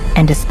face,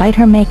 and despite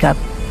her makeup,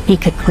 he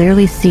could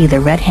clearly see the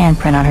red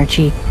handprint on her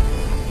cheek.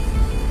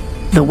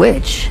 The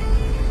witch?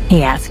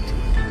 He asked.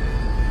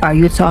 Are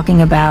you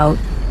talking about...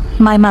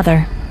 My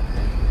mother,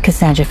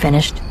 Cassandra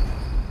finished.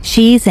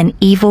 She's an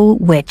evil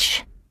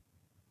witch.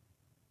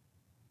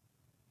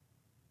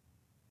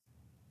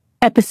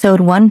 Episode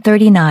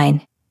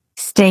 139.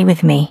 Stay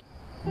with me.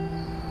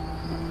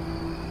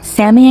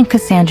 Sammy and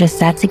Cassandra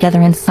sat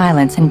together in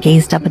silence and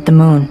gazed up at the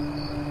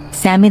moon.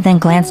 Sammy then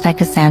glanced at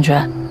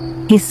Cassandra.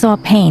 He saw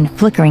pain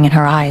flickering in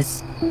her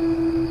eyes.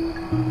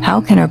 How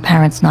can her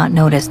parents not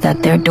notice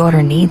that their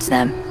daughter needs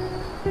them?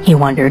 He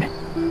wondered.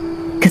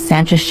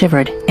 Cassandra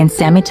shivered, and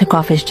Sammy took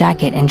off his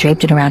jacket and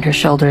draped it around her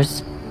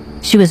shoulders.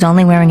 She was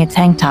only wearing a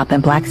tank top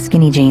and black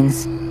skinny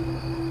jeans.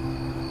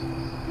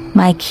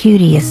 My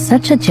cutie is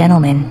such a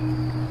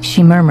gentleman,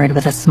 she murmured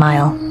with a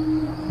smile.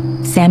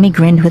 Sammy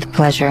grinned with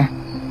pleasure.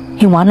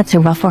 He wanted to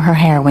ruffle her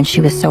hair when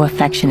she was so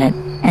affectionate,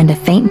 and a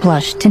faint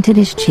blush tinted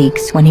his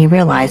cheeks when he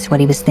realized what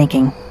he was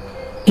thinking.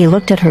 He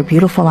looked at her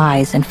beautiful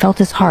eyes and felt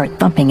his heart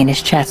thumping in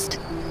his chest.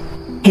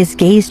 His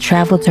gaze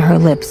traveled to her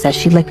lips as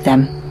she licked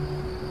them.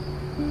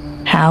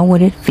 How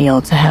would it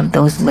feel to have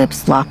those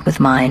lips locked with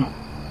mine?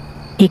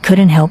 He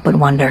couldn't help but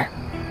wonder.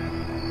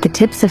 The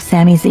tips of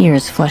Sammy's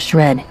ears flushed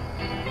red.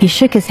 He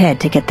shook his head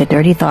to get the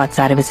dirty thoughts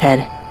out of his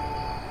head.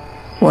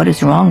 What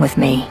is wrong with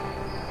me?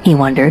 He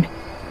wondered.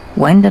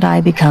 When did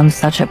I become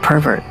such a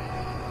pervert?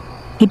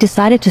 He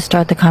decided to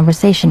start the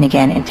conversation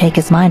again and take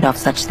his mind off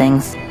such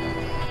things.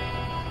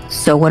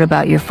 So what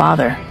about your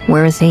father?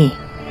 Where is he?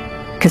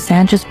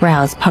 Cassandra's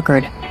brows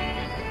puckered.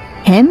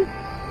 Him?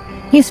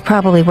 He's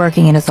probably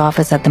working in his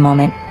office at the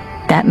moment.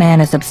 That man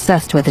is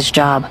obsessed with his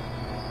job.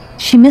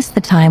 She missed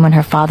the time when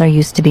her father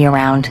used to be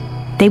around.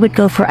 They would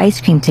go for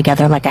ice cream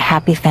together like a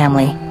happy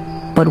family.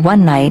 But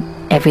one night,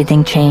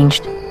 everything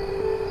changed.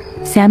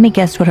 Sammy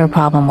guessed what her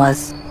problem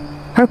was.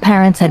 Her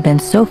parents had been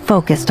so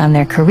focused on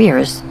their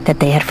careers that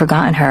they had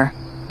forgotten her,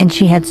 and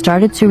she had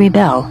started to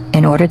rebel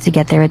in order to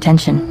get their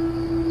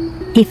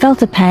attention. He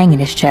felt a pang in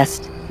his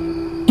chest.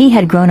 He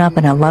had grown up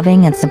in a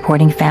loving and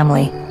supporting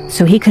family,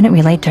 so he couldn't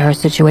relate to her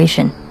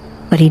situation,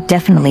 but he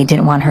definitely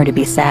didn't want her to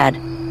be sad.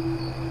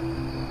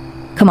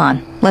 Come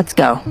on, let's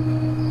go,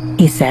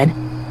 he said.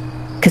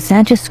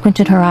 Cassandra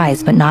squinted her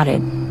eyes but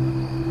nodded.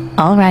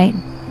 All right.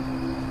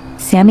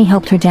 Sammy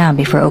helped her down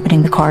before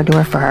opening the car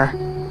door for her.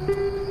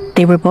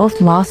 They were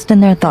both lost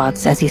in their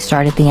thoughts as he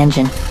started the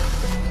engine.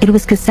 It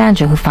was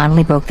Cassandra who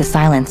finally broke the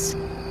silence.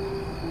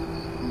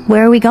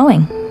 Where are we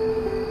going?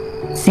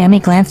 Sammy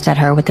glanced at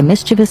her with a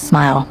mischievous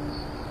smile.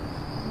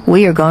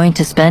 We are going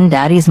to spend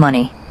Daddy's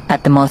money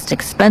at the most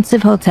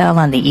expensive hotel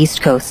on the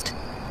East Coast.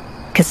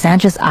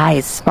 Cassandra's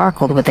eyes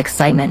sparkled with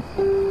excitement.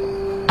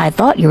 I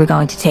thought you were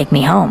going to take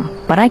me home,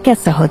 but I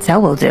guess a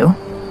hotel will do,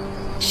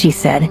 she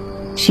said.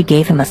 She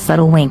gave him a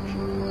subtle wink.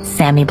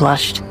 Sammy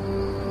blushed.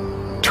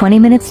 20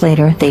 minutes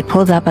later, they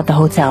pulled up at the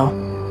hotel.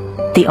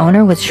 The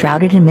owner was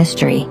shrouded in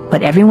mystery,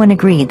 but everyone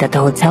agreed that the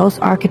hotel's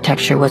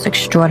architecture was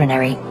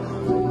extraordinary.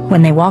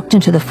 When they walked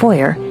into the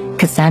foyer,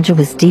 Cassandra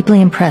was deeply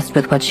impressed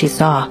with what she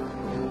saw.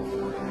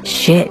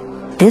 Shit,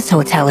 this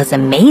hotel is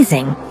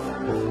amazing,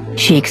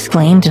 she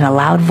exclaimed in a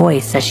loud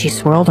voice as she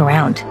swirled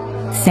around.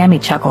 Sammy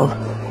chuckled.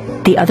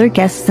 The other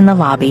guests in the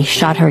lobby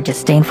shot her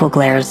disdainful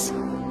glares,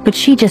 but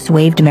she just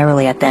waved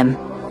merrily at them,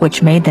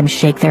 which made them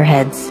shake their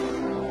heads.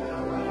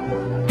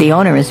 The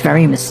owner is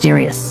very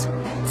mysterious,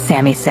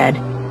 Sammy said.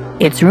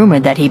 It's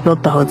rumored that he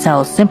built the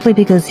hotel simply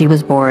because he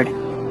was bored.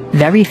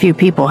 Very few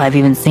people have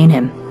even seen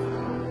him.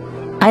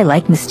 I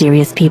like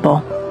mysterious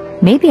people.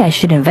 Maybe I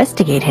should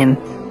investigate him.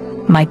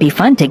 Might be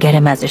fun to get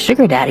him as a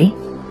sugar daddy,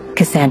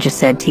 Cassandra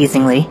said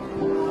teasingly.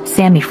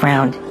 Sammy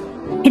frowned.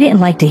 He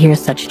didn't like to hear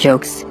such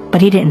jokes, but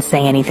he didn't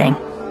say anything.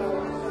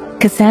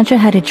 Cassandra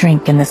had a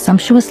drink in the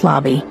sumptuous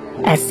lobby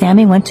as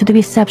Sammy went to the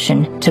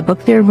reception to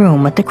book their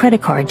room with the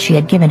credit card she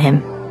had given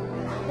him.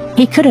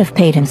 He could have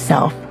paid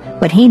himself,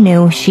 but he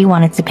knew she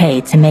wanted to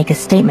pay to make a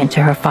statement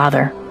to her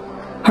father.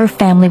 Her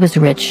family was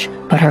rich,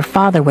 but her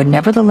father would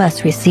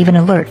nevertheless receive an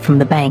alert from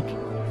the bank.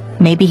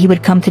 Maybe he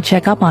would come to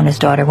check up on his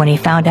daughter when he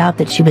found out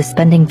that she was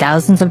spending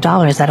thousands of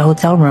dollars at a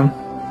hotel room.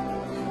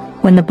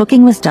 When the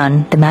booking was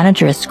done, the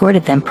manager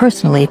escorted them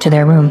personally to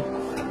their room.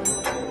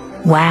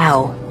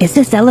 "Wow, is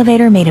this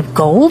elevator made of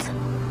gold?"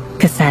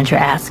 Cassandra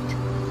asked.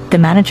 The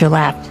manager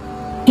laughed.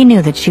 He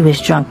knew that she was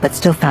drunk but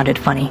still found it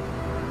funny.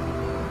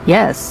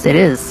 "Yes, it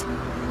is."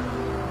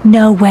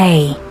 "No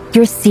way.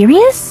 You're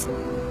serious?"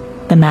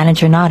 The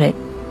manager nodded.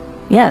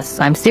 "Yes,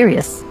 I'm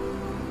serious."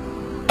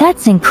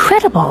 "That's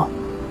incredible.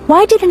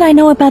 Why didn't I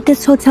know about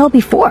this hotel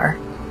before?"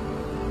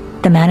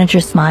 The manager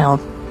smiled.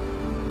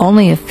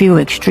 "Only a few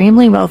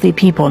extremely wealthy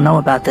people know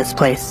about this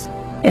place.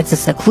 It's a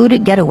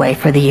secluded getaway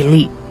for the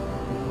elite."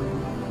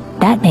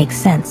 That makes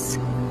sense,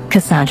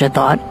 Cassandra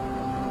thought.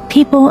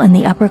 People in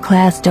the upper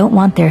class don't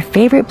want their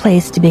favorite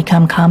place to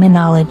become common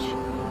knowledge.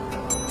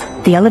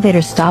 The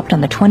elevator stopped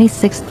on the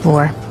 26th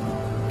floor.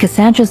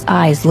 Cassandra's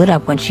eyes lit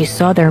up when she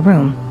saw their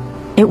room.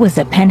 It was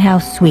a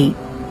penthouse suite.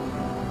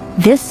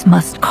 "This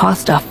must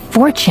cost a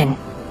fortune,"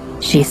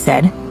 she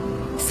said.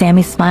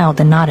 Sammy smiled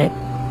and nodded.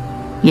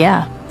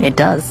 "Yeah, it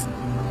does."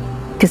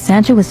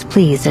 Cassandra was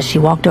pleased as she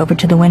walked over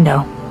to the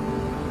window.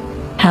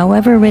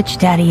 However rich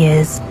Daddy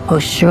is, he'll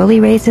surely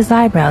raise his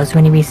eyebrows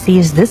when he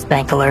receives this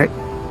bank alert,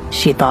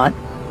 she thought.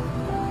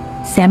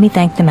 Sammy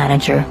thanked the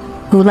manager,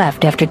 who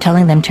left after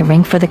telling them to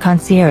ring for the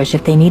concierge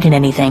if they needed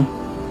anything.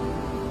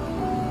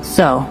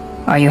 "So,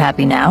 are you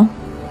happy now?"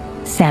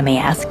 Sammy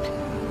asked.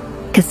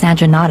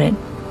 Cassandra nodded.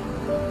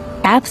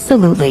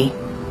 "Absolutely.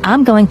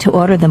 I'm going to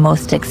order the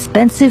most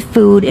expensive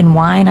food and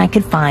wine I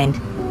could find.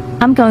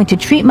 I'm going to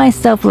treat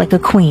myself like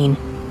a queen."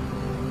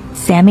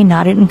 Sammy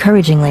nodded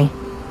encouragingly.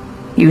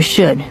 "You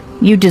should.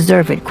 You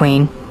deserve it,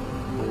 Queen."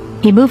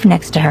 He moved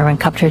next to her and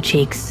cupped her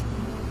cheeks.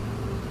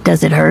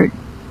 "Does it hurt?"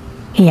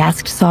 he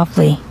asked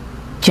softly,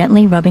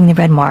 gently rubbing the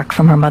red mark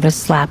from her mother's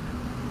slap.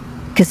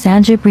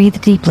 Cassandra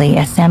breathed deeply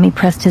as Sammy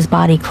pressed his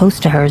body close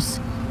to hers.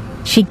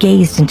 She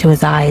gazed into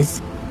his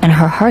eyes, and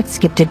her heart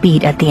skipped a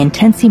beat at the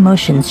intense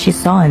emotions she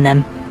saw in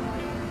them.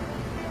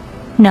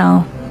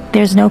 "No,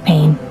 there's no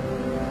pain."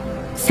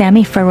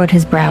 Sammy furrowed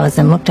his brows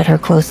and looked at her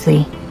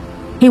closely.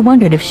 He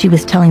wondered if she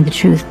was telling the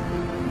truth.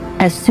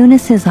 As soon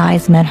as his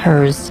eyes met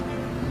hers,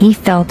 he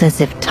felt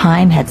as if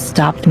time had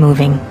stopped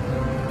moving.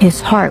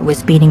 His heart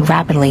was beating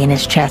rapidly in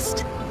his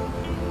chest.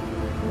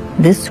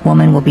 "This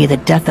woman will be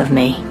the death of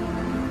me,"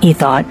 he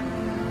thought.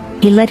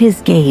 He let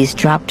his gaze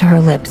drop to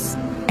her lips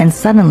and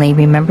suddenly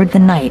remembered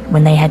the night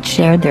when they had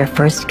shared their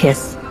first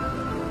kiss.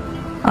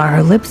 "Are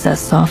her lips as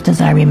soft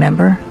as I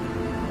remember?"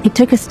 He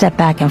took a step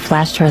back and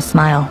flashed her a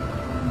smile.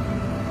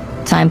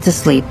 "Time to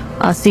sleep.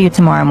 I'll see you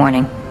tomorrow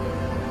morning."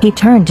 He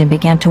turned and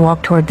began to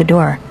walk toward the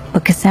door,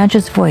 but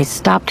Cassandra's voice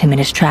stopped him in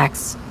his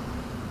tracks.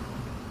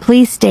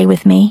 "Please stay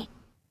with me."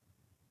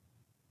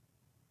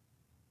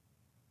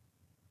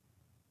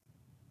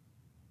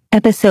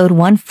 Episode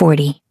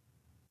 140.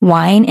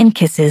 Wine and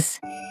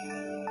Kisses.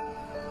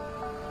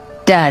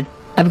 "Dad,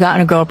 I've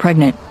gotten a girl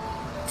pregnant."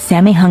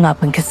 Sammy hung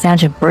up and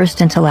Cassandra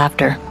burst into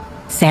laughter.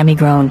 Sammy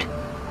groaned.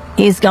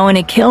 "He's going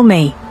to kill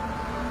me."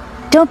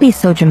 "Don't be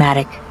so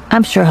dramatic.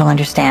 I'm sure he'll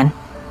understand."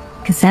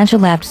 Cassandra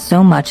laughed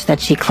so much that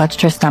she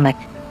clutched her stomach.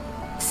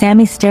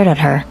 Sammy stared at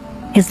her,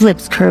 his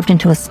lips curved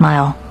into a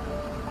smile.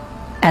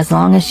 As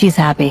long as she's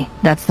happy,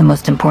 that's the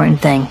most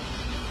important thing,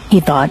 he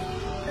thought.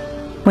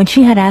 When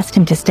she had asked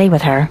him to stay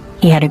with her,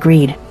 he had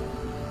agreed.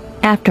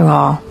 After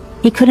all,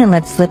 he couldn't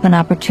let slip an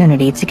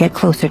opportunity to get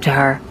closer to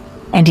her,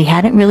 and he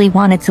hadn't really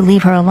wanted to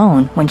leave her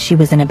alone when she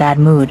was in a bad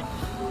mood.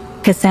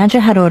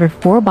 Cassandra had ordered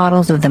 4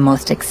 bottles of the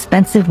most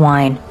expensive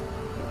wine.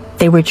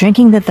 They were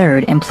drinking the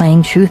third and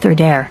playing Truth or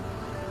Dare.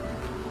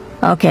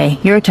 "Okay,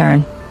 your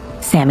turn,"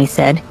 Sammy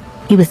said.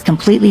 He was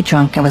completely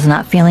drunk and was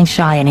not feeling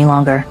shy any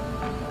longer.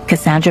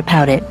 Cassandra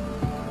pouted.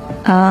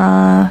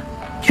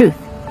 Truth."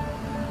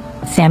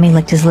 Sammy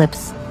licked his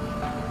lips.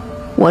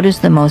 "What is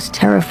the most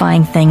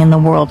terrifying thing in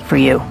the world for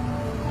you?"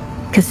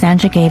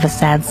 Cassandra gave a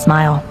sad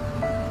smile.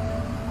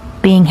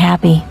 "Being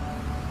happy.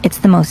 It's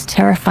the most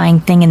terrifying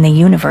thing in the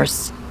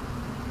universe."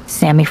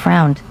 Sammy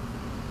frowned.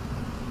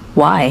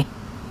 "Why?"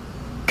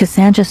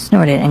 Cassandra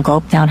snorted and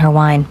gulped down her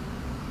wine.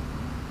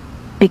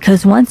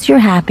 "Because once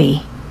you're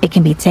happy, it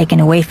can be taken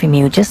away from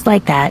you just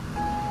like that.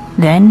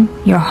 Then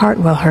your heart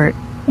will hurt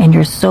and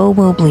your soul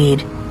will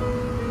bleed."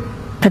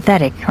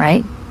 Pathetic,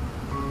 right?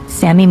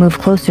 Sammy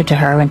moved closer to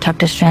her and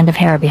tucked a strand of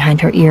hair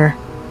behind her ear.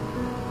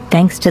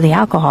 Thanks to the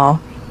alcohol,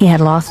 he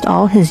had lost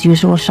all his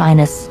usual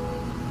shyness.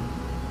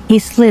 He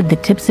slid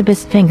the tips of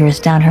his fingers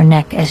down her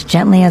neck as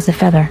gently as a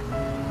feather.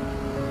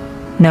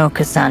 "No,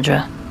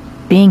 Cassandra.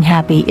 Being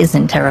happy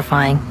isn't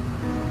terrifying.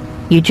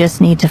 You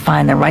just need to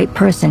find the right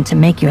person to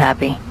make you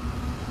happy.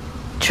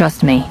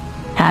 Trust me,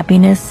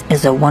 happiness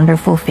is a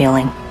wonderful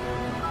feeling."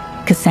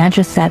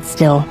 Cassandra sat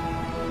still.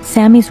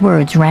 Sammy's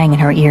words rang in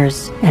her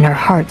ears, and her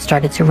heart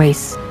started to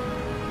race.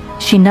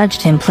 She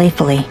nudged him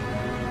playfully.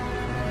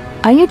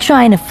 "Are you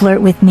trying to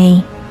flirt with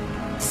me?"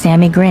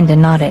 Sammy grinned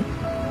and nodded.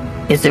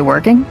 "Is it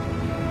working?"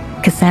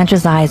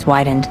 Cassandra's eyes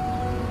widened.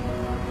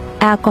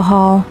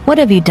 "Alcohol, what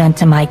have you done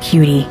to my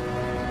cutie?"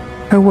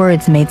 Her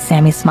words made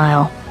Sammy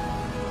smile.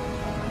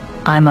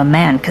 "I'm a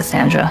man,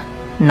 Cassandra,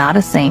 not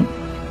a saint."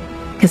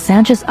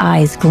 Cassandra's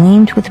eyes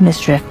gleamed with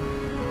mischief.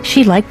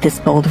 She liked this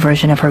bold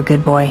version of her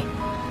good boy.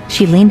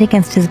 She leaned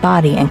against his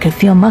body and could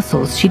feel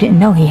muscles she didn't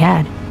know he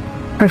had.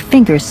 Her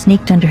fingers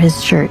sneaked under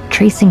his shirt,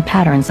 tracing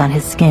patterns on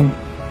his skin.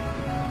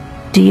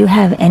 "Do you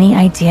have any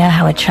idea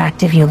how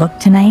attractive you look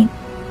tonight?"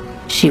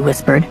 she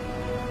whispered.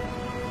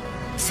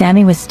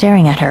 Sammy was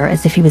staring at her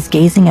as if he was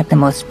gazing at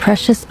the most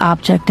precious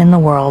object in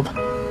the world.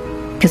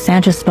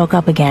 Cassandra spoke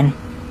up again.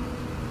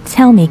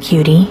 "Tell me,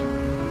 cutie,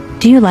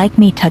 do you like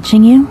me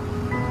touching you?"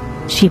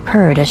 She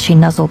purred as she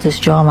nuzzled his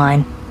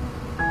jawline.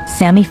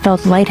 Sammy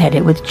felt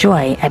lightheaded with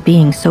joy at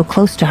being so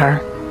close to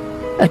her.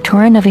 A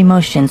torrent of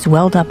emotions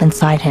welled up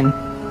inside him,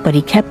 but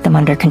he kept them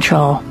under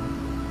control.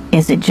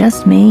 "Is it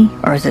just me,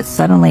 or is it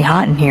suddenly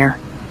hot in here?"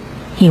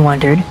 he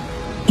wondered.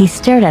 He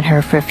stared at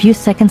her for a few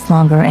seconds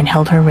longer and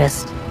held her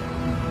wrist.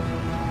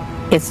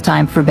 "It's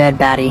time for bed,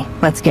 Batty.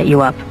 Let's get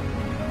you up."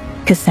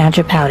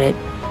 Cassandra pouted.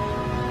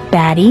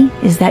 "Batty,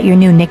 is that your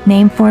new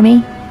nickname for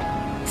me?"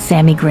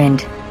 Sammy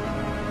grinned.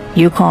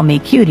 "You call me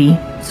Cutie,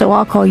 so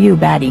I'll call you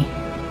Batty.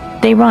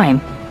 They rhyme,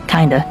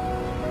 kinda."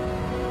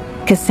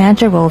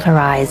 Cassandra rolled her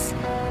eyes,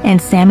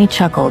 and Sammy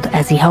chuckled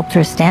as he helped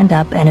her stand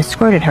up and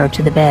escorted her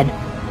to the bed.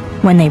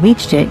 When they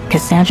reached it,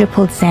 Cassandra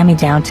pulled Sammy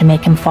down to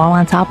make him fall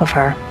on top of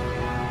her.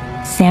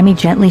 Sammy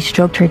gently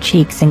stroked her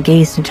cheeks and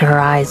gazed into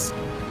her eyes.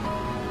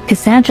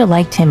 Cassandra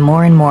liked him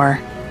more and more.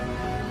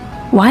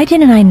 "Why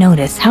didn't I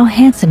notice how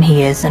handsome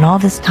he is in all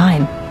this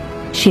time?"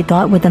 she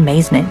thought with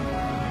amazement.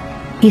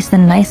 "He's the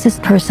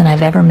nicest person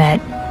I've ever met,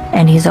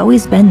 and he's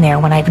always been there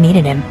when I've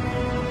needed him."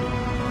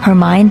 Her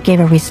mind gave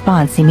a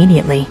response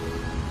immediately.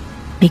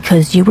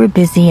 "Because you were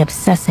busy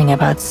obsessing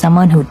about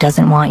someone who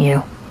doesn't want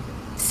you."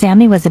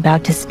 Sammy was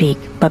about to speak,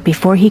 but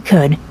before he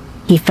could,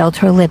 he felt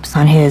her lips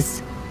on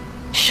his.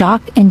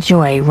 Shock and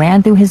joy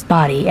ran through his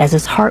body as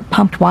his heart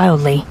pumped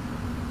wildly.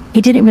 He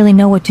didn't really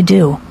know what to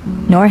do,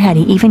 nor had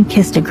he even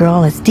kissed a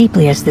girl as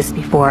deeply as this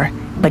before,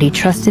 but he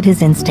trusted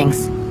his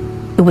instincts.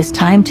 It was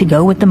time to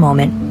go with the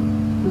moment.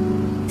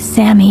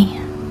 "Sammy,"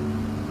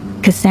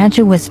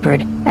 Cassandra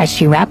whispered as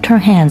she wrapped her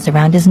hands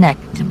around his neck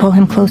to pull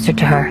him closer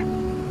to her.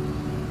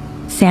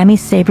 Sammy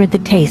savored the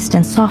taste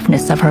and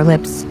softness of her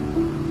lips.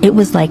 It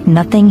was like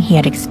nothing he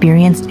had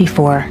experienced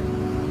before.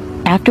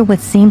 After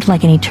what seemed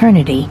like an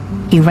eternity,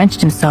 he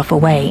wrenched himself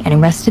away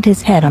and rested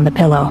his head on the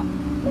pillow.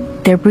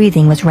 Their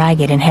breathing was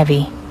ragged and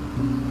heavy.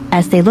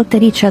 As they looked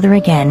at each other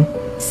again,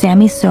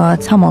 Sammy saw a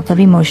tumult of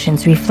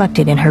emotions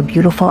reflected in her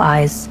beautiful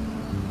eyes.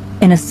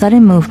 In a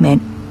sudden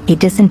movement, he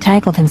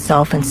disentangled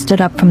himself and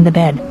stood up from the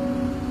bed.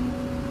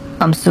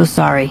 "I'm so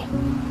sorry,"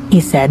 he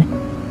said.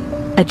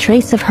 A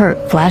trace of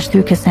hurt flashed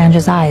through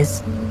Cassandra's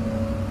eyes.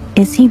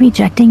 "Is he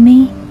rejecting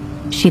me?"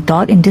 she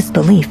thought in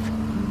disbelief.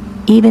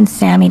 "Even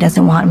Sammy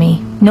doesn't want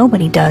me.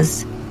 Nobody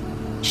does."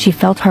 She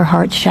felt her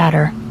heart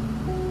shatter.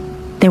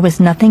 There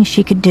was nothing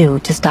she could do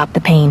to stop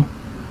the pain.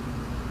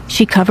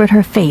 She covered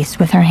her face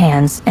with her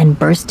hands and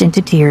burst into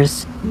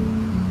tears.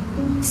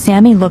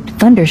 Sammy looked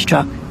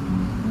thunderstruck.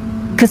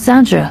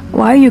 "Cassandra,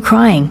 why are you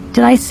crying?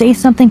 Did I say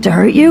something to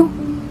hurt you?"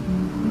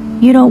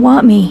 "You don't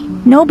want me.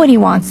 Nobody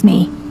wants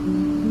me."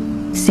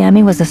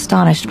 Sammy was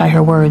astonished by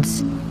her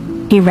words.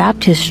 He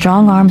wrapped his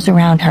strong arms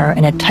around her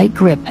in a tight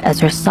grip as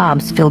her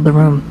sobs filled the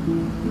room.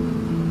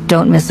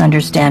 "Don't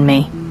misunderstand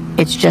me.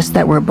 It's just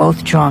that we're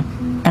both drunk,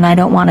 and I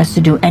don't want us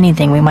to do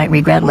anything we might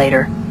regret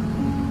later."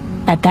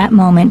 At that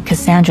moment,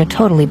 Cassandra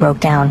totally broke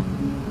down.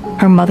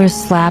 Her mother's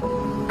slap,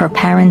 her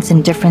parents'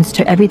 indifference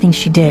to everything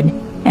she did,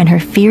 and her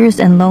fears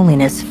and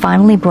loneliness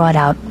finally brought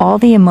out all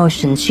the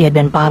emotions she had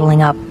been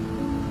bottling up.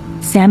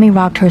 Sammy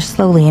rocked her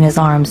slowly in his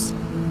arms,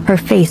 her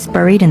face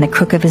buried in the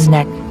crook of his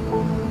neck.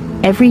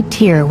 Every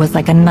tear was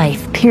like a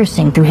knife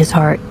piercing through his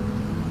heart.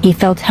 He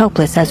felt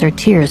helpless as her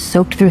tears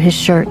soaked through his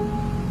shirt.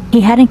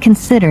 He hadn't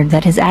considered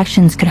that his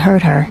actions could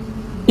hurt her,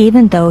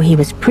 even though he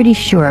was pretty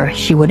sure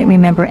she wouldn't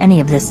remember any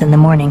of this in the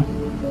morning.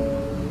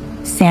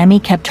 Sammy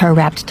kept her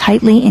wrapped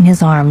tightly in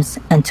his arms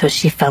until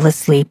she fell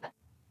asleep.